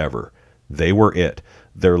band ever. They were it.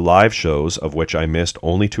 Their live shows, of which I missed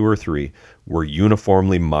only 2 or 3, were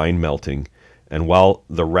uniformly mind-melting, and while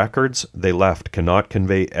the records they left cannot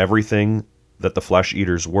convey everything that the Flesh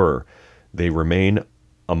Eaters were, they remain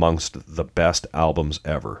amongst the best albums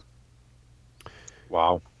ever.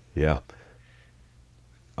 Wow. Yeah.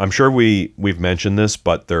 I'm sure we've mentioned this,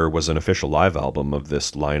 but there was an official live album of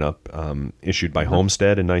this lineup issued by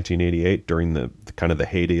Homestead in 1988 during the kind of the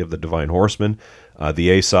heyday of the Divine Horsemen. The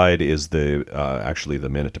A-side is actually the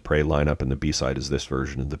Minute to Pray lineup, and the B-side is this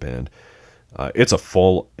version of the band. It's a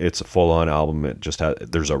full-on album. It just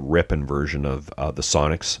there's a ripping version of the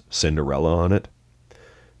Sonics' Cinderella on it.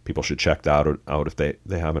 People should check that out if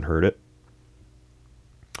they haven't heard it.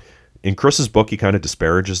 In Chris's book, he kind of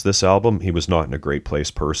disparages this album. He was not in a great place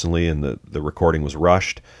personally, and the recording was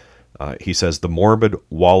rushed. He says the morbid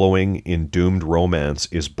wallowing in doomed romance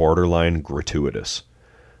is borderline gratuitous.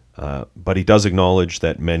 But he does acknowledge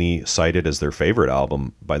that many cite it as their favorite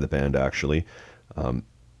album by the band, actually.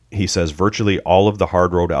 He says virtually all of the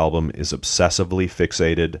Hard Road album is obsessively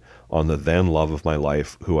fixated on the then love of my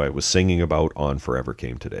life, who I was singing about on Forever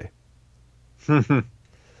Came Today.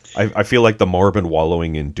 I feel like the morbid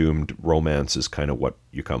wallowing in doomed romance is kind of what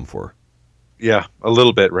you come for. Yeah, a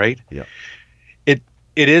little bit, right? Yeah.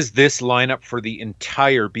 It is this lineup for the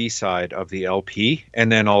entire B-side of the LP,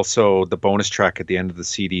 and then also the bonus track at the end of the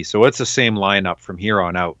CD. So it's the same lineup from here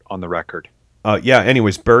on out on the record. Yeah,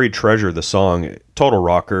 anyways, Buried Treasure, the song, total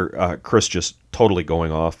rocker. Chris just totally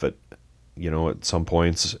going off at some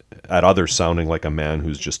points, at others sounding like a man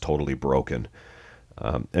who's just totally broken.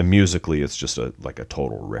 And musically, it's just like a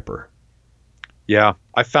total ripper. Yeah,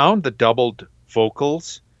 I found the doubled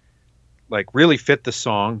vocals like really fit the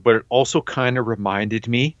song, but it also kind of reminded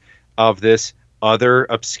me of this other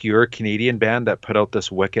obscure Canadian band that put out this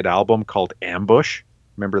wicked album called Ambush.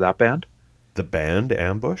 Remember that band? The band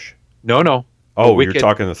Ambush? No. Oh, you're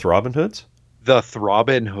talking the Throbbing Hoods? The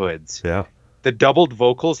Throbbing Hoods. Yeah. The doubled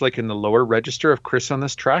vocals, like in the lower register of Chris on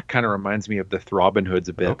this track, kind of reminds me of the Throbbing Hoods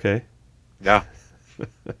a bit. Okay. Yeah.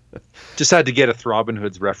 Just had to get a Throbbing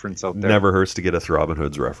Hoods reference out there. Never hurts to get a Throbbing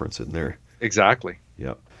Hoods reference in there. Exactly.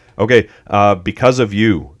 Yeah. Okay. Because of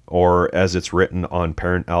You, or as it's written on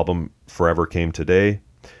parent album Forever Came Today,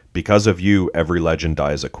 because of you, every legend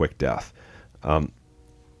dies a quick death.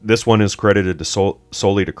 This one is credited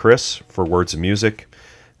solely to Chris for words and music.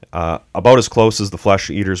 About as close as the Flesh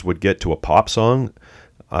Eaters would get to a pop song.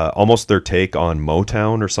 Almost their take on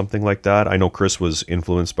Motown or something like that. I know Chris was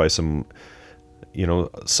influenced by some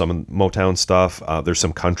Motown stuff. There's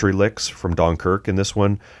some country licks from Don Kirk in this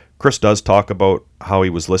one. Chris does talk about how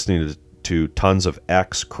he was listening to tons of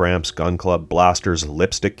X, Cramps, Gun Club, Blasters,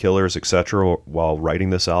 Lipstick Killers, etc. while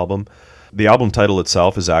writing this album. The album title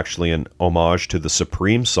itself is actually an homage to the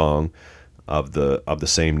Supreme song of the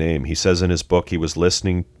same name. He says in his book he was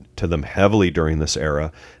listening to them heavily during this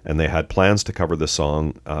era, and they had plans to cover the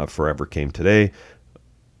song Forever Came Today.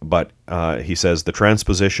 But he says the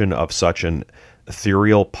transposition of such an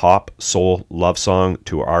ethereal pop soul love song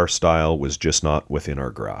to our style was just not within our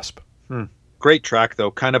grasp. Great track,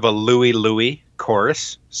 though. Kind of a Louie Louie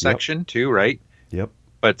chorus section, too, right? Yep.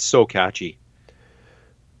 But so catchy.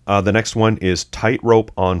 The next one is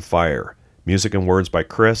Tightrope on Fire. Music and words by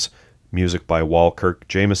Chris. Music by Wal Kirk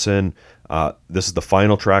Jameson. This is the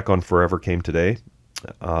final track on Forever Came Today.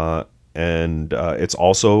 And it's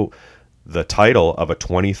also the title of a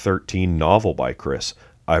 2013 novel by Chris.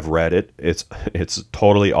 I've read it. It's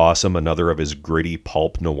totally awesome. Another of his gritty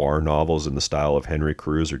pulp noir novels in the style of Henry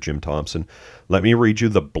Cruz or Jim Thompson. Let me read you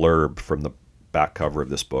the blurb from the back cover of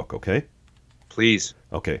this book, okay? Please.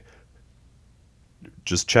 Okay.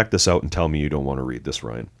 Just check this out and tell me you don't want to read this,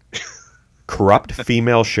 Ryan. Corrupt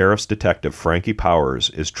female sheriff's detective Frankie Powers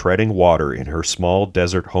is treading water in her small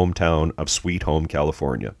desert hometown of Sweet Home,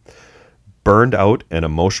 California. Burned out and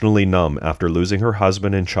emotionally numb after losing her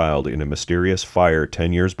husband and child in a mysterious fire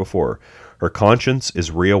 10 years before, her conscience is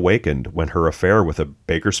reawakened when her affair with a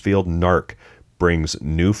Bakersfield narc brings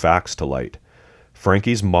new facts to light.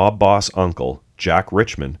 Frankie's mob boss uncle, Jack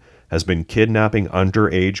Richmond, has been kidnapping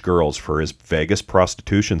underage girls for his Vegas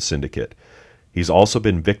prostitution syndicate. He's also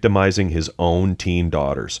been victimizing his own teen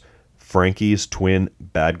daughters, Frankie's twin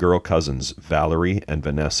bad girl cousins, Valerie and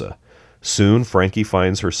Vanessa. Soon, Frankie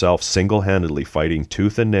finds herself single-handedly fighting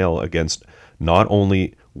tooth and nail against not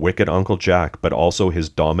only wicked Uncle Jack, but also his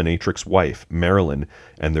dominatrix wife, Marilyn,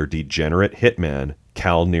 and their degenerate hitman,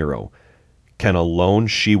 Cal Nero. Can a lone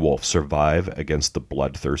she-wolf survive against the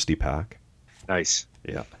bloodthirsty pack? Nice.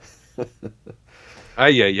 Yeah.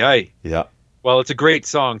 Ay. Yeah. Well, it's a great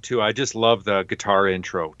song, too. I just love the guitar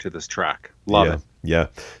intro to this track. Love it. Yeah.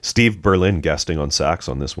 Steve Berlin guesting on sax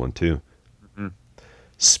on this one, too.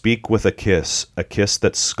 Speak with a kiss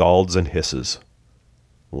that scalds and hisses.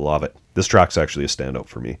 Love it. This track's actually a standout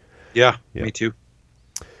for me. Yeah. Me too.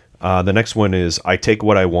 The next one is I Take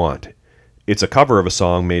What I Want. It's a cover of a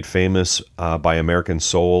song made famous by American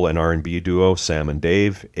soul and R&B duo Sam and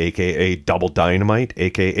Dave, a.k.a. Double Dynamite,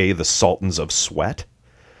 a.k.a. the Sultans of Sweat.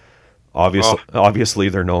 Obviously,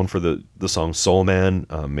 they're known for the song Soul Man,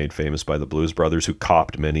 made famous by the Blues Brothers, who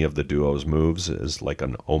copped many of the duo's moves as like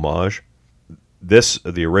an homage.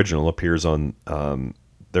 The original, appears on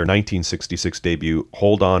their 1966 debut,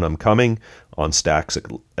 Hold On, I'm Coming, on Stax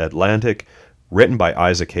Atlantic, written by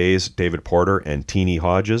Isaac Hayes, David Porter, and Teenie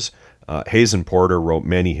Hodges. Hayes and Porter wrote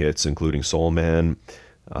many hits, including Soul Man.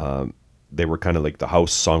 They were kind of like the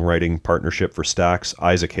house songwriting partnership for Stax.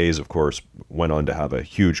 Isaac Hayes, of course, went on to have a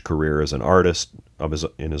huge career as an artist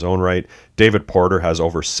in his own right. David Porter has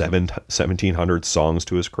over 1,700 songs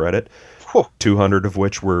to his credit. 200 of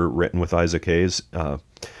which were written with Isaac Hayes.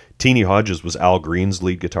 Teenie Hodges was Al Green's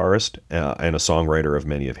lead guitarist and a songwriter of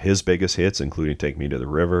many of his biggest hits, including Take Me to the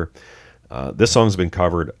River. This song's been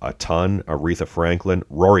covered a ton. Aretha Franklin,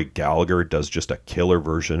 Rory Gallagher does just a killer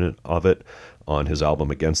version of it on his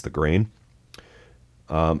album Against the Grain.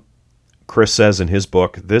 Chris says in his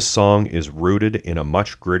book, this song is rooted in a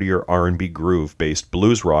much grittier R&B groove-based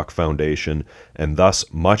blues rock foundation, and thus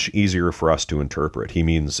much easier for us to interpret. He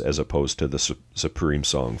means as opposed to the Supreme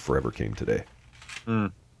song Forever Came Today.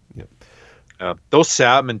 Mm. Yep. Those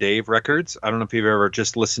Sam and Dave records, I don't know if you've ever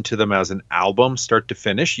just listened to them as an album, start to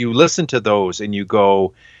finish. You listen to those and you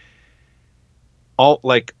go,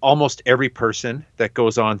 almost every person that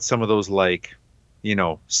goes on some of those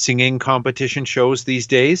singing competition shows these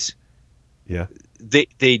days, yeah,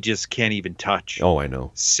 they just can't even touch. Oh, I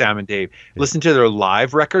know. Sam and Dave. Yeah. Listen to their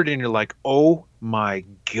live record and you're like, oh my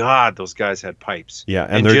God, those guys had pipes. Yeah,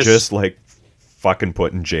 and they're just like fucking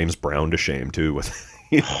putting James Brown to shame too with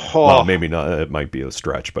well, maybe not, it might be a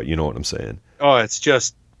stretch, but you know what I'm saying. Oh, it's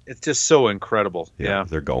just so incredible. Yeah.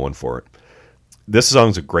 They're going for it. This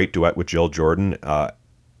song's a great duet with Jill Jordan.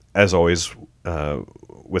 As always,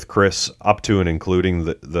 with Chris, up to and including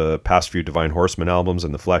the past few Divine Horseman albums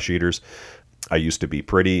and the Flesh Eaters, I Used to Be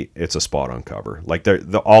Pretty. It's a spot on cover. Like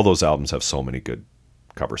all those albums have so many good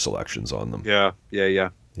cover selections on them. Yeah.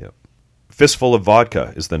 Fistful of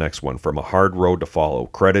Vodka is the next one from A Hard Road to Follow,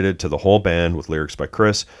 credited to the whole band with lyrics by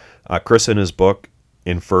Chris. Chris in his book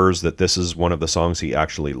infers that this is one of the songs he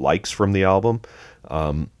actually likes from the album.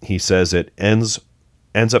 He says it ends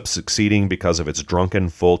up succeeding because of its drunken,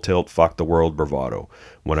 full-tilt, fuck the world bravado.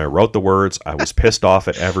 When I wrote the words, I was pissed off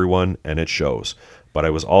at everyone, and it shows. But I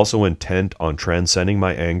was also intent on transcending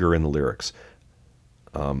my anger in the lyrics.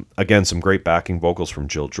 Again, some great backing vocals from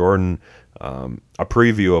Jill Jordan. A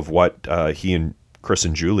preview of what he and Chris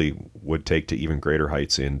and Julie would take to even greater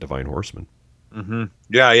heights in Divine Horseman. Mm-hmm.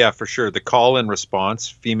 Yeah, for sure. The call and response,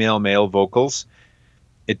 female, male vocals,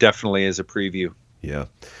 it definitely is a preview. Yeah.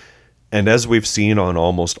 And as we've seen on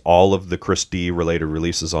almost all of the Chris D related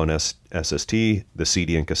releases on SST, the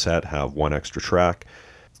CD and cassette have one extra track.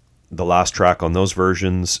 The last track on those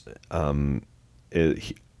versions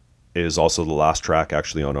is also the last track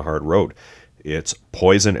actually on A Hard Road. It's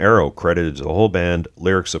Poison Arrow, credited to the whole band.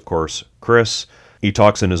 Lyrics, of course, Chris. He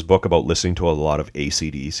talks in his book about listening to a lot of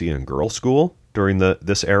AC/DC and Girl School during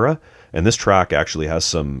this era, and this track actually has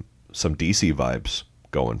some DC vibes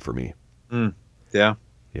going for me. Yeah.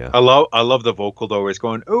 Yeah. I love the vocal though, where it's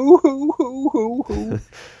going ooh hoo hoo hoo hoo.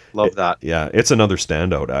 Love that. Yeah, it's another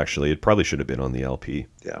standout actually. It probably should have been on the LP.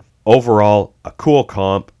 Yeah. Overall, a cool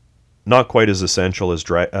comp. Not quite as essential as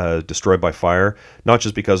Destroyed by Fire, not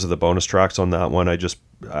just because of the bonus tracks on that one. I just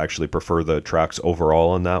actually prefer the tracks overall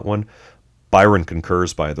on that one. Byron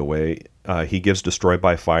concurs, by the way. He gives Destroyed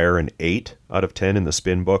by Fire an 8 out of 10 in the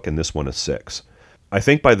spin book, and this one a 6. I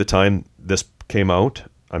think by the time this came out,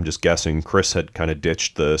 I'm just guessing, Chris had kind of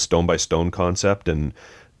ditched the Stone by Stone concept and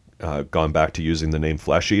gone back to using the name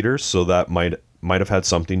Flesh Eaters, so that might have had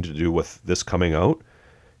something to do with this coming out.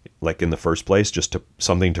 Like in the first place, just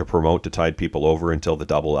something to promote to tide people over until the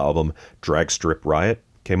double album Drag Strip Riot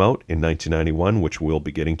came out in 1991, which we'll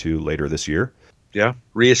be getting to later this year. Yeah,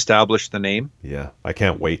 reestablish the name. Yeah, I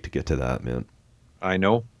can't wait to get to that, man. I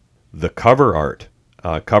know. The cover art.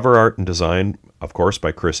 Cover art and design, of course,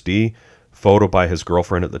 by Chris D. Photo by his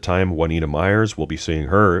girlfriend at the time, Juanita Myers. We'll be seeing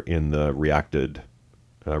her in the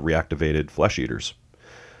reactivated Flesh Eaters.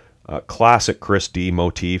 Classic Chris D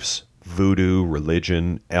motifs. Voodoo,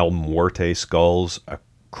 religion, El Muerte skulls, a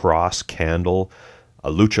cross candle, a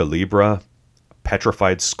lucha libre,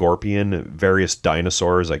 petrified scorpion, various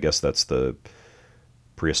dinosaurs. I guess that's the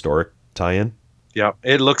prehistoric tie-in. Yeah,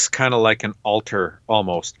 it looks kind of like an altar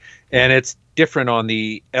almost, and it's different on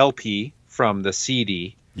the LP from the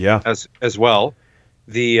CD. Yeah, as well.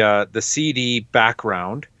 The CD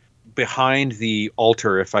background behind the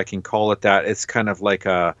altar, if I can call it that, it's kind of like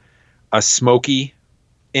a smoky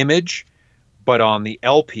image, but on the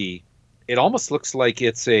LP it almost looks like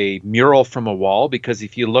it's a mural from a wall, because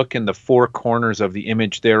if you look in the four corners of the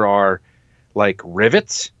image, there are like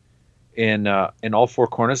rivets in all four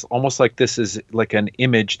corners, almost like this is like an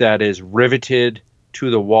image that is riveted to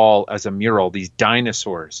the wall as a mural, these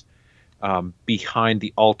dinosaurs behind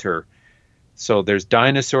the altar. So there's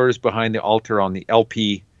dinosaurs behind the altar on the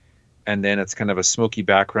LP, and then it's kind of a smoky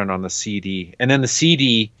background on the CD. And then the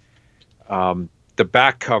CD, the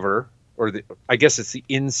back cover, or I guess it's the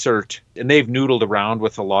insert, and they've noodled around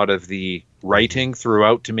with a lot of the writing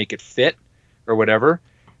throughout to make it fit or whatever.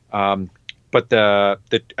 But the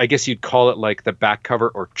I guess you'd call it like the back cover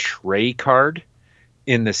or tray card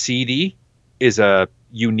in the CD is a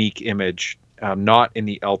unique image, not in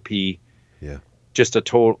the LP. Yeah. Just a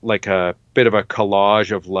total, like a bit of a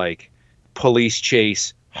collage of like police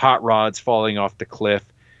chase, hot rods falling off the cliff,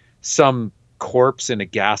 some corpse in a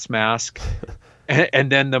gas mask,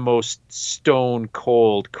 and then the most stone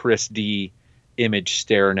cold Chris D image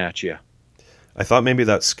staring at you. I thought maybe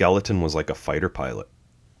that skeleton was like a fighter pilot.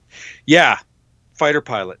 Yeah, fighter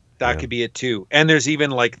pilot. That Yeah. could be it too. And there's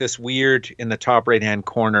even like this weird in the top right hand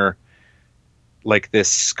corner, like this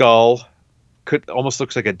skull. Could almost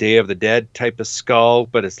looks like a Day of the Dead type of skull,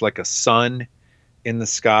 but it's like a sun in the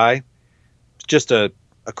sky. It's just a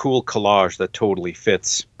cool collage that totally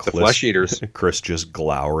fits the flesh eaters. Chris just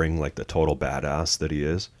glowering like the total badass that he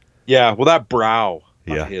is. Yeah, well, that brow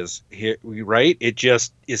Yeah. of his, right? It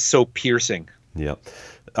just is so piercing. Yeah.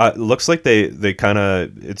 Looks like they kind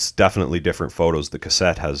of, it's definitely different photos. The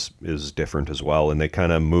cassette is different as well, and they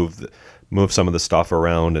kind of move some of the stuff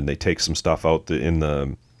around, and they take some stuff out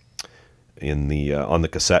on the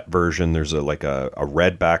cassette version. There's a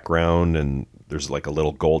red background, and there's like a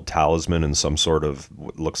little gold talisman and some sort of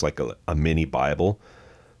what looks like a mini Bible.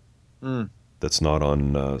 That's not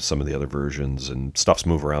on some of the other versions, and stuff's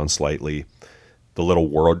move around slightly. The little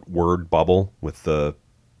word bubble with the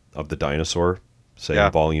dinosaur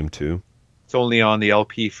saying Volume 2. It's only on the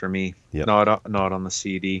LP for me, Yep. not on the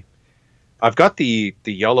CD. I've got the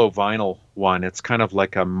yellow vinyl one. It's kind of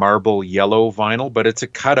like a marble yellow vinyl, but it's a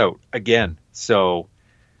cutout again. So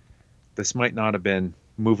this might not have been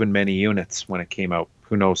moving many units when it came out.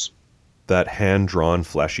 Who knows? That hand-drawn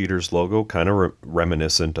Flesh Eaters logo, kind of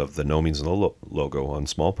reminiscent of the No Means No logo on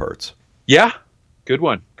Small Parts. Yeah, good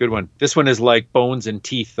one. This one is like bones and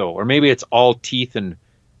teeth, though, or maybe it's all teeth and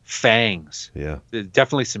fangs. Yeah. There's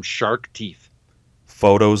definitely some shark teeth.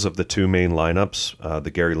 Photos of the two main lineups,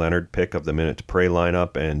 the Gary Leonard pick of the Minute to Pray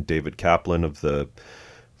lineup, and David Kaplan of the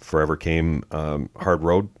Forever Came Hard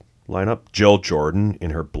Road lineup. Jill Jordan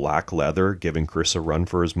in her black leather giving Chris a run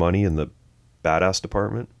for his money in the badass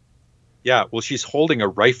department. Yeah, well, she's holding a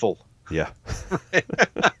rifle. Yeah.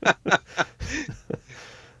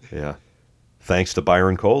 Yeah. Thanks to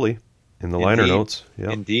Byron Coley in the liner notes.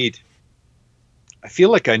 Yeah. Indeed. I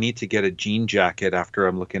feel like I need to get a jean jacket after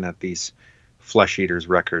I'm looking at these Flesh Eaters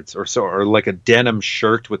records, or like a denim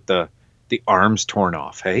shirt with the arms torn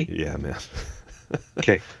off. Hey. Yeah, man.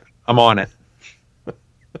 Okay, I'm on it.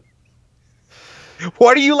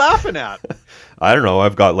 What are you laughing at? I don't know.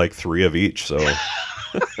 I've got like 3 of each, so.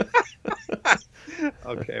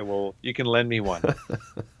 Okay, well, you can lend me one.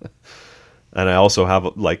 And I also have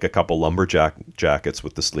like a couple lumberjack jackets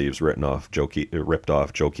with the sleeves ripped off Joe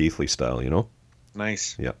Keithley style, you know?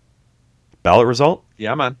 Nice. Yeah. Ballot result?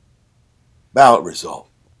 Yeah, man. Ballot result.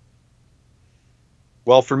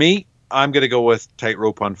 Well, for me, I'm going to go with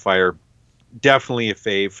Tightrope on Fire. Definitely a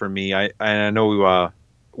fave for me. I know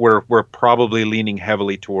we're probably leaning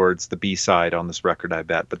heavily towards the B-side on this record, I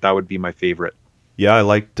bet, but that would be my favorite. Yeah, I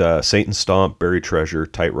liked Satan Stomp, Buried Treasure,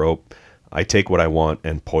 Tightrope, I Take What I Want,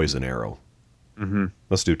 and Poison Arrow. Mm-hmm.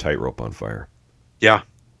 Let's do Tightrope on Fire. Yeah.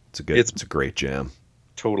 It's a great jam.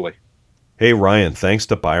 Totally. Hey, Ryan, thanks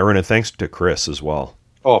to Byron and thanks to Chris as well.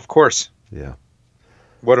 Oh, of course. Yeah.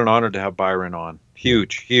 What an honor to have Byron on.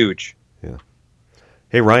 Huge. Yeah.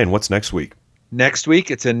 Hey, Ryan, what's next week? Next week,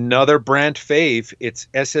 it's another Brandt fave. It's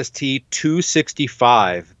SST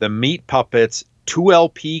 265, the Meat Puppets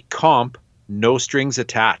 2LP comp, no strings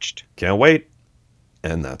attached. Can't wait.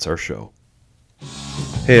 And that's our show.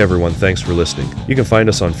 Hey everyone, thanks for listening. You can find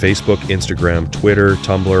us on Facebook, Instagram, Twitter,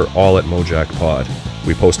 Tumblr, all at Mojack Pod.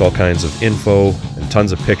 We post all kinds of info and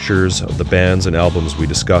tons of pictures of the bands and albums we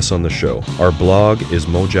discuss on the show. Our blog is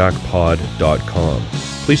mojackpod.com.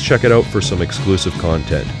 Please check it out for some exclusive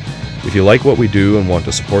content. If you like what we do and want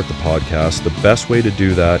to support the podcast, the best way to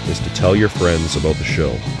do that is to tell your friends about the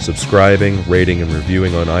show. Subscribing, rating, and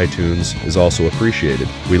reviewing on iTunes is also appreciated.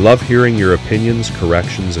 We love hearing your opinions,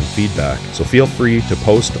 corrections, and feedback, so feel free to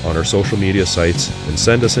post on our social media sites and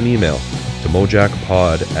send us an email to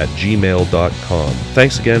mojackpod@gmail.com.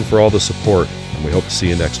 Thanks again for all the support, and we hope to see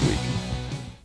you next week.